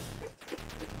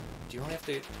 Do you only have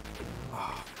to...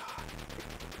 Oh, God.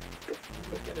 Did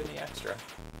you get any extra?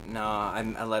 No, I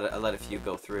let a few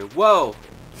go through. Whoa!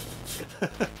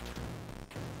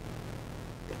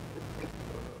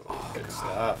 Good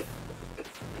stuff.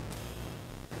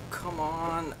 Come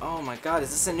on. Oh my God,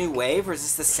 is this a new wave or is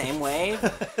this the same wave?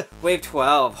 Wave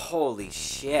 12. Holy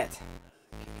shit.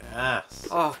 Ass.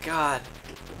 Oh God.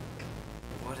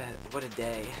 What a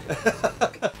day.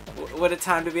 What a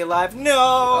time to be alive. No!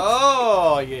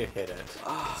 Oh, you hit it.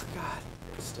 Oh, God.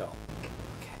 Still.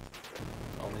 Okay.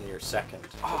 Only your second.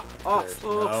 Oh, only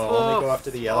go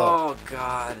after the yellow. Oh,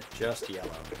 God. Just yellow.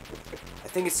 I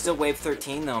think it's still wave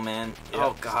 13, though, man. Yep,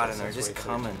 oh, God, and they're just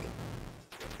coming.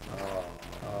 Oh,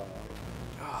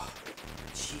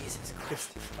 Jesus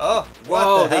Christ. Oh, what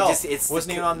Whoa, the hell? It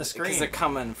wasn't even on the screen. Because they're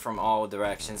coming from all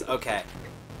directions. Okay.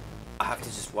 I have to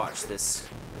just watch this.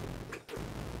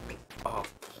 Oh.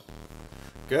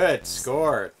 Good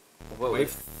score. What Wave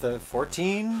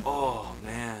 14? Oh,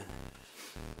 man.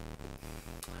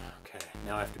 Okay,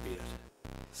 now I have to beat it.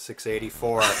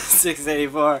 684.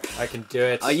 684. I can do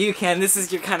it. Oh, you can. This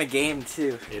is your kind of game,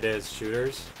 too. It is.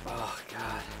 Shooters. Oh,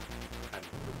 God. I'm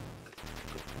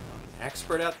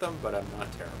expert at them, but I'm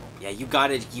not terrible. Yeah, you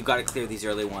gotta clear these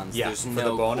early ones. Yeah, there's for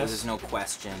no the bonus. There's no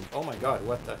question. Oh my God,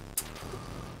 what the?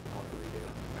 I want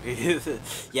to redo.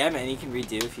 Yeah, man, you can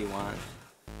redo if you want.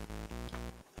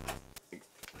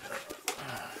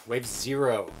 Wave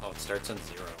 0. Oh, it starts on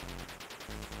 0.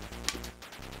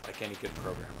 Like any good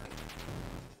programmer.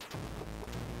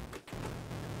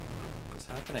 What's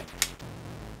happening?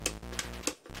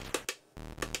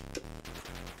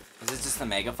 Is it just the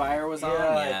Mega Fire was on?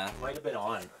 Yeah, it might have been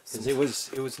on. Because it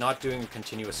was not doing a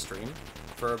continuous stream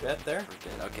for a bit there.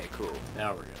 We're good. Okay, cool.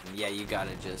 Now we're good. Yeah, you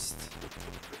gotta just...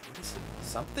 What is it?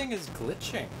 Something is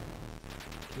glitching.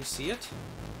 Can you see it?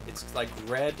 It's like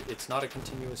red. It's not a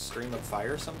continuous stream of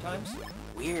fire sometimes.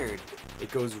 Weird.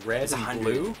 It goes red It's and 100.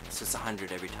 blue. It's just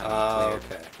 100 every time Oh, you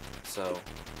clear. okay. So...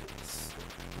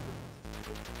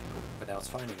 But now it's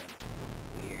fine again.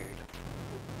 Weird.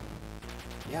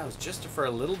 Yeah, it was just for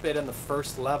a little bit in the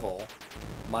first level.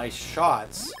 My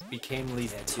shots became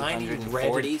these tiny red.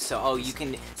 240. So you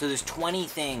can. So there's 20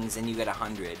 things, and you get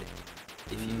 100.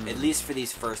 If you, at least for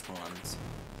these first ones.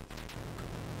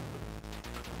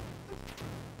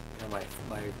 You know,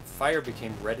 my fire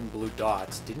became red and blue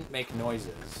dots. Didn't make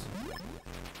noises.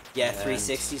 Yeah, And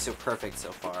 360. So perfect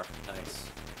so far. Nice.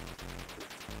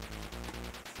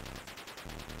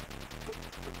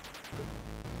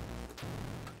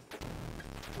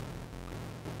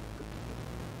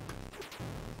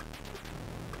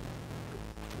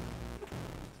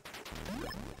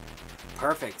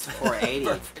 Perfect. 480.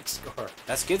 Perfect score.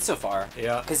 That's good so far.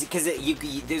 Yeah. Because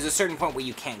there's a certain point where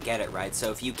you can't get it right.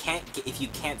 So if you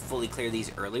can't fully clear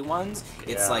these early ones,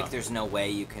 it's like there's no way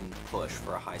you can push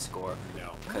for a high score.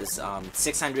 No. Because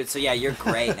 600. So yeah, you're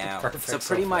great now. Perfect so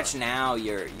pretty so much far. now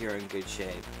you're in good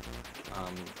shape.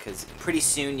 Because pretty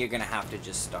soon you're gonna have to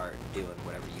just start doing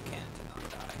whatever you can to not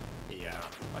die. Yeah,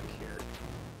 like here.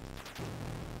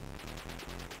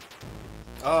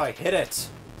 Oh, I hit it.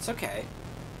 It's okay.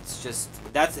 It's just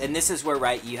and this is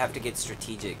where you have to get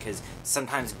strategic, because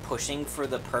sometimes pushing for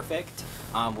the perfect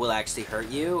will actually hurt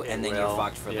you, and then you're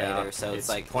fucked for later. So it's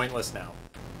like pointless now.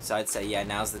 So I'd say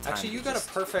now's the time. Actually, you got a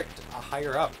perfect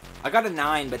higher up. I got a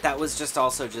 9, but that was just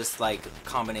also just like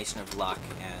combination of luck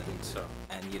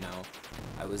and you know,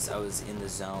 I was in the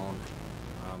zone.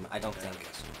 I don't think.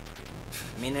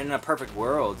 I mean, in a perfect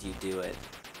world, you do it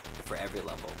for every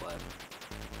level, but.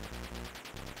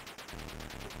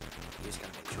 You just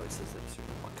gotta make choices at a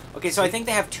certain point. Okay, so I think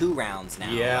they have 2 rounds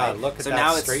now. Yeah, right? look at so that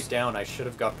now straight down. I should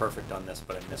have got perfect on this,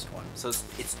 but I missed one. So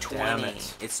it's 20. Damn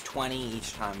it. It's 20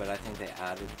 each time, but I think they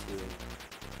added to it.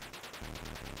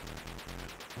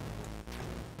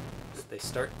 They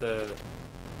start the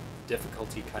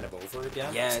difficulty kind of over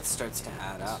again. Yeah, it starts to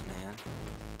add up, man.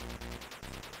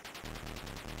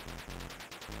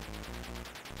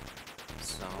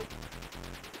 So.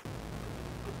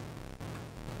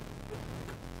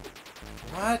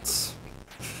 What?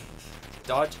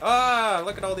 Dodge. Ah,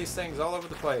 look at all these things all over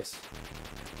the place.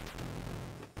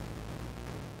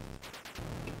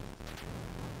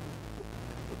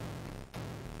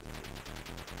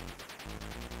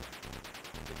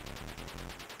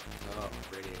 Oh,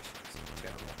 radiation is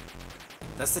terrible.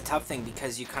 That's the tough thing,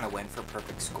 because you kind of went for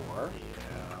perfect score.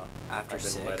 Yeah. After I've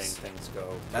been 6. letting things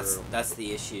go. That's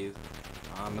the issue.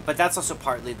 But that's also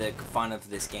partly the fun of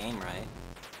this game, right?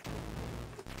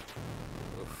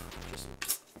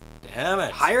 Damn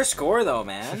it! Higher score though,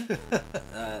 man.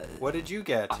 What did you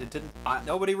get? It didn't.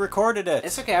 Nobody recorded it.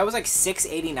 It's okay. I was like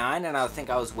 689, and I think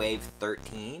I was wave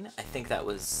 13. I think that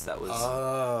was.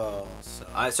 Oh, so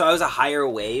I was a higher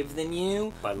wave than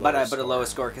you, but a lower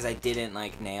score because I didn't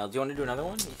like nail. Do you want to do another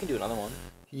one? You can do another one.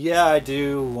 Yeah, I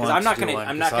do. Want I'm not to do gonna. one,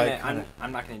 I'm not gonna.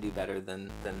 I'm not gonna do better than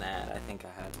that. I think I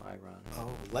had my run.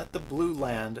 Oh, let the blue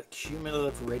land.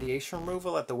 Cumulative radiation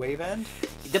removal at the wave end.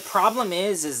 The problem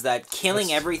is that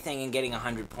killing everything and getting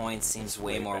 100 points seems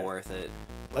way more worth it.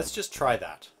 Let's just try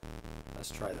that. Let's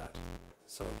try that.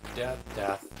 So death,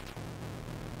 death.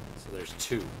 So there's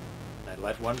 2. And I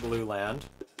let 1 blue land.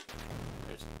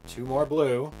 There's 2 more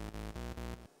blue.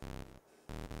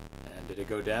 And did it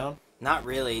go down? Not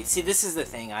really. See, this is the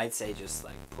thing. I'd say just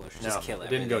like push, just kill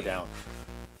everything. It didn't go down.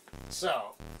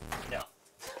 So, no.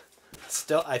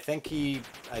 Still, I think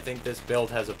this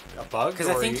build has a bug. Because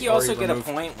I think you also get a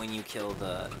point when you kill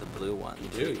the blue one. You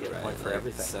do. You get a point for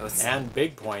everything. So and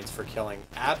big points for killing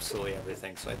absolutely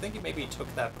everything. So I think you maybe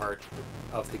took that part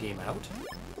of the game out.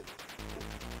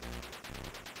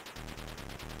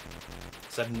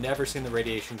 So I've never seen the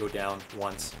radiation go down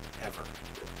once, ever.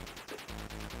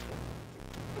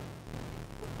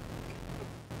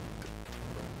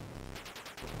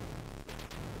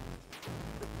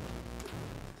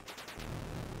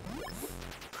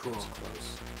 Cool.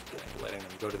 Close. Okay, letting them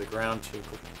go to the ground too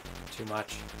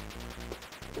much.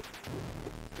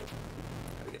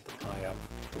 Gotta get them high up.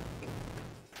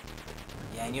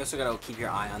 Yeah, and you also gotta keep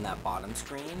your eye on that bottom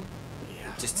screen.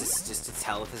 Yeah. Just to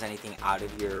tell if there's anything out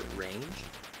of your range.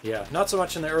 Yeah, not so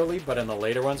much in the early, but in the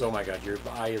later ones, oh my god, your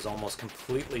eye is almost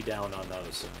completely down on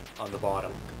those, on the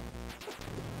bottom.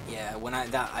 Yeah, when I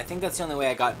think that's the only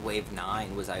way I got wave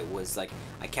 9 was I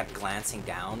kept glancing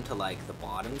down to like the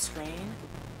bottom screen,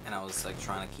 and I was like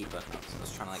trying to keep an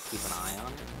eye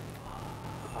on it.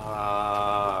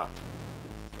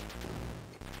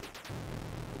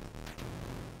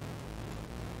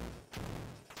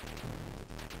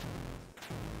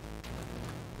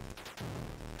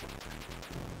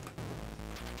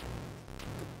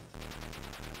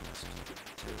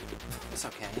 It's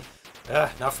okay.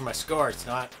 Not for my score, it's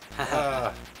not.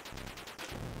 And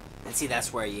see,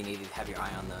 that's where you need to have your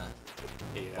eye on the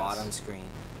bottom screen.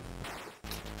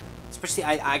 Especially,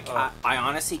 I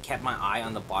honestly kept my eye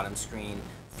on the bottom screen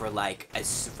for like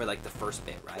the first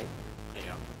bit, right?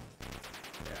 Yeah.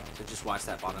 So just watch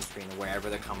that bottom screen, and wherever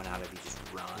they're coming out of, you just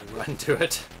run. Run to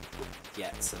it.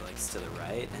 Yeah, so like to the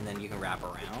right, and then you can wrap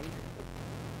around.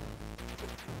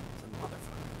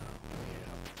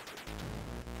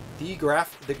 The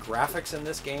graphics in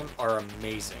this game are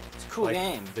amazing. It's a cool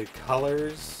game. The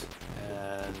colors,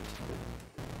 and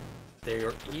they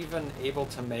are even able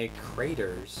to make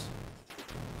craters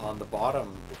on the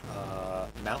bottom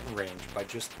mountain range by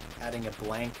just adding a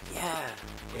blank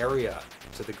area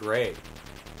to the gray.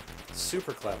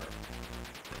 Super clever.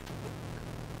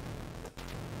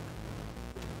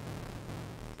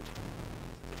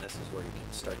 And this is where you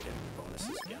can start getting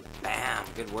bonuses again. Bam!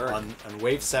 Good work. On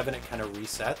wave 7, it kind of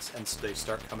resets, and they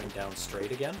start coming down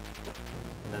straight again.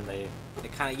 And then they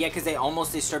kind of because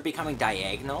they start becoming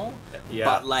diagonal. Yeah.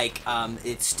 But like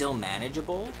it's still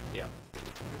manageable. Yeah.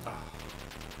 Oh.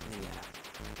 Yeah.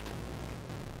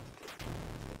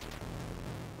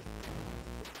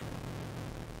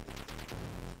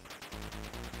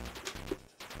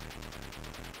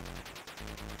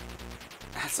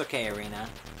 That's okay, Arena.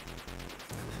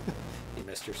 You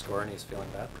missed your score and he's feeling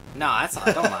bad? No, that's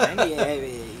I don't mind.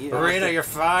 Arena, you're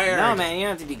fired! No, man, you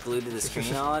don't have to be glued to the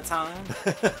screen all the time.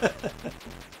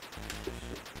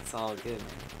 It's all good, man.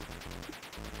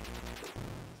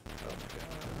 Oh my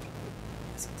god.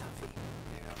 That's a toughie.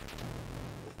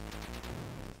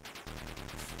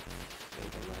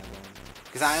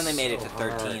 Because I only made it to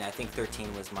 13. Hard. I think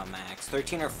 13 was my max.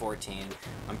 13 or 14.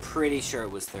 I'm pretty sure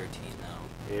it was 13, though.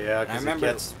 Yeah, I remember,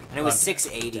 and it was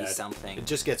 680 something. It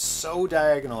just gets so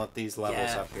diagonal at these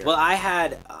levels up here. Well, I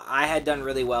had done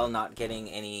really well not getting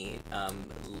any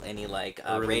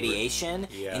radiation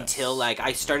until like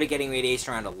I started getting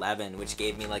radiation around 11, which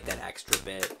gave me like that extra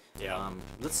bit. Yeah.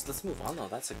 Let's move on though.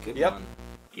 That's a good one.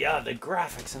 Yeah, the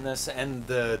graphics in this and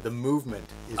the movement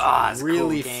is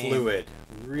really fluid.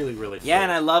 Really fluid. Yeah,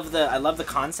 and I love the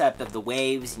concept of the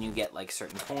waves, and you get like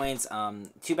certain points.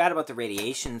 Too bad about the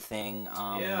radiation thing.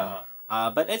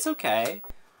 But it's okay.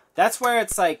 That's where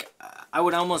it's like I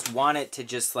would almost want it to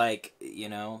just like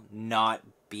not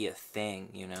be a thing.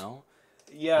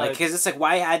 Yeah, because it's like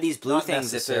why add these blue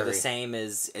things if they're the same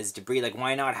as debris? Like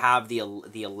why not have the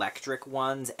electric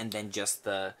ones and then just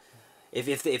the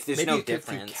if there's maybe no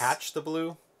difference. If you catch the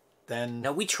blue, then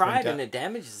no, we tried and it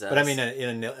damages us. But I mean,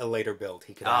 in a later build,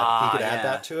 he could add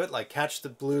that to it, like catch the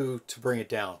blue to bring it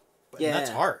down. But that's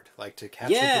hard, like to catch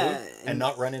the blue and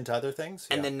not run into other things.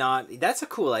 And then not. That's a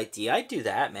cool idea. I'd do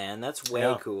that, man. That's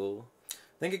way cool. I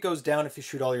think it goes down if you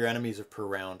shoot all your enemies per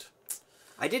round.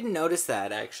 I didn't notice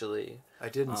that actually. I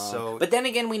didn't. But then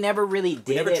again, we never really did.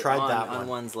 We never tried that on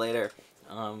ones later.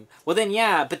 Well then,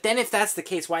 but then if that's the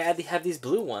case, why have these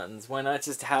blue ones? Why not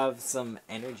just have some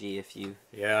energy if you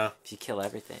kill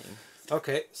everything?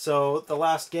 Okay, so the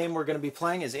last game we're going to be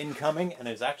playing is Incoming, and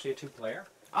it's actually a 2-player.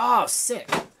 Oh, sick!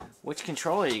 Which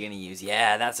controller are you gonna use?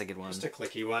 Yeah, that's a good one. Just a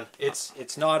clicky one.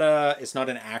 It's not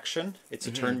an action. It's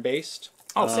a turn-based.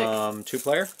 Oh, sick.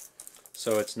 2-player.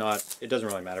 So it's not. It doesn't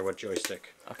really matter what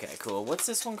joystick. Okay, cool. What's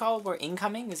this one called? Where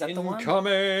Incoming? Is that the one?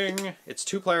 Incoming. It's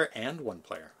 2-player and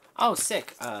 1-player. Oh,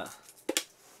 sick.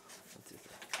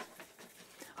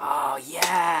 Oh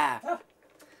yeah.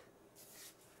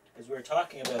 As we were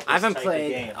talking about this I haven't type played.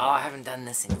 of game. Oh, I haven't done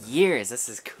this in years. This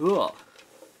is cool.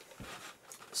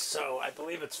 So I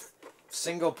believe it's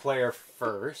single player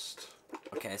first.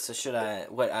 Okay, so should I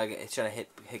should I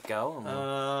hit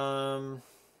go?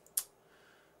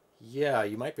 Yeah,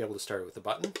 you might be able to start it with a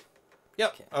button.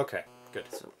 Yep. Okay. Good.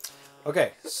 So,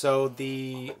 Okay, so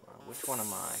the which one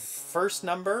am I? first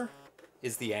number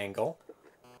is the angle.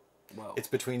 Whoa. It's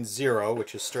between 0,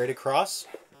 which is straight across,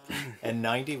 and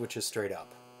 90, which is straight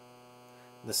up.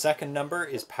 The second number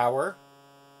is power.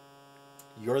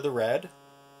 You're the red.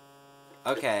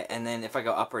 Okay, and then if I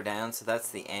go up or down, so that's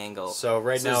the angle. So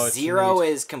right now it's 0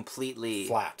 is completely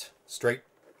flat, straight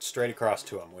across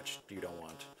to them, which you don't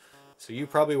want. So you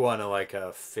probably want to like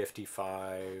a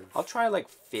 55. I'll try like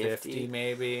 50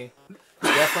 maybe.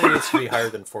 Definitely needs to be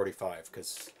higher than 45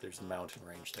 because there's a mountain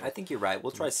range there. I think you're right. We'll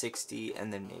try 60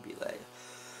 and then maybe like...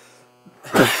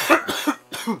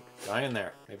 Dying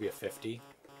there. Maybe a 50.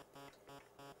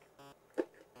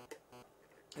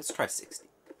 Let's try 60.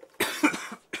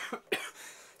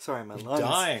 Sorry, my lungs.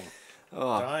 Dying.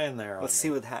 Oh. Dying there. Let's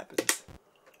see what happens.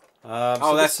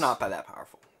 So that's not by that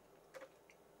powerful.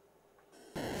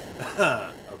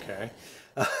 Okay.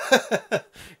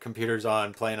 Computer's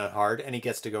on, playing on hard, and he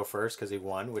gets to go first because he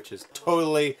won, which is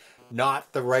totally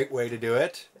not the right way to do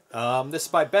it. This is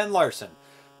by Ben Larson.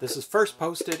 This is first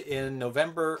posted in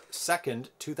November 2nd,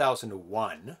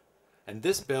 2001. And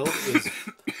this build is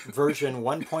version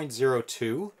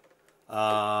 1.02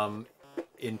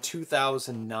 in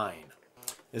 2009.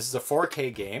 This is a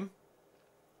 4K game.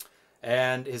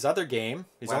 And his other game,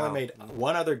 he's only made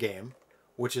one other game,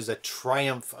 which is a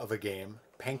triumph of a game,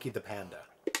 Panky the Panda.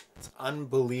 It's an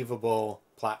unbelievable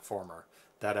platformer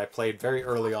that I played very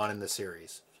early on in the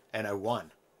series. And I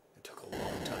won. It took a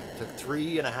long time. It took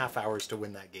 3.5 hours to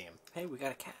win that game. Hey, we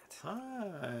got a cat.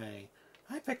 Hi.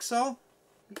 Hi, Pixel.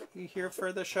 You here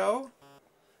for the show?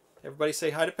 Everybody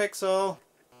say hi to Pixel.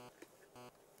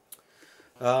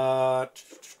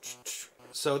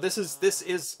 So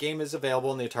this game is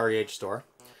available in the Atari Age store.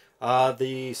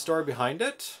 The story behind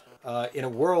it, in a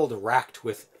world racked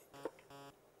with...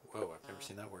 Whoa, I've never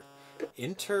seen that word.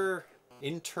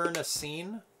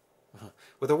 Internecine?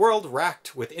 With a world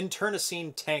racked with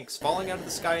internecine tanks falling out of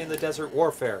the sky in the desert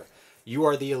warfare, you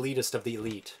are the elitist of the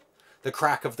elite. The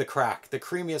crack of the crack, the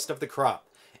creamiest of the crop,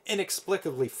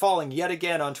 inexplicably falling yet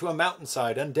again onto a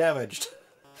mountainside undamaged.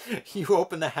 You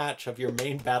open the hatch of your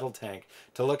main battle tank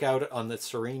to look out on the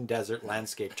serene desert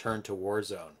landscape turned to war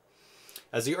zone.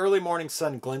 As the early morning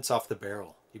sun glints off the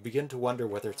barrel, you begin to wonder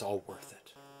whether it's all worth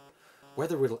it.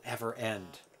 Whether it'll ever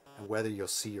end, and whether you'll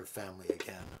see your family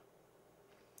again.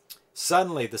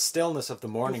 Suddenly, the stillness of the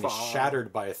morning is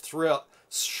shattered by a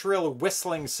shrill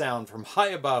whistling sound from high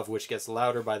above, which gets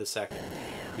louder by the second.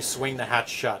 You swing the hatch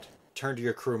shut, turn to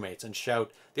your crewmates, and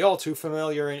shout the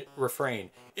all-too-familiar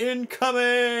refrain,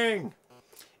 "Incoming!"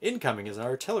 Incoming is an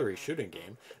artillery shooting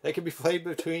game that can be played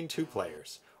between 2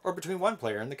 players, or between 1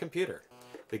 player and the computer.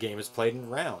 The game is played in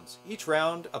rounds. Each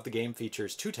round of the game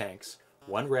features 2 tanks,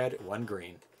 1 red, 1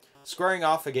 green, squaring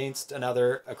off against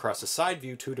another across a side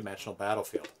view 2-dimensional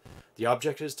battlefield. The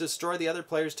object is to destroy the other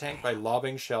player's tank by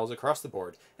lobbing shells across the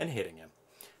board and hitting him.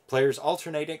 Players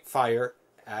alternating fire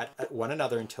at one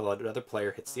another until another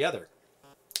player hits the other.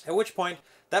 At which point,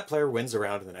 that player wins a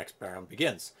round and the next round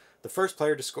begins. The first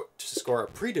player to score a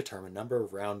predetermined number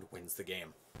of rounds wins the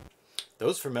game.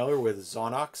 Those familiar with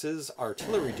Zonox's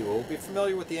artillery duel will be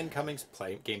familiar with the incoming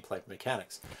gameplay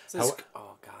mechanics.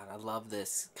 Oh god, I love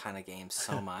this kind of game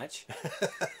so much.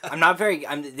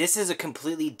 This is a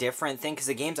completely different thing because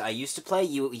the games I used to play,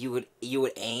 you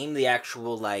would aim the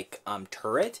actual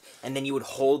turret and then you would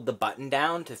hold the button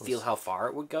down to feel how far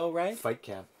it would go, right? Fight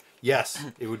cam. Yes,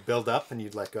 it would build up and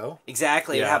you'd let go.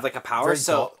 Exactly, it would have like a power.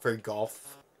 Very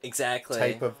golf. Exactly.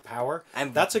 Type of power.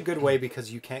 And that's a good way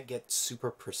because you can't get super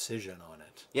precision on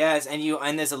it. Yes, and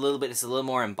there's it's a little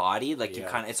more embodied. Like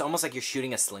it's almost like you're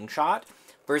shooting a slingshot.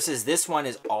 Versus this one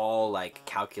is all like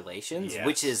calculations,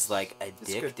 which is like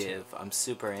addictive. I'm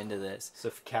super into this.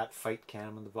 So cat fight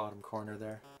cam in the bottom corner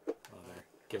there. Oh, they're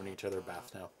giving each other a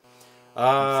bath now.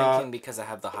 I'm thinking because I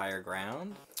have the higher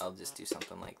ground, I'll just do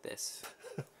something like this.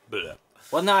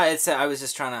 Well, no, I'm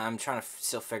trying to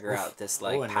still figure out this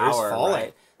power,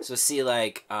 right? So see,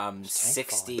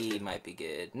 60 might be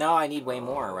good. No, I need way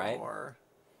more, right?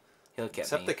 He'll get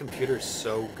Except me. the computer's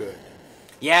so good.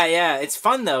 Yeah. It's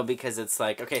fun though because it's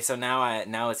like, okay, so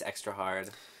now it's extra hard.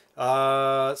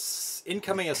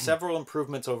 Incoming is several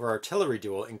improvements over Artillery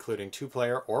Duel, including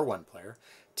 2-player or 1-player.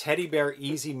 Teddy Bear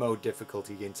Easy Mode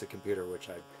difficulty against a computer, which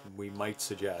we might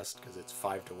suggest because it's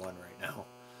 5-1 right now.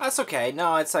 That's okay.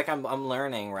 No, it's like I'm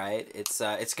learning, right? It's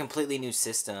a completely new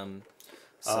system.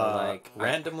 So like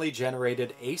randomly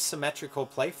generated asymmetrical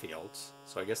playfields.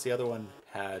 So I guess the other one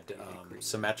had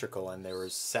symmetrical, and there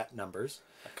was set numbers.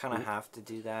 I kind of have to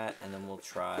do that, and then we'll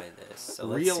try this. So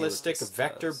realistic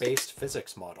vector-based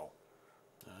physics model.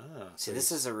 See,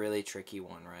 this is a really tricky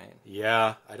one, right?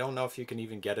 Yeah, I don't know if you can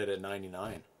even get it at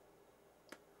 99.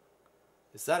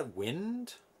 Is that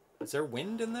wind? Is there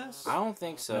wind in this? I don't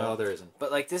think so. No, there isn't.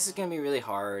 But like, this is gonna be really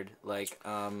hard. Like,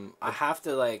 I have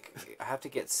to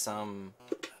get some.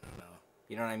 I don't know.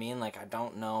 You know what I mean? Like, I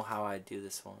don't know how I do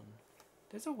this one.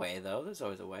 There's a way though. There's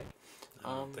always a way.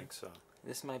 I don't think so.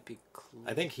 This might be.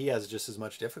 I think he has just as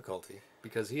much difficulty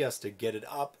because he has to get it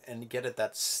up and get at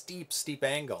that steep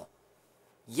angle.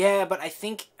 Yeah, but I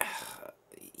think.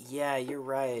 Yeah, you're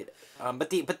right.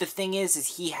 But the thing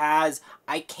is he has.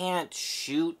 I can't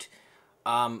shoot.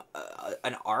 An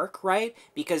arc, right?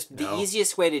 Because the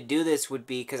easiest way to do this would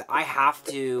be because I have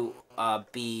to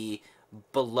be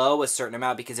below a certain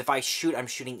amount, because if I shoot, I'm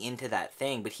shooting into that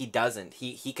thing, but he doesn't.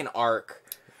 He can arc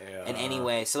in any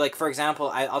way. So like, for example,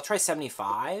 I'll try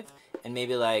 75 and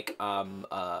maybe like but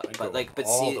all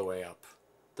see the way up.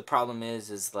 The problem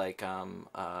is like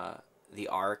the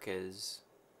arc is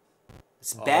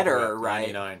it's better,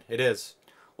 right? 99. It is.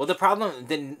 Well, the problem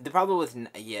with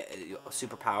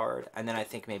super powered, and then I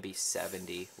think maybe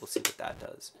 70. We'll see what that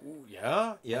does. Ooh,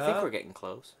 yeah. I think we're getting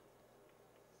close.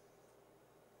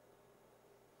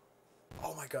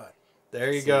 Oh my god!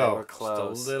 There you go. We're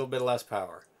close. Just a little bit less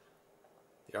power.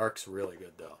 The arc's really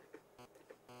good though.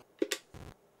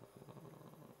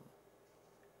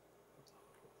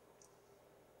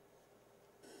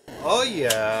 Oh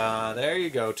yeah! There you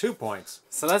go. 2 points.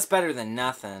 So that's better than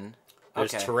nothing.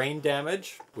 There's terrain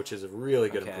damage, which is a really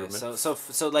good improvement. So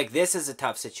like this is a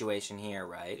tough situation here,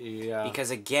 right? Yeah.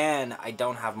 Because again, I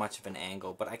don't have much of an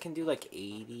angle, but I can do like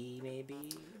 80 maybe.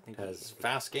 Has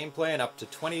fast gameplay and up to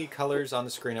 20 colors on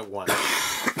the screen at once.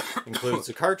 Includes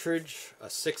a cartridge, a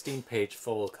 16-page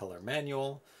full-color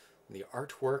manual, the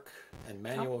artwork and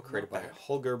manual created by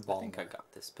Holger Ballmer, I think I got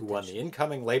this. who won the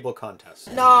incoming label contest.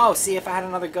 No, see, if I had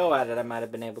another go at it, I might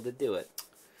have been able to do it.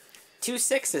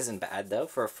 2-6 isn't bad though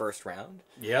for a first round.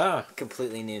 Yeah.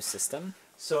 Completely new system.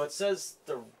 So it says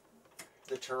the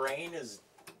terrain is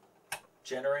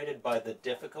generated by the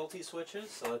difficulty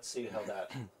switches. So let's see how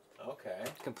that. Okay.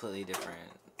 Completely different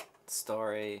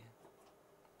story.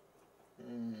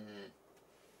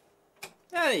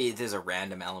 Yeah, there's a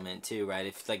random element too, right?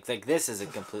 If like this is a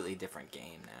completely different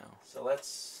game now. So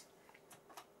let's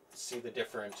see the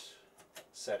different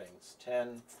settings.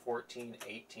 10, 14,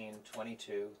 18,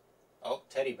 22. Oh,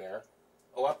 teddy bear.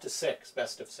 Oh, up to 6.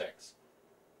 Best of 6.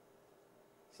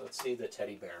 So let's see the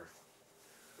teddy bear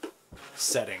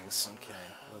settings. Okay,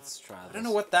 let's try this. I don't know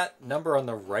what that number on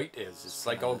the right is. It's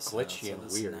like all glitchy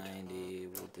and weird. 90,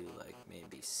 we'll do like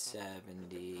maybe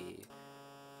 70.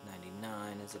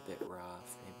 99 is a bit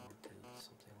rough. Maybe we'll do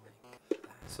something like that.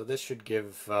 So this should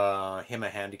give him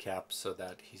a handicap so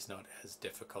that he's not as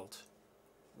difficult.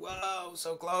 Whoa,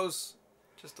 so close.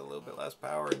 Just a little bit less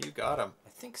power and you got him.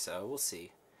 I think so. We'll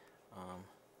see.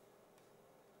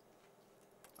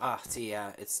 See,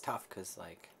 yeah, it's tough because,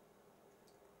 like,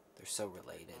 they're so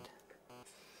related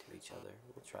to each other.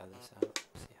 We'll try this out,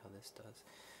 see how this does.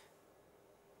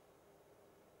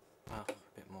 Oh, a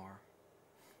bit more.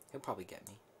 He'll probably get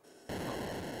me.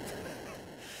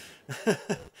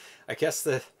 I guess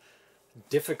the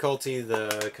difficulty,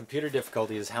 the computer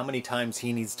difficulty, is how many times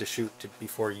he needs to shoot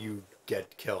before you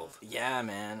get killed. Yeah,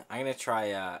 man. I'm gonna try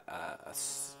a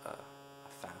fastball.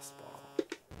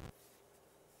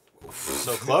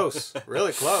 So close,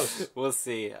 really close. We'll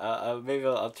see. Maybe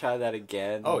I'll try that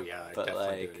again. Oh yeah, but definitely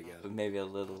like do it again. maybe a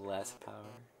little less power.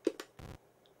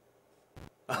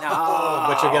 No,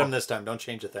 but you'll get him this time. Don't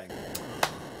change a thing.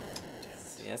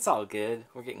 Yeah, it's all good.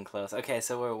 We're getting close. Okay,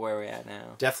 so where are we at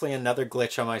now? Definitely another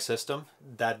glitch on my system.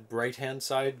 That right-hand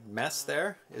side mess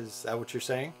there, is that what you're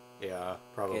saying? Yeah,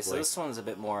 probably. Okay, so this one's a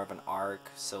bit more of an arc.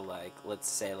 So like, let's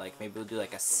say like maybe we'll do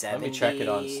like a 70. Let me check it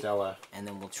on Stella. And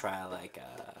then we'll try like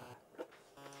a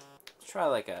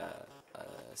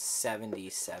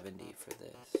 70-70 for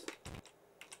this.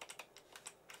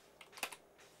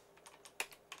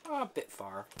 Oh, a bit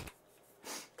far.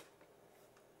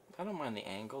 I don't mind the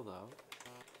angle though.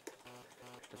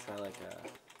 We'll try like a,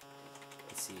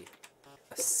 let's see,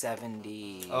 a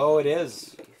 70. Oh, it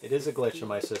is. It is a glitch in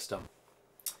my system.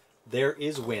 There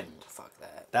is wind. Fuck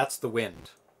that. That's the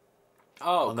wind.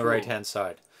 Oh, on the right-hand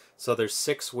side. So there's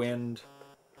 6 wind,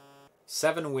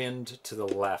 7 wind to the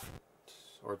left,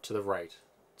 or to the right.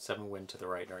 7 wind to the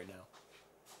right now.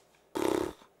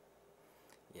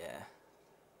 Yeah.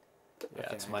 Yeah, Okay.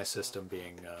 it's my system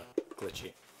being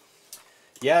glitchy.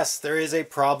 Yes, there is a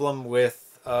problem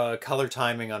with color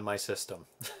timing on my system.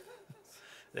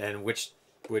 And which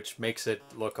makes it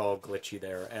look all glitchy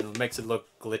there, and makes it look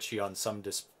glitchy on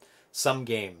some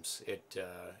games.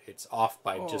 It's off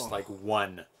by just like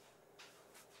 1.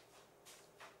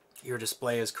 Your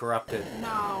display is corrupted.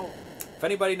 No. If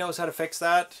anybody knows how to fix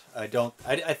that, I don't.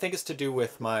 I think it's to do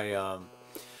with my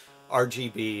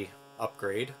RGB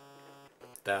upgrade.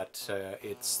 That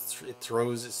it's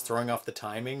throwing off the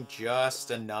timing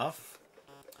just enough.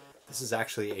 This is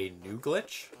actually a new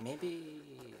glitch. Maybe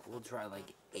we'll try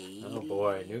like 80. Oh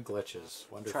boy, new glitches.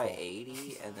 Wonderful. Try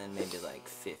 80 and then maybe like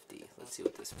 50. Let's see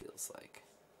what this feels like.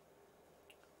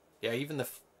 Yeah, even the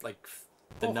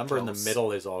number in the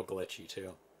middle is all glitchy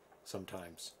too.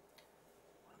 Sometimes.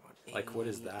 Like, what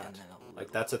is that?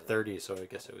 Like, that's a 30, so I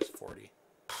guess it was 40.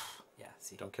 Yeah,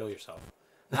 see. Don't kill yourself.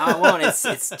 No, I won't.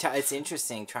 It's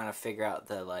interesting trying to figure out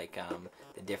the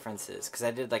the differences, because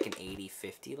I did like an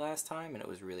 80-50 last time and it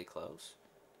was really close.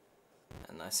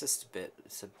 And that's just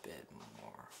it's a bit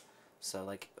more. So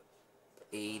like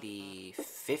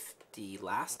 80-50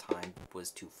 last time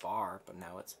was too far, but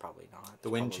now it's probably not. The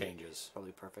wind changes.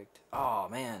 Probably perfect. Oh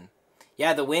man.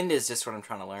 Yeah, the wind is just what I'm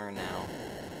trying to learn now.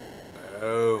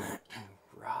 Oh.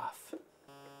 Rough.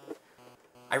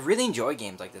 I really enjoy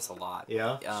games like this a lot.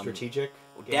 Yeah, strategic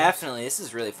games? Definitely, this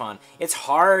is really fun. It's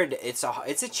hard. It's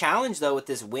a challenge though with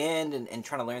this wind and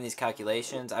trying to learn these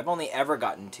calculations. I've only ever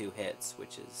gotten 2 hits,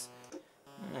 which is,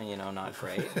 not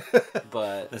great.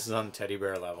 But this is on teddy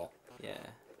bear level. Yeah.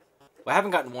 Well, I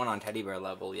haven't gotten 1 on teddy bear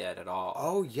level yet at all.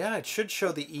 Oh yeah, it should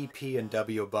show the EP and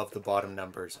W above the bottom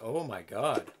numbers. Oh my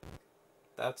god.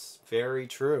 That's very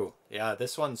true. Yeah,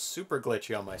 this one's super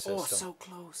glitchy on my system. Oh, so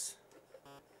close.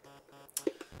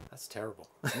 That's terrible.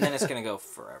 And then it's gonna go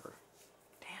forever.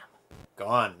 Damn.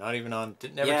 Gone. Not even on.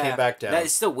 Never came back down.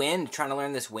 It's the wind. Trying to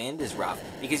learn this wind is rough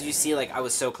because you see, like, I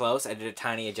was so close. I did a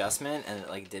tiny adjustment and it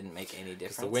like didn't make any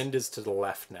difference. The wind is to the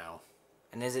left now.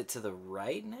 And is it to the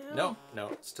right now? No,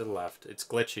 it's to the left. It's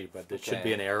glitchy, but there should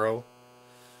be an arrow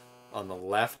on the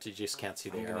left. You just can't see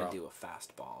the arrow. I'm gonna do a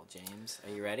fastball, James.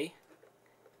 Are you ready?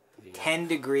 10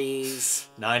 degrees.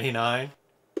 99.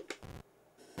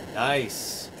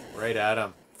 Nice. Right at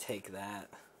him. Take that.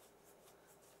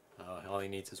 All he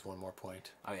needs is 1 more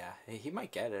point. Oh yeah, he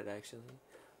might get it actually.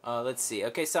 Let's see.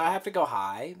 Okay, so I have to go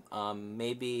high.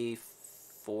 Maybe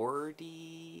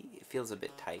 40. It feels a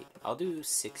bit tight. I'll do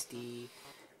 60,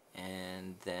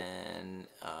 and then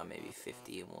maybe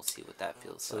 50, and we'll see what that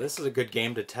feels like. So this is a good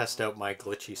game to test out my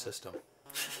glitchy system.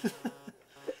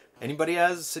 Anybody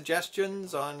has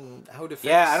suggestions on how to fix?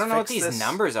 Yeah, I don't know what these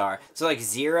numbers are. So like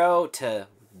 0 to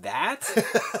that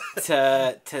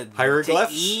to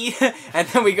hieroglyphs, to E, and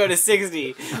then we go to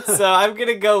 60. So I'm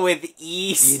gonna go with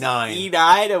E9,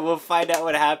 and we'll find out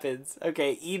what happens.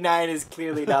 Okay, E9 is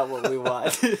clearly not what we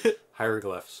want.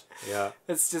 Hieroglyphs. Yeah,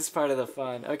 that's just part of the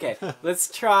fun. Okay, let's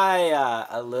try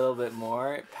a little bit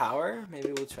more power.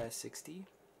 Maybe we'll try 65.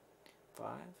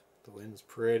 The wind's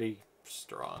pretty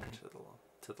strong to the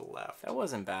left. That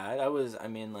wasn't bad. I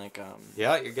mean, like,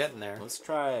 yeah, you're getting there. Let's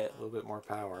try a little bit more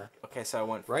power. Okay, so I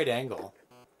went right angle.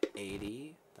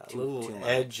 80. That little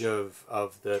edge of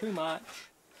the too much.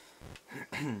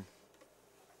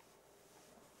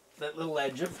 That little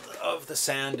edge of the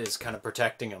sand is kind of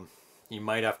protecting him. You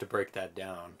might have to break that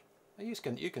down. You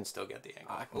can still get the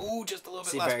angle. Ooh, just a little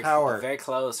bit less power. Very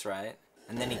close, right?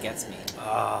 And then he gets me.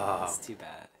 Ah, it's too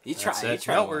bad. You try.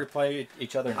 No, we play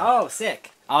each other now. Oh,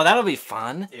 sick. Oh, that'll be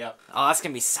fun. Yep. Oh, that's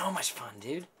gonna be so much fun,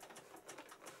 dude.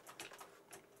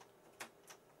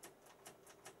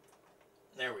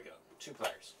 There we go. 2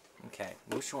 players. Okay.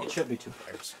 Which one? It should be 2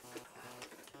 players.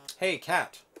 Hey,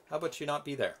 Cat. How about you not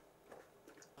be there?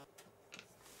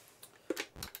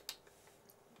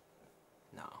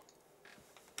 No.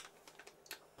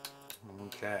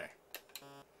 Okay.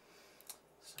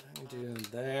 So I can do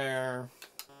there.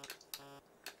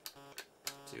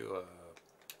 Do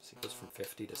sequence from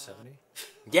 50 to 70.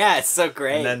 Yeah, it's so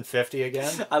great. And then 50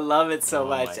 again. I love it so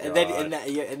much. And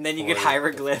then you get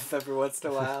hieroglyph every once in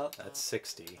a while. That's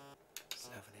 60.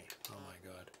 70. Oh my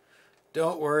god.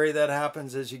 Don't worry, that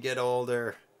happens as you get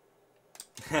older.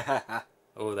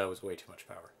 Oh, that was way too much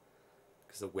power.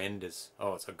 Because the wind is...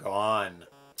 Oh, it's gone.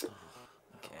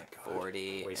 Okay,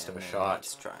 40. Waste of a shot.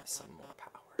 Let's try some more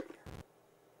power here.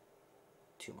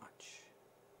 too much.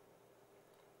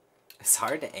 It's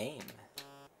hard to aim.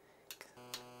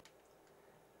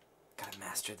 Gotta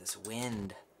master this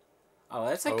wind. Oh,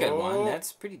 that's a good one.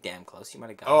 That's pretty damn close. You might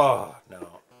have got it. Oh,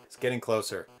 no. It's getting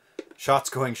closer. Shots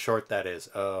going short, that is.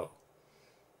 Oh.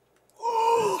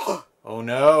 Oh,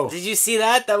 no. Did you see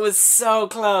that? That was so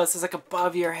close. It was like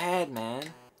above your head, man.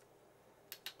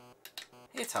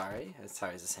 Hey, Atari.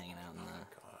 Atari's just hanging out in the...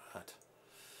 God.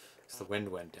 Because the wind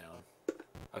went down.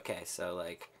 Okay, so,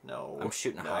 like... No. I'm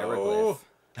shooting a hieroglyph.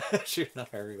 Shooting a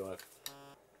hieroglyph.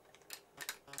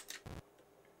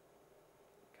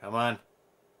 Come on.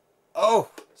 Oh!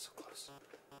 So close.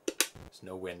 There's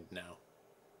no wind now.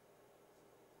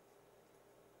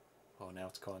 Oh, now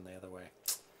it's going the other way.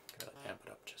 Gotta amp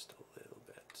it up just a little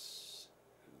bit.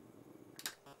 Ooh,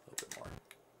 a little bit more.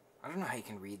 I don't know how you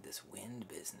can read this wind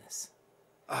business.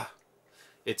 Ah,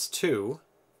 it's 2,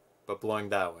 but blowing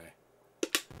that way.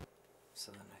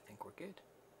 So then I think we're good,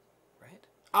 right?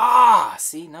 Ah,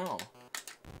 see, no.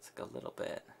 It's like a little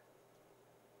bit.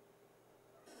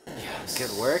 Yes.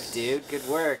 Good work, dude. Good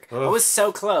work. Ugh. I was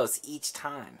so close each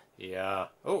time. Yeah.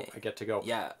 Oh, I get to go.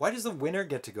 Yeah. Why does the winner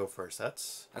get to go first?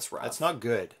 That's rough. That's not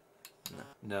good.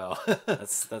 No. No.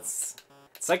 that's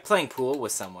it's like playing pool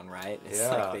with someone, right? It's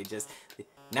like they just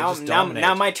now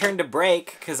my turn to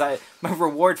break because my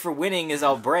reward for winning is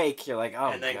I'll break. You're like,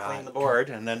 oh, and then God. clean the board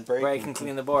and then break and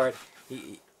clean the board.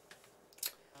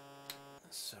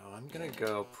 So I'm gonna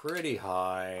go pretty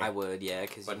high. I would, yeah,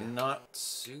 but not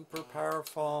super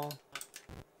powerful.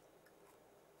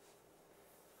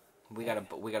 We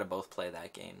gotta both play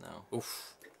that game though.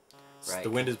 Oof. Right. So the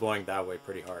wind is blowing that way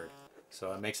pretty hard,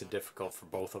 so it makes it difficult for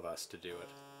both of us to do it,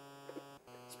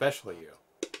 especially you.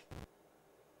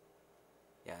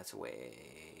 Yeah, it's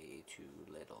way too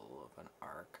little of an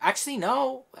arc. Actually,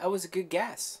 no, that was a good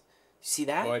guess. You see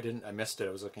that? Oh, I missed it.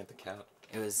 I was looking at the cat.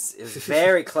 It was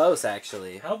very close,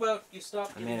 actually. How about you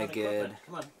stop? I made it good.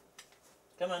 Come on.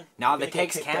 Come on. No, the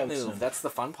tanks can't move. Soon. That's the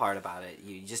fun part about it.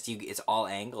 It's all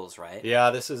angles, right? Yeah,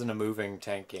 this isn't a moving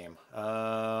tank game. So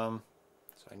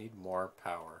I need more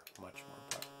power. Much more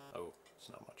power. Oh, it's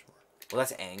not much more. Well,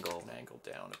 that's angle. Angle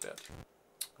down a bit.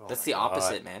 Oh that's the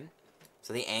opposite, man.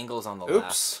 So the angle's on the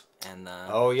Oops. left. And the...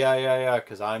 Oh, yeah,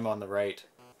 because I'm on the right.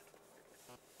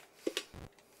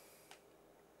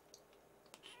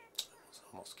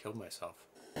 Almost killed myself.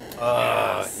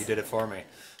 Yes. You did it for me.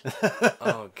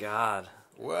 Oh, God.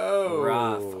 Whoa.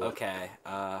 Rough. Okay.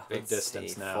 Big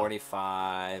distance now.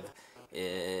 45.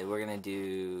 We're going to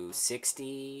do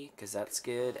 60, because that's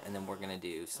good. And then we're going to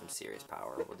do some serious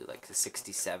power. We'll do like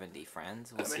 60, 70,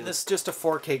 friends. I mean, this is just a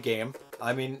 4K game.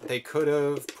 I mean, they could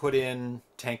have put in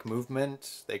tank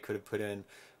movement. They could have put in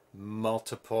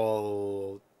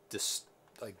multiple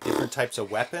different types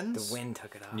of weapons. The wind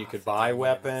took it off. And you could buy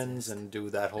weapons and do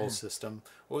that whole system.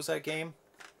 What was that game?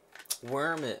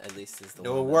 Worm, at least, is the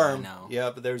one. No, Worm. I know.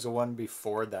 Yeah, but there's a one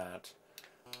before that.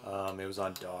 It was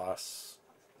on DOS,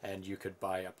 and you could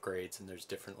buy upgrades, and there's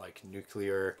different like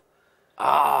nuclear.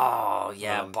 Oh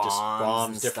yeah,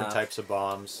 bombs, different stuff. types of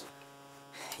bombs.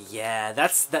 Yeah,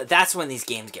 that's when these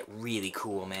games get really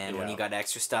cool, man. Yeah. When you got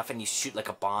extra stuff and you shoot like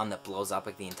a bomb that blows up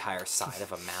like the entire side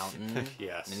of a mountain.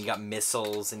 Yes. And you got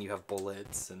missiles and you have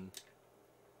bullets and.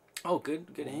 Oh, good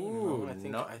aim. Ooh, I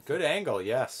think good angle.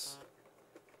 Yes.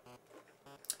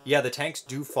 Yeah, the tanks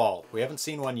do fall. We haven't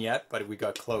seen one yet, but we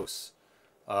got close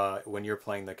when you're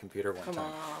playing the computer one time.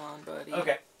 Come on, buddy.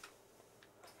 Okay.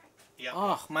 Yep.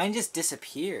 Oh, mine just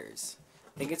disappears.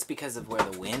 I think it's because of where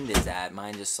the wind is at.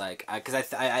 Mine just like...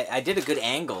 Because I did a good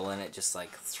angle and it just like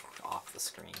off the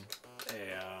screen.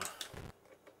 Yeah.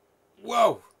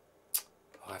 Whoa!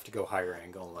 I'll have to go higher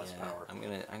angle and less power. I'm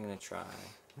gonna try.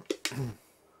 Come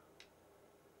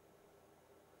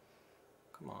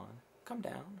on. Come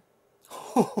down.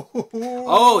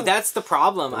 Oh, that's the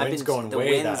problem. The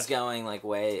wind's going like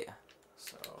way.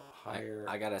 So higher.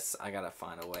 I gotta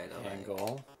find a way to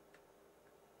angle.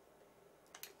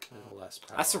 A little less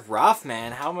power. That's rough,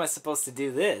 man. How am I supposed to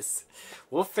do this?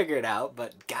 We'll figure it out,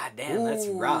 but goddamn, that's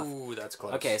rough. Ooh, that's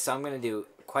close. Okay, so I'm gonna do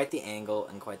quite the angle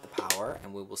and quite the power,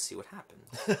 and we will see what happens.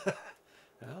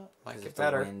 Well, might get the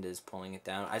better. wind is pulling it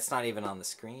down. It's not even on the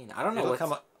screen. I don't know It'll what.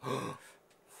 come up. Oh,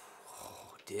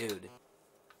 dude.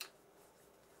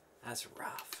 That's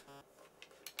rough.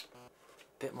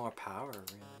 Bit more power,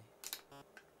 really.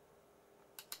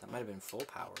 That might have been full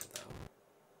power, though.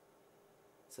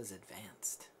 It says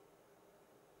advanced.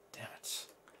 Damn it.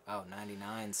 Oh,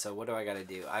 99. So what do I gotta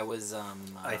do? I was,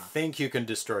 I think you can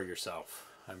destroy yourself.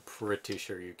 I'm pretty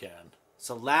sure you can.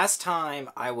 So last time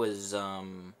I was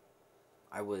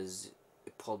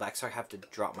pulled back, so I have to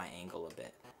drop my angle a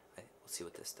bit. We'll see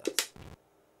what this does.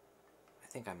 I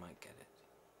think I might get it.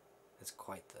 It's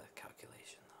quite the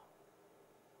calculation,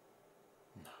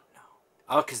 though. No.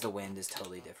 Oh, because the wind is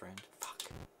totally different.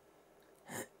 Fuck.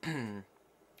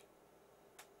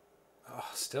 Oh,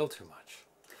 still too much.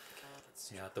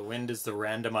 Yeah, the wind is the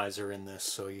randomizer in this,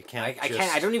 so you can't.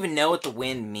 I don't even know what the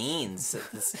wind means.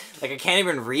 Like I can't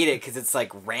even read it because it's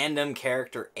like random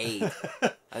character 8.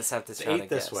 I just have to try to guess.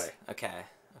 This way. Okay.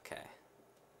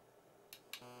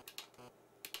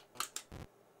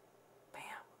 Bam.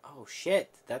 Oh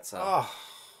shit. That's a. Oh.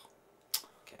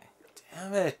 Okay.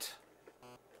 Damn it.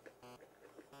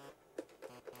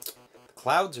 The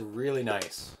clouds are really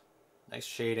nice. Nice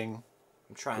shading.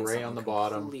 I'm trying gray on the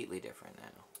bottom. Completely different now.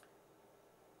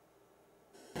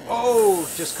 Oh,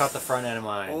 just caught the front end of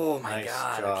mine. Oh my nice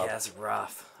god. job. Okay, that's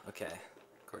rough. Okay.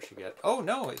 Of course you get. Oh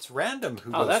no, it's random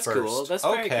who goes Oh, that's first. cool. That's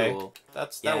very cool.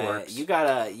 That works. You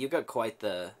got quite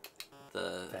the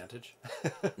advantage.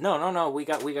 No. We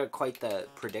got quite the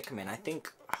predicament. I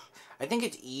think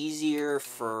it's easier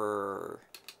for.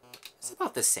 It's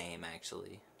about the same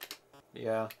actually.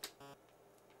 Yeah.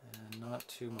 And not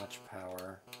too much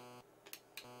power.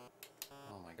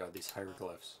 Oh my god, these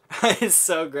hieroglyphs. It's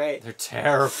so great. They're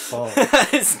terrible.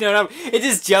 It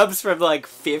just jumps from like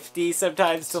 50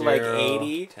 sometimes to 0, like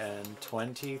 80. 10,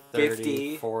 20, 30,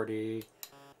 50, 40,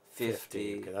 50.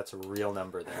 50. Okay, that's a real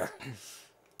number there.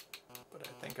 But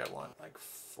I think I want like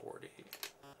 40.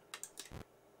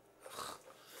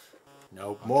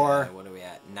 Nope, okay, more. What are we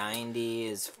at? 90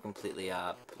 is completely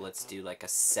up. Let's do like a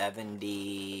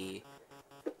 70.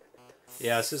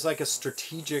 Yeah, this is like a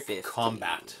strategic 50.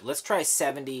 combat. Let's try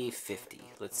 70, 50.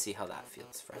 Let's see how that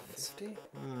feels, friends. 50?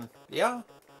 Yeah.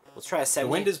 We'll try a 70.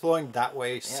 The wind is blowing that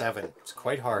way, 7. It's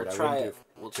quite hard. I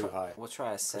wouldn't do too high. We'll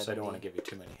try a 70. I don't want to give you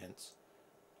too many hints.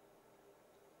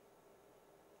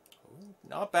 Ooh,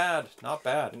 not bad. Not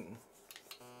bad.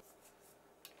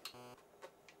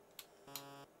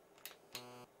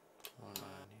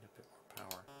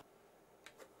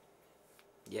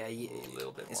 Yeah, a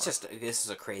little bit more. It's just this is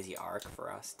a crazy arc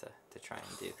for us to try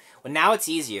and do. Well, now it's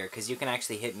easier because you can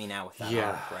actually hit me now with that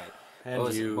arc, right? And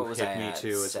what was hit me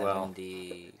too as well.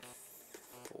 70,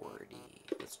 40.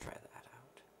 Let's try that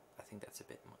out. I think that's a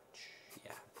bit much.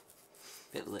 Yeah,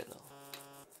 a bit little.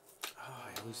 Oh,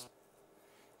 I always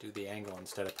do the angle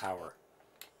instead of power.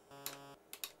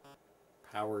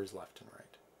 Power is left and right.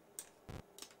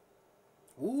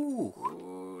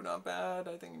 Ooh, not bad.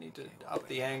 I think you need to up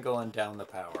the angle and down the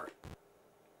power.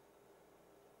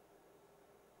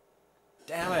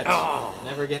 Damn it! Oh.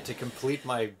 Never get to complete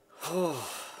my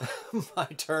my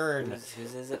turn.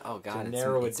 Whose is it? Oh god,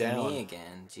 it's down. Me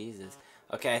again. Jesus.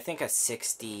 Okay, I think a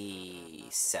 60,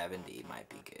 70 might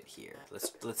be good here.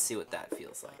 Let's see what that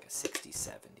feels like. A 60,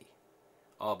 70.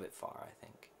 Oh, a bit far, I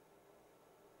think.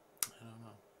 I don't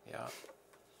know. Yeah.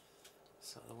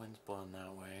 So the wind's blowing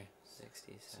that way.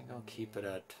 60, 70. I think I'll keep it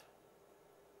at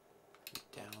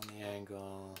down the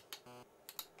angle.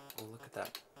 Oh, look at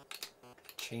that.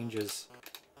 It changes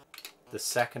the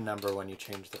second number when you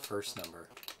change the first number.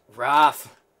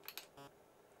 Rough.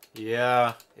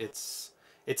 Yeah, it's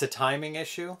a timing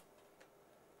issue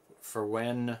for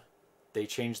when they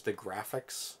change the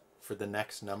graphics for the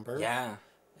next number. Yeah.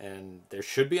 And there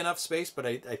should be enough space, but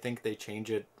I think they change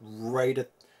it right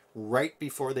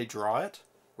before they draw it,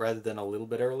 rather than a little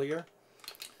bit earlier.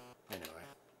 Anyway.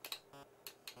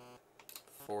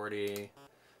 40.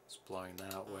 It's blowing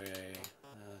that way.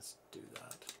 Let's do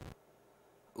that.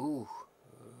 Ooh.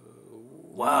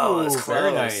 Wow, that's close.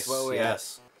 Very nice.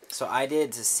 Yes. So I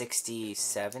did to 60,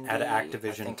 70. At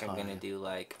Activision I think time. I'm going to do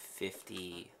like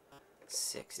 50,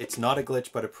 60. It's not a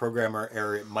glitch, but a programmer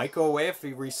error. It might go away if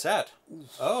we reset.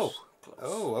 Oof. Oh. Close.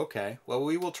 Oh, okay. Well,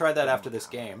 we will try that after this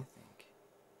game.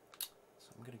 So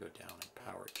I'm going to go down in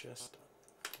power just...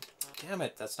 Damn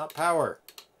it, that's not power.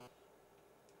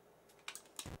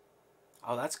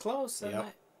 Oh, that's close.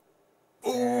 Yep.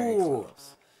 Very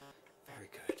close. Very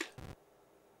good.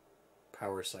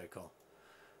 Power cycle.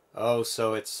 Oh,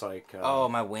 so it's like... oh,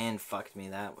 my wind fucked me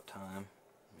that time.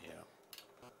 Yeah.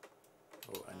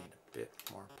 Oh, I need a bit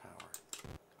more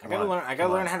power. I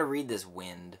gotta learn how to read this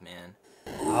wind, man.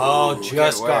 Oh,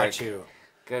 just got you.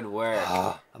 Good work.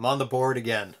 I'm on the board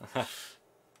again.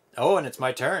 Oh, and it's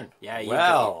my turn. Yeah, you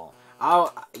well.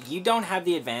 Oh, you don't have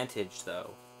the advantage,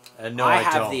 though. No, I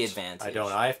have don't. The advantage. I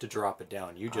don't. I have to drop it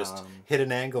down. You just hit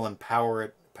an angle and power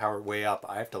it way up.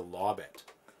 I have to lob it.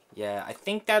 Yeah, I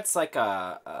think that's like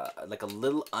a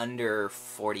little under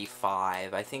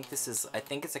 45. I think it's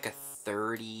like a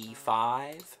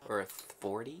 35 or a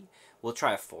 40. We'll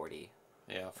try a 40.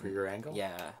 Yeah, for your angle?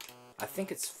 Yeah. I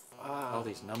think it's all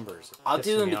these numbers. I'll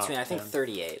do in between. I think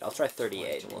 38. I'll try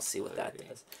 38 and we'll see what that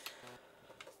does.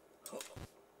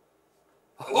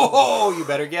 Oh, you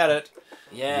better get it.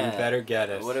 Yeah. You better get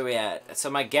it. What are we at? So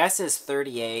my guess is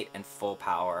 38 and full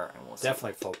power, and we'll see.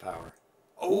 Definitely full power.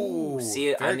 Oh,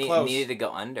 see, I needed to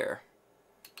go under.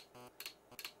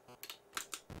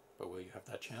 But will you have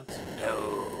that chance?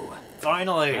 No.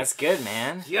 Finally. That's good,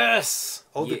 man. Yes.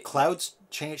 Oh, the clouds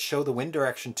show the wind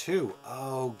direction too.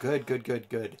 Oh, good, good, good,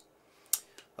 good.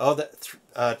 Oh,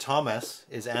 Thomas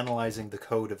is analyzing the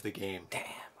code of the game. Damn.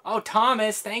 Oh,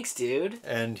 Thomas, thanks, dude.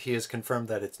 And he has confirmed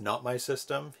that it's not my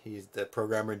system. The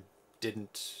programmer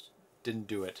didn't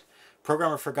do it.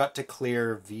 Programmer forgot to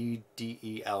clear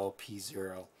VDEL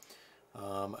P0.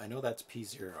 I know that's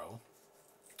P0,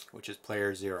 which is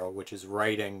player 0, which is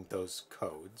writing those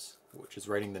codes, which is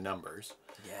writing the numbers.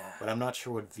 Yeah. But I'm not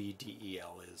sure what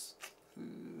VDEL is.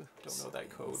 Don't know that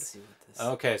code.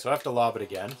 Okay, so I have to lob it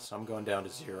again. So I'm going down to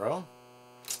 0.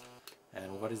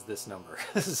 And what is this number?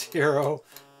 0,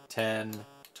 10,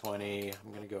 20.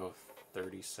 I'm going to go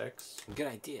 36. Good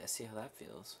idea. See how that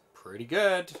feels. Pretty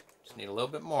good. Just need a little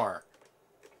bit more.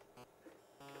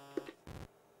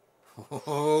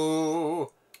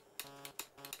 Oh!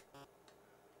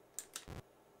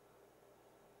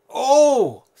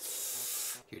 Oh!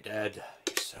 You're dead.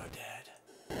 You're so dead.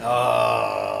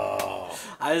 Oh!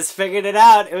 I just figured it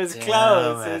out. It was Damn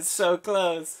close. it. It's so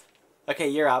close. Okay,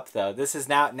 you're up though. This is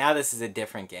now this is a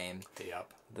different game.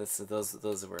 Yep.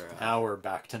 Those were now we're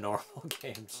back to normal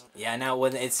games. Yeah, now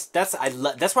when that's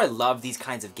why I love these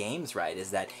kinds of games, right?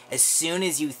 Is that as soon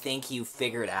as you think you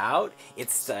figure it out,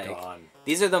 it's like gone.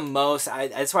 These are the most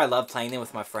that's why I love playing them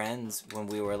with my friends when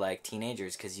we were like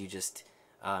teenagers, because you just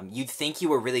you'd think you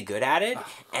were really good at it,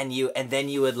 and then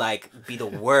you would like be the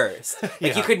worst.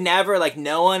 Like you could never, like,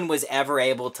 no one was ever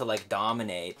able to like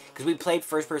dominate, because we played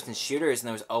first person shooters and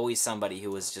there was always somebody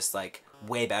who was just like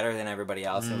way better than everybody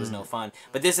else, and it was no fun.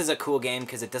 But this is a cool game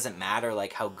because it doesn't matter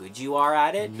like how good you are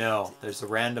at it. No, there's a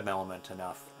random element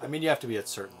enough. I mean, you have to be at a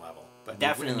certain level, but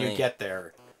definitely you get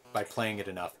there by playing it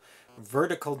enough.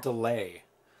 Vertical delay.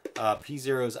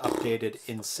 P0 is updated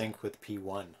in sync with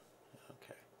P1.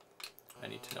 I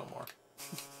need to know more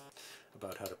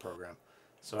about how to program.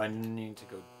 So I need to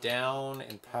go down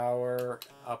in power,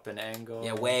 up in angle.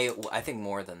 Yeah, I think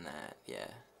more than that. Yeah.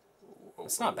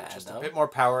 It's not bad, just though. A bit more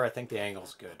power. I think the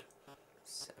angle's good.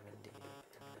 70.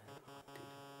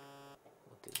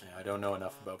 Yeah, I don't know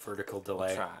enough about vertical delay.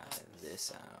 We'll try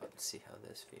this out. See how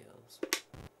this feels.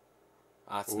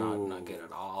 Oh, it's not good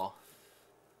at all.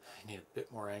 I need a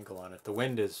bit more angle on it. The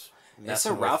wind is... It's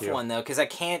a rough one though, because I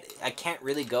can't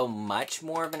really go much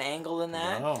more of an angle than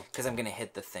that, because I'm gonna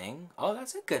hit the thing. Oh,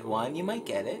 that's a good one. You might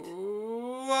get it.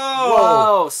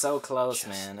 Whoa! So close,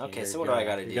 man. Okay, so what do I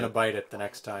gotta do? You're gonna bite it the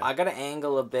next time. I gotta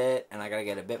angle a bit, and I gotta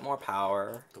get a bit more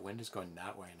power. The wind is going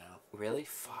that way now. Really?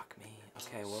 Fuck me.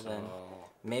 Okay, well then,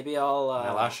 maybe I'll.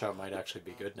 My last shot might actually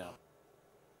be good now.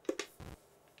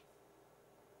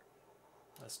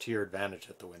 That's to your advantage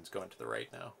that the wind's going to the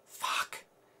right now. Fuck.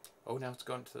 Oh, now it's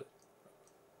going to the...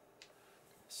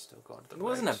 Still going to the right. It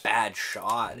wasn't a bad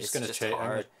shot. It's just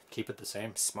gonna keep it the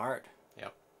same. Smart.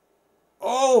 Yep.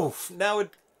 Oh, now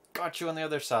it got you on the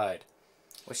other side.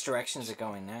 Which direction is it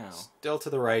going now? Still to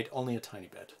the right, only a tiny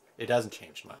bit. It hasn't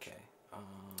changed much. Okay.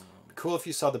 Cool if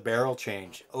you saw the barrel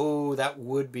change. Oh, that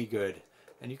would be good.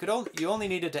 And you only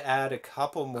needed to add a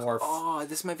couple more. Oh,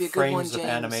 this might be a good one, James. Frames of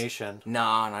animation.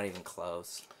 No, not even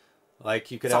close.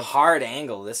 Like you could it's have a hard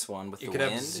angle. This one with the wind. You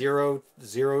could have 0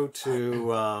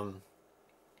 to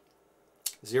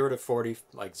 0 to 40,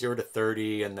 like 0 to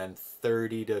 30, and then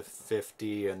 30 to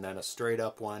 50, and then a straight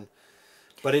up one.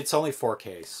 But it's only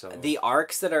 4K, so... The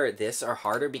arcs that are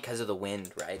harder because of the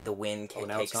wind, right? The wind takes them.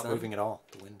 Oh, now it's not moving at all.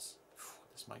 The wind's...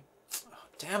 This might... Oh,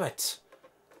 damn it!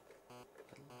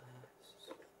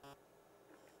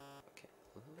 Okay.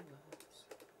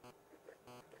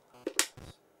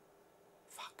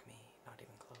 Fuck me. Not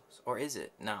even close. Or is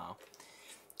it? No.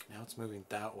 Now it's moving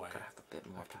that way. Gotta have a bit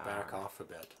more power. Back off a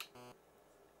bit.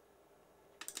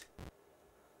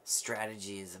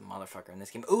 Strategy is a motherfucker in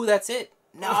this game. Ooh, that's it!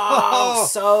 No!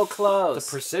 So close! The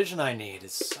precision I need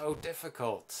is so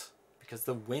difficult. Because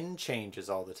the wind changes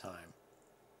all the time.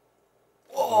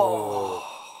 Oh!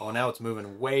 Oh, now it's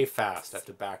moving way fast. I have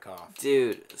to back off.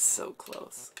 Dude, so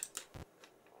close.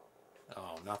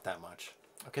 Oh, not that much.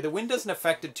 Okay, the wind doesn't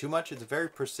affect it too much. It's very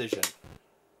precision.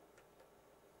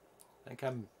 I think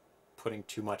I'm putting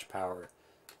too much power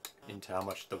into how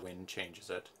much the wind changes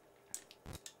it.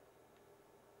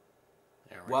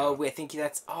 There we go. I think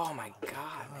that's... Oh my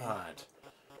god, man.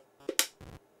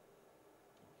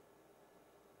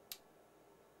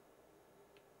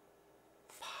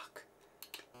 Fuck.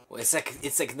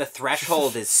 It's like the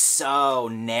threshold is so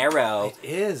narrow. It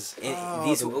is.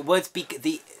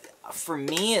 For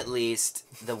me at least,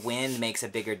 the wind makes a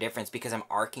bigger difference because I'm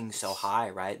arcing so high,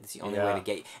 right? It's the only way to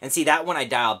get. And see that when I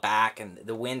dial back, and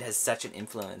the wind has such an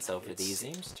influence over these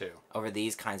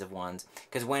kinds of ones.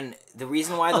 Because the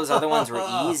reason why those other ones were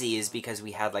easy is because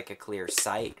we had like a clear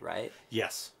sight, right?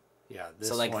 Yes. Yeah.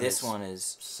 This one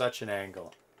is such an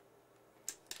angle.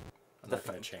 I'm not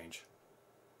gonna change.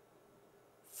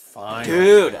 Fine.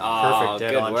 Dude, perfect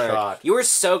dead on shot. You were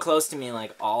so close to me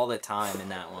like all the time in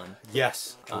that one.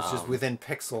 Yes, it was just within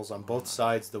pixels on both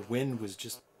sides. The wind was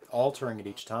just altering it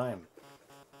each time.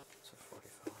 So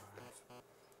 45,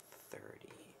 30.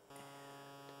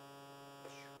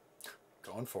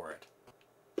 Going for it.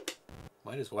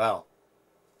 Might as well.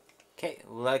 Okay,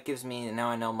 well that gives me, now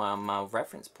I know my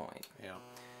reference point. Yeah.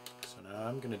 So now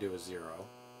I'm gonna do a 0.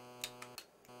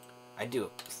 I do a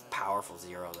powerful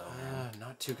 0 though, man.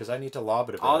 Not 2, because I need to lob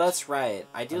it a bit. Oh, that's right.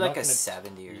 I do like a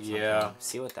 70 or something. Yeah.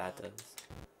 See what that does.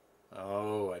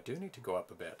 Oh, I do need to go up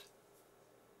a bit.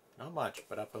 Not much,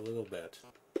 but up a little bit.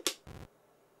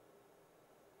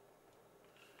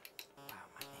 Wow,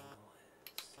 my angle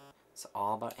is... It's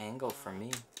all about angle for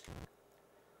me.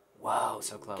 Wow,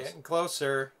 so close. Getting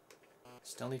closer.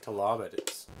 Still need to lob it.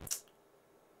 It's...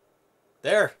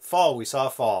 There! Fall! We saw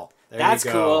fall. There That's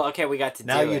you go. cool. Okay, we got to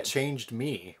now do it. Now you changed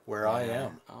me where I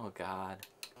am. Oh, God.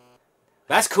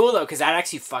 That's cool, though, because that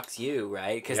actually fucks you,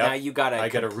 right? Because now you got to... I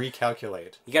got to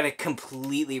recalculate. You got to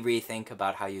completely rethink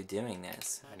about how you're doing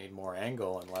this. I need more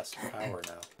angle and less power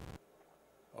now.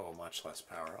 Oh, much less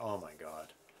power. Oh, my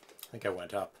God. I think I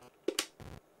went up.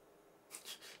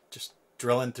 Just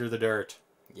drilling through the dirt.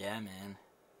 Yeah, man.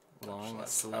 Long,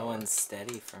 slow, and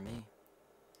steady for me.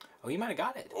 Oh, you might have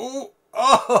got it. Oh!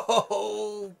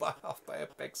 Oh! Off by a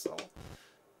pixel.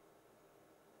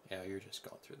 Yeah, you're just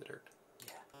going through the dirt.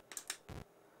 Yeah.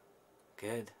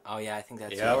 Good. Oh, yeah, I think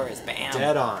that's yours. Bam!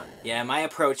 Dead on. Yeah, my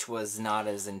approach was not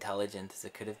as intelligent as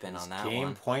it could have been on that game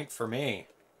one. point for me.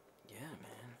 Yeah,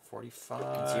 man. 45.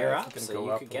 It's you're up, so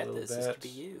you could get this. This could be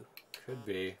you. Could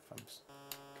be, if I'm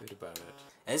good about it.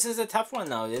 This is a tough one,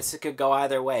 though. This could go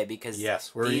either way, because...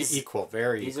 Yes, we're equal.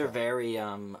 Very equal. These are very,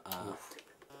 yeah,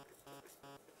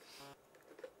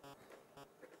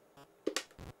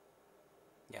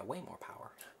 way more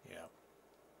power. Yeah.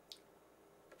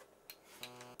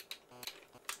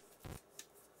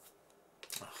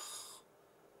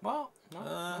 Well,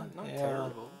 not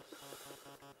terrible.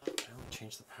 I'll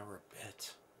change the power a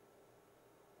bit.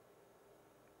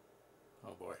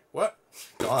 Oh boy. What?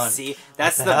 Gone. See,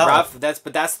 that's the rough.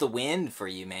 That's the wind for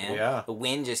you, man. Yeah. The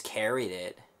wind just carried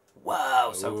it.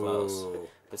 Whoa, so close.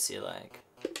 But see, like,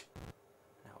 no,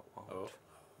 it won't. Oh.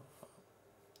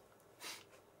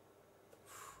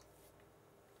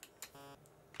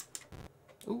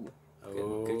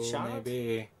 Ooh, good shot.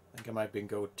 Maybe. I think I might be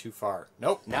go too far.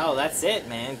 Nope. No, that's it,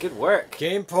 man. Good work.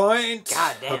 Game point.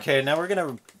 God damn. Okay, now we're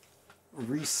gonna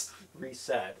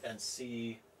reset and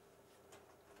see.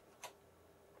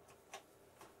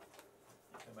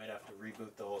 I might have to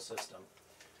reboot the whole system.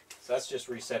 So that's just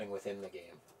resetting within the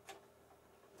game.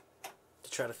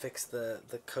 To try to fix the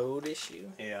code issue.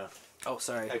 Yeah. Oh,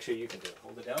 sorry. Actually, you can do it.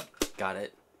 Hold it down. Got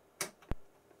it.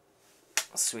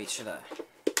 Sweet. Should I?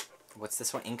 What's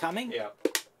this one? Incoming? Yeah.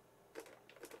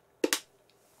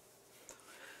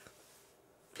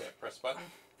 Okay, press button.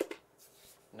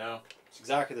 No, it's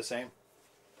exactly the same.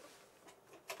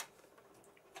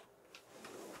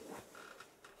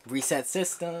 Reset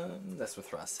system. That's what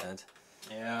Russ said.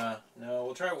 Yeah. No,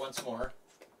 we'll try it once more.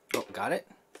 Oh, got it?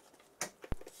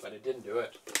 But it didn't do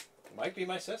it. It might be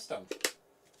my system.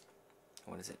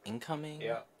 What is it? Incoming?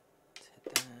 Yeah. Let's hit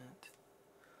that.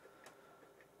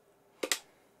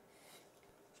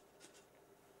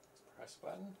 Press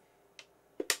button.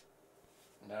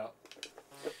 No.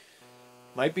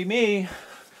 Might be me.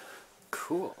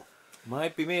 Cool.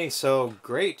 Might be me. So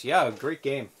great. Yeah, great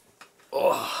game.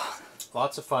 Oh,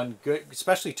 lots of fun. Good,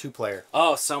 especially 2-player.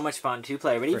 Oh, so much fun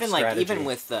 2-player. But even strategy. even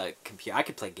with the computer, I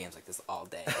could play games like this all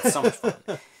day. It's so much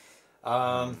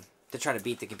fun. To try to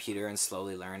beat the computer and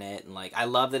slowly learn it, and like I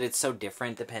love that it's so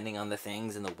different depending on the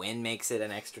things, and the wind makes it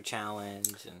an extra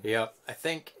challenge. And... Yeah, I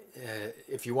think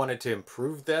if you wanted to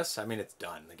improve this, I mean, it's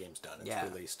done. The game's done. It's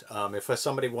released. If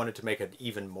somebody wanted to make an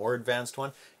even more advanced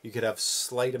one, you could have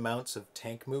slight amounts of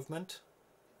tank movement,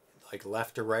 like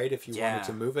left or right, if you wanted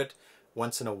to move it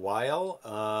once in a while.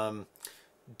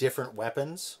 Different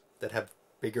weapons that have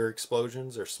bigger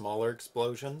explosions or smaller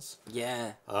explosions.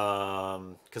 Yeah.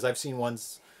 Because I've seen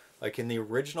ones like in the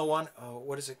original one. Oh,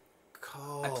 what is it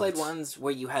called? I played ones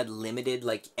where you had limited,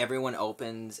 like everyone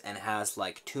opens and has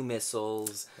like 2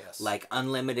 missiles, like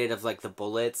unlimited of like the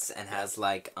bullets, and has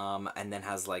like and then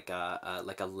has like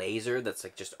a laser that's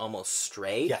like just almost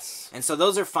straight. Yes. And so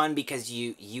those are fun because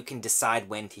you can decide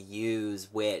when to use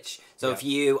which. So if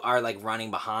you are like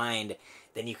running behind,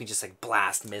 then you can just like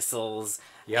blast missiles.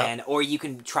 Yeah. And or you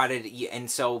can try to,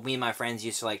 and so me and my friends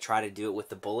used to like try to do it with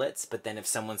the bullets, but then if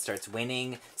someone starts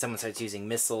winning, someone starts using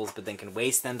missiles, but then can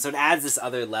waste them. So it adds this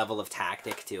other level of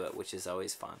tactic to it, which is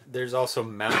always fun. There's also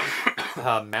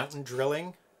mountain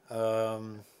drilling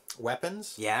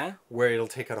weapons. Yeah. Where it'll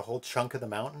take out a whole chunk of the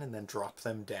mountain and then drop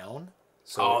them down.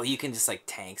 So you can just like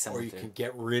tank someone. Or you can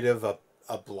get rid of a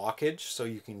blockage, so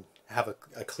you can have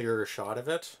a clearer shot of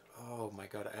it. Oh my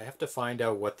god, I have to find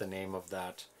out what the name of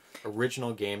that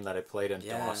original game that I played in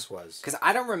DOS was. Because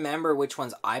I don't remember which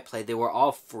ones I played. They were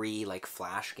all free, like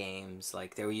Flash games.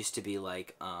 Like there used to be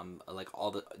like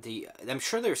all the I'm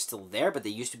sure they're still there, but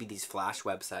there used to be these Flash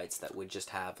websites that would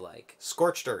just have like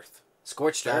Scorched Earth.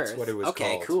 Scorched Earth. That's what it was called.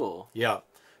 Okay, cool. Yeah.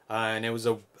 And it was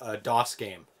a DOS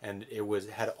game, and it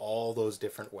had all those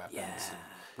different weapons. Yeah.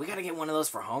 We gotta get one of those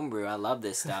for Homebrew. I love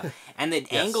this stuff. And the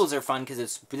angles are fun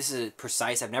because this is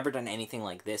precise. I've never done anything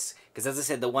like this. Because as I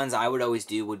said, the ones I would always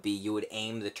do would be you would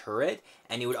aim the turret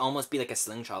and you would almost be like a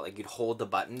slingshot. Like you'd hold the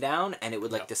button down and it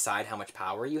would like decide how much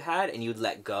power you had, and you'd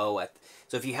let go at.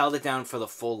 So if you held it down for the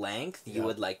full length, you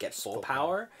would like get full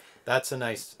power. That's a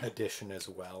nice addition as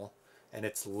well. And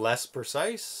it's less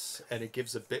precise, and it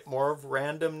gives a bit more of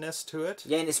randomness to it.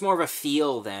 Yeah, and it's more of a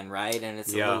feel then, right? And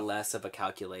it's a little less of a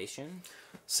calculation.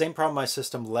 Same problem my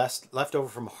system left over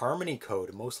from Harmony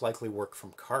code, most likely work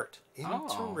from cart.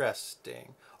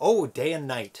 Interesting. Oh, day and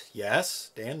night.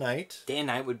 Yes, day and night. Day and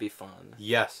night would be fun.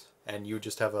 Yes, and you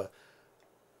just have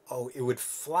it would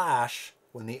flash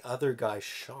when the other guy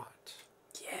shot.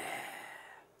 Yeah.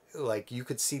 Like, you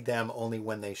could see them only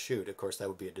when they shoot. Of course, that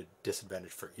would be a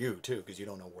disadvantage for you, too, because you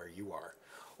don't know where you are.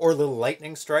 Or little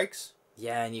lightning strikes.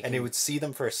 Yeah, and it would see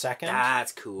them for a second.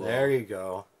 That's cool. There you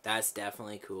go. That's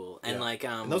definitely cool. And, like...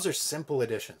 and those are simple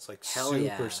additions. Like,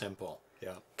 super simple.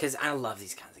 Yeah. Because I love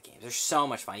these kinds of games. They're so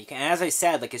much fun. You can, and as I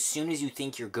said, like, as soon as you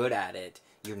think you're good at it,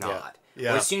 you're not.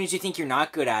 Yeah. Or as soon as you think you're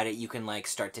not good at it, you can like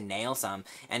start to nail some.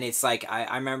 And it's like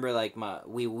I remember like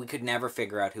we could never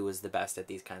figure out who was the best at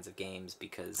these kinds of games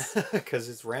because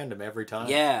it's random every time.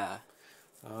 Yeah.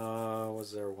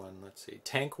 Was there one? Let's see.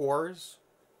 Tank Wars,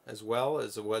 as well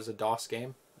as it was a DOS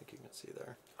game, like you can see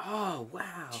there. Oh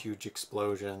wow! Huge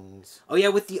explosions. Oh yeah,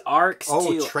 with the arcs too.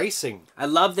 Oh, tracing. I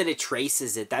love that it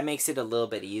traces it. That makes it a little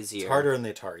bit easier. It's harder in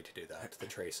the Atari to do that. The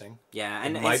tracing. Yeah,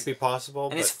 and it might be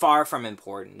possible, and it's far from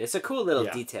important. It's a cool little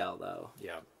detail, though.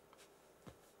 Yeah.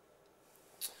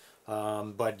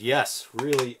 But yes,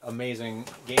 really amazing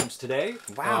games today.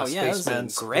 Wow, Spaceman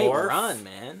Splorf. Great run,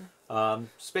 man.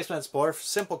 Spaceman Splorf,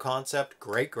 simple concept,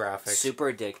 great graphics,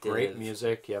 super addictive, great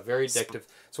music. Yeah, very addictive.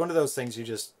 It's one of those things you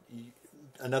just.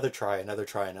 Another try.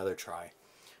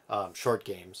 Short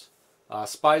games.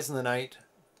 Spies in the Night,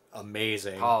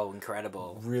 amazing. Oh,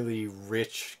 incredible. Really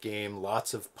rich game,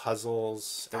 lots of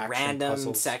puzzles. The random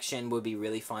puzzles. Section would be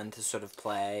really fun to sort of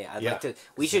play. I'd like to,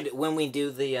 we should, when we do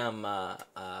the,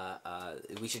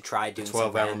 we should try doing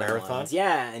 12-hour marathon. Ones.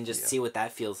 Yeah, and just see what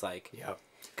that feels like. Yeah.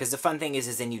 Because the fun thing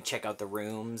is then you check out the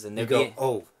rooms and you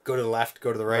go, go to the left,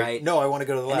 go to the right. No, I want to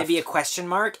go to the left. And there'd be a question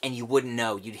mark, and you wouldn't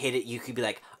know. You'd hit it. You could be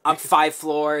like, up 5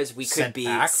 floors. We could be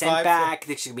sent back.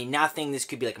 This could be nothing. This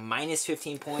could be like minus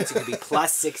 15 points. It could be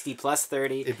plus 60, plus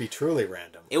 30. It'd be truly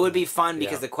random. It would be fun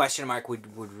because the question mark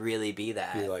would really be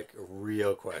that. It'd be like a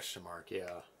real question mark,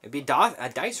 yeah. It'd be a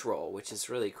dice roll, which is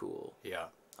really cool. Yeah.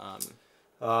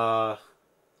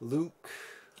 Luke.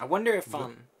 I wonder if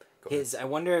I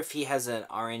wonder if he has an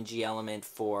RNG element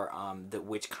for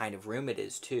which kind of room it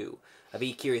is too. I'd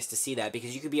be curious to see that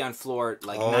because you could be on floor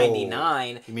like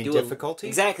 99. You mean difficulty?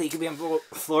 Exactly. You could be on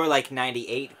floor like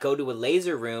 98. Go to a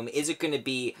laser room. Is it going to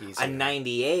be a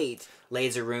 98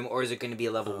 laser room or is it going to be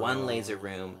a level 1 laser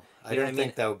room? I don't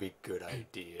think that would be a good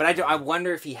idea. But I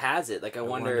wonder if he has it. Like I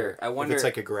wonder if it's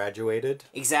like a graduated.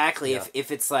 Exactly. Yeah.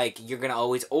 If it's like you're gonna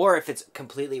always, or if it's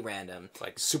completely random.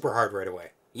 Like super hard right away.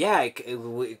 Yeah,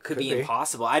 it could be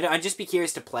impossible. I'd just be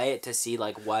curious to play it to see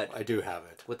like what. I do have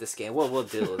it. With the scale. Well, we'll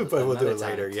do it. But we'll do it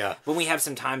later, yeah. When we have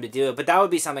some time to do it. But that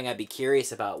would be something I'd be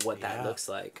curious about what that looks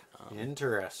like.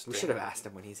 Interesting. We should have asked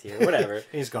him when he's here. Whatever.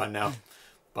 He's gone now.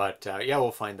 But yeah,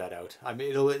 we'll find that out. I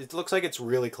mean, it looks like it's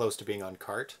really close to being on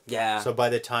cart. Yeah. So by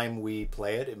the time we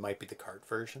play it, it might be the cart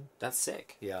version. That's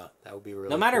sick. Yeah, that would be really.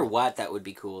 No matter cool. what, that would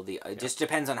be cool. It just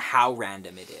depends on how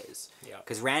random it is. Yeah.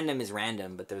 Because random is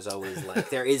random, but there's always like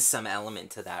there is some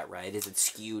element to that, right? Is it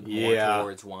skewed more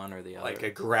towards one or the other? Like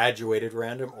a graduated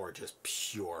random or just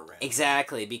pure random?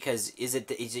 Exactly, because is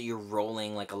it you're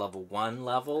rolling like a level 1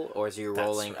 level, or is it you're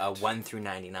rolling a 1 through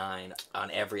 99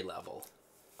 on every level?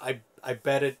 I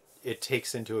bet it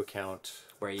takes into account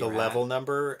the level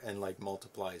number and like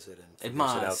multiplies it and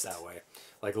figures it out that way.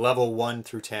 Like level 1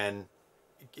 through 10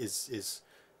 is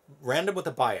random with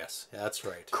a bias. Yeah, that's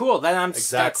right. Cool. Then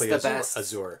exactly that's the best.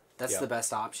 Azure. That's the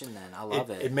best option then. I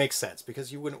love it. It makes sense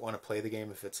because you wouldn't want to play the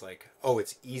game if it's like, oh,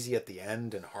 it's easy at the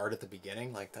end and hard at the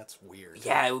beginning. Like that's weird.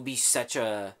 Yeah, it would be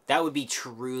that would be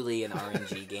truly an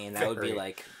RNG game. That would be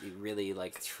like really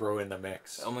like throw in the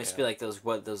mix. Almost be like those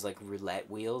like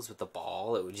roulette wheels with the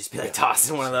ball. It would just be like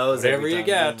tossing one of those. Whatever you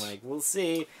get. Like we'll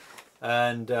see.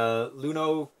 And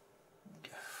Lunokhod,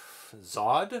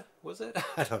 was it?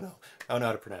 I don't know. I don't know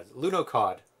how to pronounce it.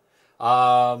 Lunokhod.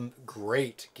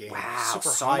 Great game. Wow, super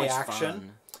so high much action.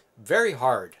 Fun. Very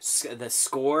hard. The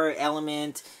score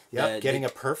element. Yeah, getting a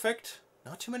perfect.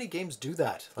 Not too many games do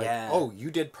that. Like, oh,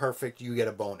 you did perfect, you get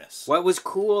a bonus. What was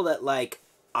cool that like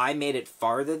I made it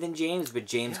farther than James, but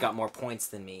James got more points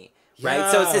than me.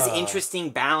 Right, so it's this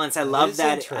interesting balance. I love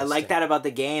that. I like that about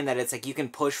the game, that it's like you can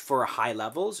push for high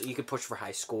levels or you can push for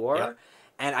high score. Yep.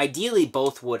 And ideally,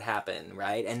 both would happen,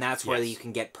 right? And that's where you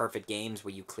can get perfect games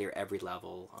where you clear every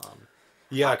level.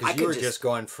 Yeah, because you were just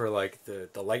going for like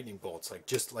the lightning bolts, like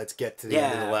just let's get to the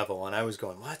end of the level, and I was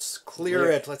going, let's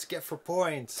clear it, let's get for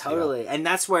points. Totally, and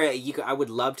that's where I would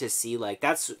love to see like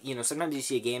that's sometimes you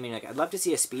see a game and you're like I'd love to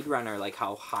see a speedrunner like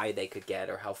how high they could get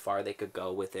or how far they could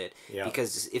go with it. Yeah.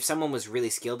 Because if someone was really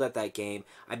skilled at that game,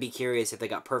 I'd be curious if they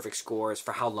got perfect scores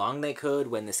for how long they could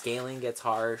when the scaling gets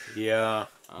harsh. Yeah.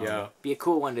 Be a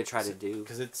cool one to try to do.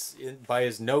 Because by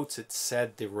his notes, it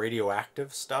said the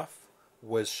radioactive stuff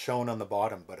was shown on the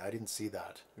bottom, but I didn't see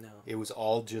that. No. It was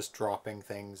all just dropping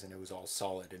things, and it was all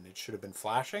solid, and it should have been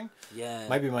flashing. Yeah.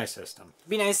 Might be my system. It'd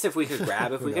be nice if we could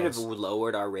if we could have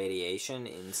lowered our radiation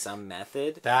in some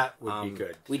method. That would be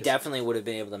good. We definitely would have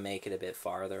been able to make it a bit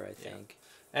farther, I think.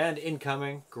 And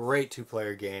incoming, great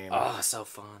 2-player game. Oh, so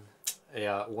fun.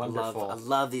 Yeah, wonderful. I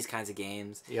love these kinds of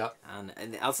games. Yeah.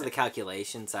 And also the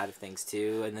calculation side of things,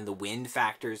 too. And then the wind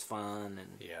factor is fun.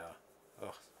 And yeah.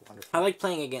 Oh, wonderful. I like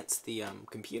playing against the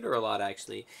computer a lot,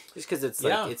 actually. Just because it's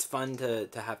like it's fun to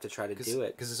have to try to do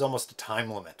it. Because it's almost a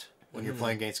time limit when you're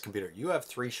playing against a computer. You have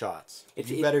 3 shots.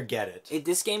 You better get it.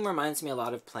 This game reminds me a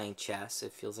lot of playing chess.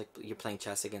 It feels like you're playing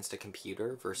chess against a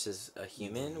computer versus a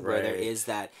human. Where there is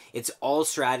that... It's all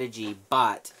strategy,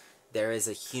 but... there is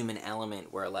a human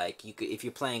element where, like, if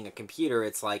you're playing a computer,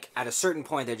 it's like, at a certain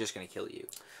point, they're just going to kill you.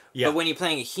 Yeah. But when you're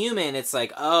playing a human, it's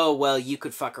like, oh, well, you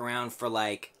could fuck around for,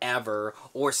 like, ever,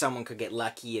 or someone could get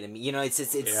lucky. And, you know, it's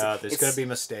there's going to be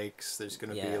mistakes. There's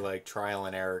going to be, like, trial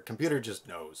and error. Computer just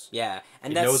knows. Yeah.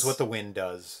 And it knows what the wind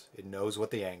does. It knows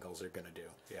what the angles are going to do.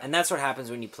 Yeah. And that's what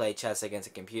happens when you play chess against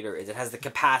a computer, is it has the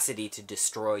capacity to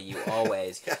destroy you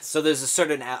always. Yes. So there's a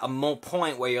certain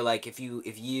point where you're like, if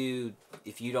you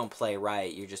don't play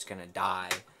right, you're just going to die.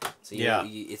 So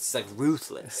it's like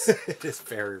ruthless. It is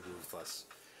very ruthless.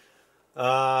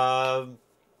 So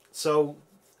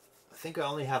I think I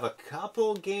only have a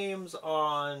couple games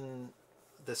on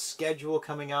the schedule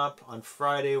coming up. On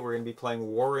Friday, we're going to be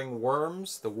playing Warring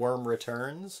Worms, The Worm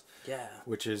Returns. Yeah.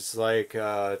 Which is like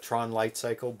Tron Light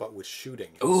Cycle, but with shooting.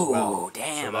 Ooh,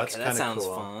 damn. So that sounds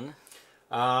fun.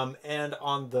 And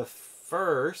on the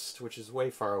 1st, which is way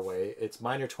far away, it's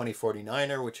Minor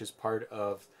 2049er, which is part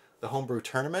of the Homebrew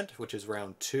tournament, which is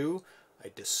round 2. I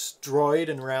destroyed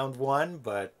in round 1,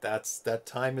 but that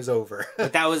time is over.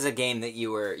 But that was a game that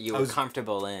you were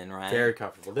comfortable in, right? Very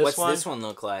comfortable. What's this one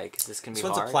look like? Is this gonna be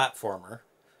hard? This one's a platformer,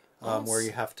 where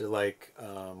you have to like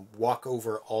walk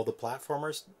over all the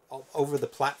platforms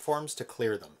to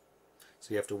clear them.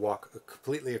 So you have to walk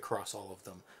completely across all of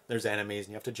them. There's enemies,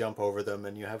 and you have to jump over them,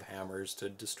 and you have hammers to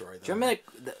destroy them. Do you remember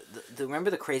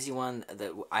remember the crazy one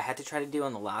that I had to try to do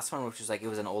on the last one, which was like, it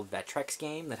was an old Vectrex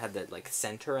game that had the like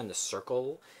center and the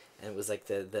circle, and it was like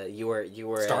you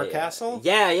were Star Castle?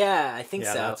 Yeah, I think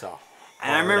so. That's and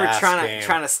I remember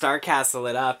trying to Star Castle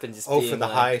it up and just for the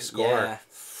high score. Yeah.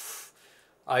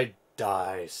 I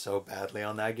die so badly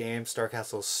on that game. Star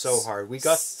Castle is so hard. We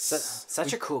got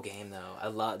such a cool game though. I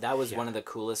love that. Was one of the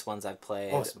coolest ones I've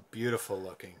played. Oh, it's beautiful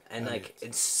looking, and like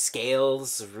it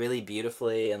scales really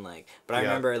beautifully, and like. But I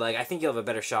remember, like, I think you'll have a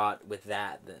better shot with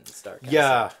that than Star Castle.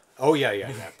 Yeah. Oh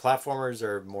yeah. Platformers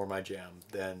are more my jam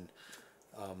than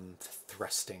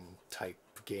thrusting type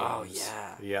games. Oh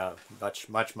yeah. Yeah,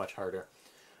 much harder.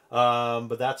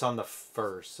 But that's on the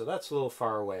 1st, so that's a little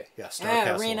far away. Yeah, Star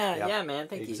Castle. Arena. Yep. Yeah, man.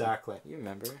 Thank you. Exactly. You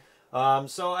remember.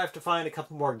 So I have to find a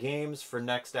couple more games for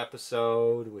next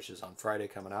episode, which is on Friday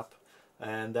coming up.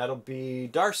 And that'll be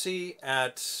Darcy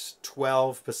at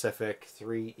 12 Pacific,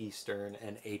 3 Eastern,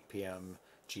 and 8 p.m.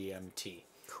 GMT.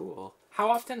 Cool. How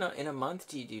often in a month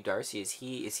do you do Darcy? Is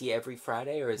he every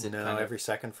Friday, or is it every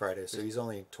second Friday? So he's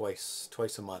only twice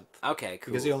a month. Okay,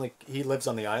 cool. Because he lives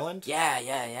on the island.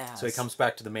 Yeah. So he comes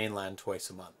back to the mainland twice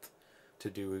a month to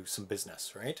do some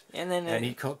business, right? And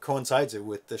he coincides it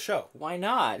with the show. Why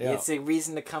not? Yeah. It's a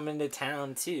reason to come into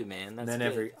town too, man. That's and then good.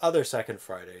 every other second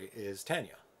Friday is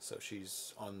Tanya. So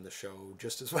she's on the show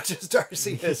just as much as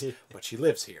Darcy is, but she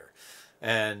lives here.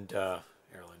 And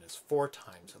Erin is 4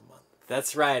 times a month.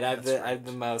 That's right. I'm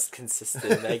the most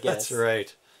consistent, I guess. That's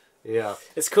right. Yeah.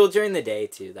 It's cool during the day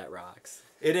too. That rocks.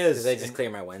 It is. Because I just clear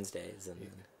my Wednesdays.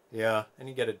 Yeah, and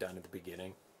you get it done at the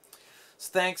beginning.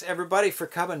 So thanks everybody for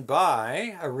coming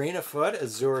by. ArenaFoot,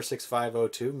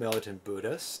 Azure6502, Militant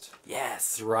Buddhist.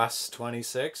 Yes.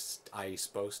 Thrust26, Ice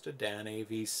Boasted, Dan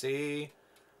AVC,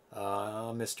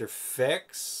 Mr.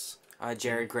 Fix.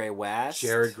 Jared Graywest.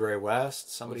 Jared Graywest.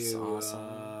 Somebody who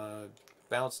awesome.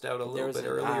 Bounced out a little bit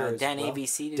earlier. Dan as well.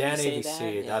 AVC. Dan you say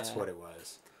AVC. That? That's what it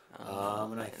was.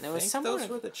 And I think those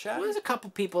were the chat. There was a couple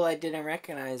people I didn't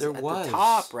recognize at the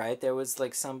top, right? There was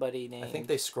like somebody named... I think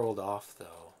they scrolled off,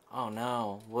 though. Oh,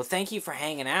 no. Well, thank you for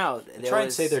hanging out. Try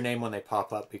and say their name when they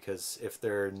pop up, because if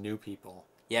they're new people...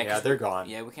 Yeah, they're gone.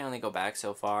 Yeah, we can only go back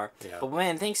so far. Yeah. But,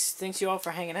 man, thanks you all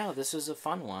for hanging out. This was a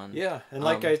fun one. Yeah, and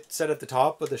like I said at the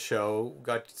top of the show,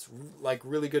 got like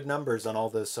really good numbers on all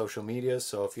the social media.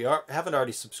 So if you haven't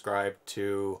already subscribed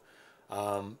to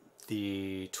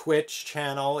the Twitch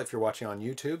channel, if you're watching on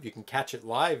YouTube, you can catch it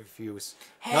live if you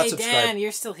not subscribed. Dan,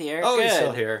 you're still here. Oh, Good. he's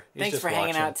still here. Thanks for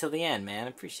hanging out till the end, man.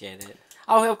 Appreciate it.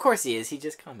 Oh, of course he is. He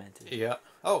just commented. Yeah.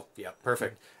 Oh, yeah.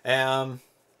 Perfect.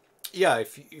 Yeah,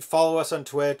 if you follow us on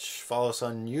Twitch, follow us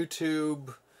on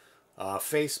YouTube,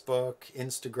 Facebook,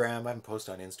 Instagram. I haven't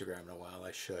posted on Instagram in a while.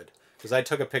 I should. Because I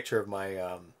took a picture of my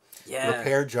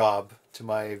repair job to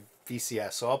my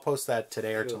VCS. So I'll post that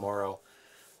today or tomorrow.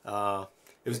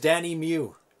 It was Danny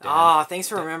Mew. Thanks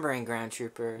for remembering, Ground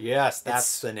Trooper. Yes,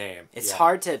 that's the name. It's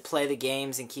hard to play the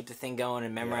games and keep the thing going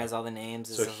and memorize all the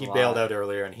names. So he bailed out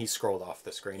earlier and he scrolled off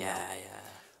the screen. Yeah.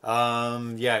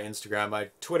 Instagram. My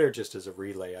Twitter just as a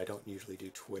relay. I don't usually do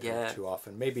Twitter too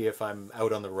often. Maybe if I'm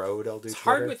out on the road, I'll do Twitter. It's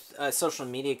hard with social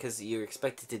media because you're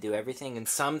expected to do everything, and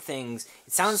some things...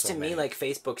 It sounds to me like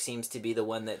Facebook seems to be the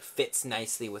one that fits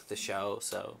nicely with the show,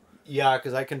 so... Yeah,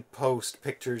 because I can post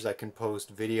pictures, I can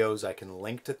post videos, I can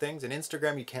link to things. And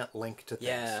Instagram, you can't link to things.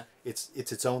 Yeah. It's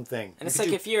its own thing. And it's like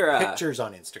if you're pictures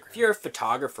on Instagram. If you're a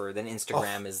photographer, then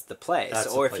Instagram is the place.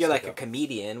 Or if you're like a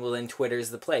comedian, well then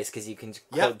Twitter's the place because you can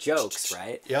quote jokes,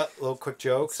 right? Yeah, little quick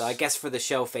jokes. So I guess for the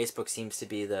show, Facebook seems to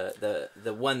be the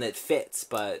one that fits,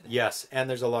 but... Yes, and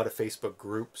there's a lot of Facebook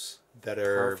groups that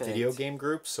are video game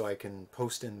groups, so I can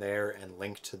post in there and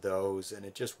link to those, and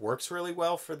it just works really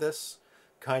well for this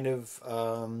kind of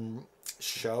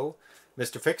show.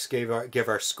 Mr. Fix give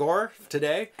our score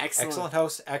today. Excellent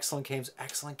host, excellent games,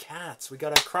 excellent cats. We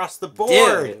got across the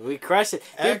board. Dude, we crushed it.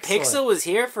 Dude, Pixel was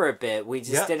here for a bit. We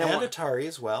just didn't and Atari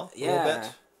as well. Yeah. A little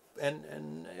bit.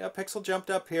 And Pixel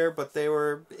jumped up here, but they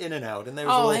were in and out, and there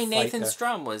was a little fight Nathan there.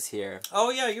 Strum was here.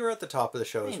 Oh yeah, you were at the top of the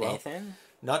show as well. Nathan.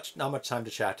 Not much time to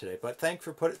chat today, but thanks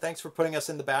for putting us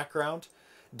in the background.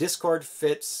 Discord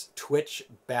fits Twitch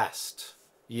best.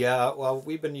 Yeah, well,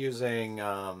 we've been using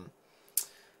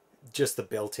just the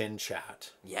built-in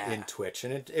chat in Twitch,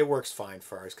 and it works fine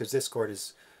for ours because Discord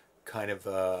is kind of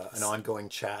an ongoing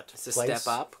chat. It's a step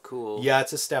up. Cool. Yeah,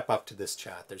 it's a step up to this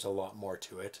chat. There's a lot more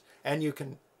to it, and you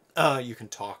can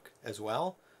talk as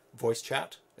well, voice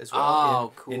chat as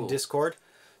well in Discord.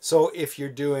 So if you're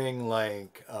doing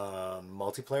like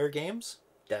multiplayer games,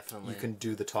 definitely you can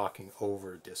do the talking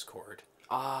over Discord.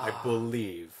 I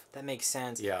believe. That makes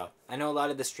sense. Yeah. I know a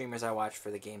lot of the streamers I watch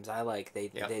for the games I like,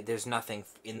 there's nothing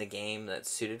in the game that's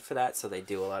suited for that, so they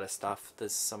do a lot of stuff.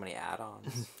 There's so many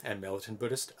add-ons. And Militant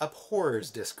Buddhist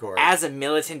abhors Discord. As a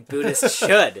Militant Buddhist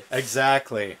should.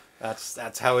 Exactly.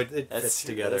 That's how it fits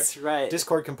together. That's right.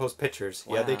 Discord can post pictures.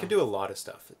 Wow. Yeah, they can do a lot of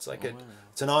stuff. It's like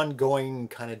it's an ongoing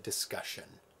kind of discussion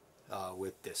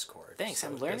with Discord. Thanks, so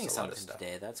I'm learning something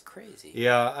today. That's crazy.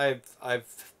 Yeah,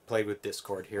 I've played with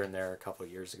Discord here and there a couple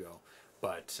of years ago,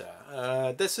 but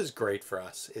this is great for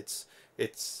us.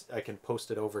 It's I can post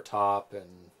it over top,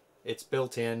 and It's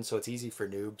built in, so it's easy for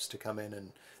noobs to come in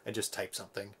and just type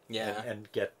something. Yeah. And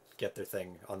get their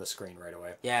thing on the screen right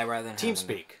away. Yeah, rather than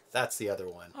TeamSpeak. That's the other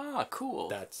one. Oh, cool.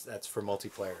 That's for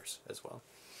multiplayers as well.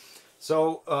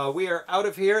 So we are out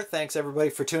of here. Thanks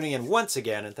everybody for tuning in once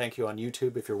again, and thank you on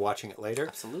YouTube if you're watching it later.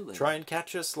 Absolutely. Try and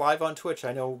catch us live on Twitch.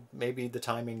 I know maybe the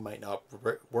timing might not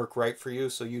work right for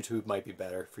you, so YouTube might be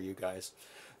better for you guys.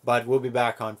 But we'll be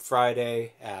back on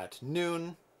Friday at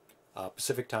noon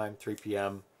Pacific time, 3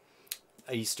 p.m.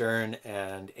 Eastern,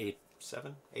 and 8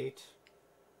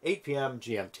 p.m.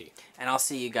 GMT. And I'll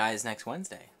see you guys next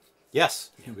Wednesday. Yes,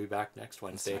 you'll be back next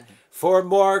Wednesday right. for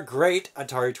more great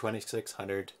Atari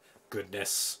 2600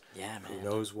 goodness. Yeah, man. Who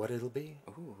knows what it'll be?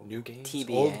 Ooh. New games, TBA.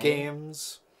 old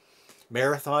games,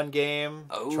 marathon game,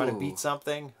 Oh. trying to beat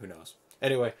something. Who knows?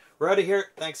 Anyway, we're out of here.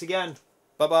 Thanks again.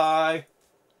 Bye-bye.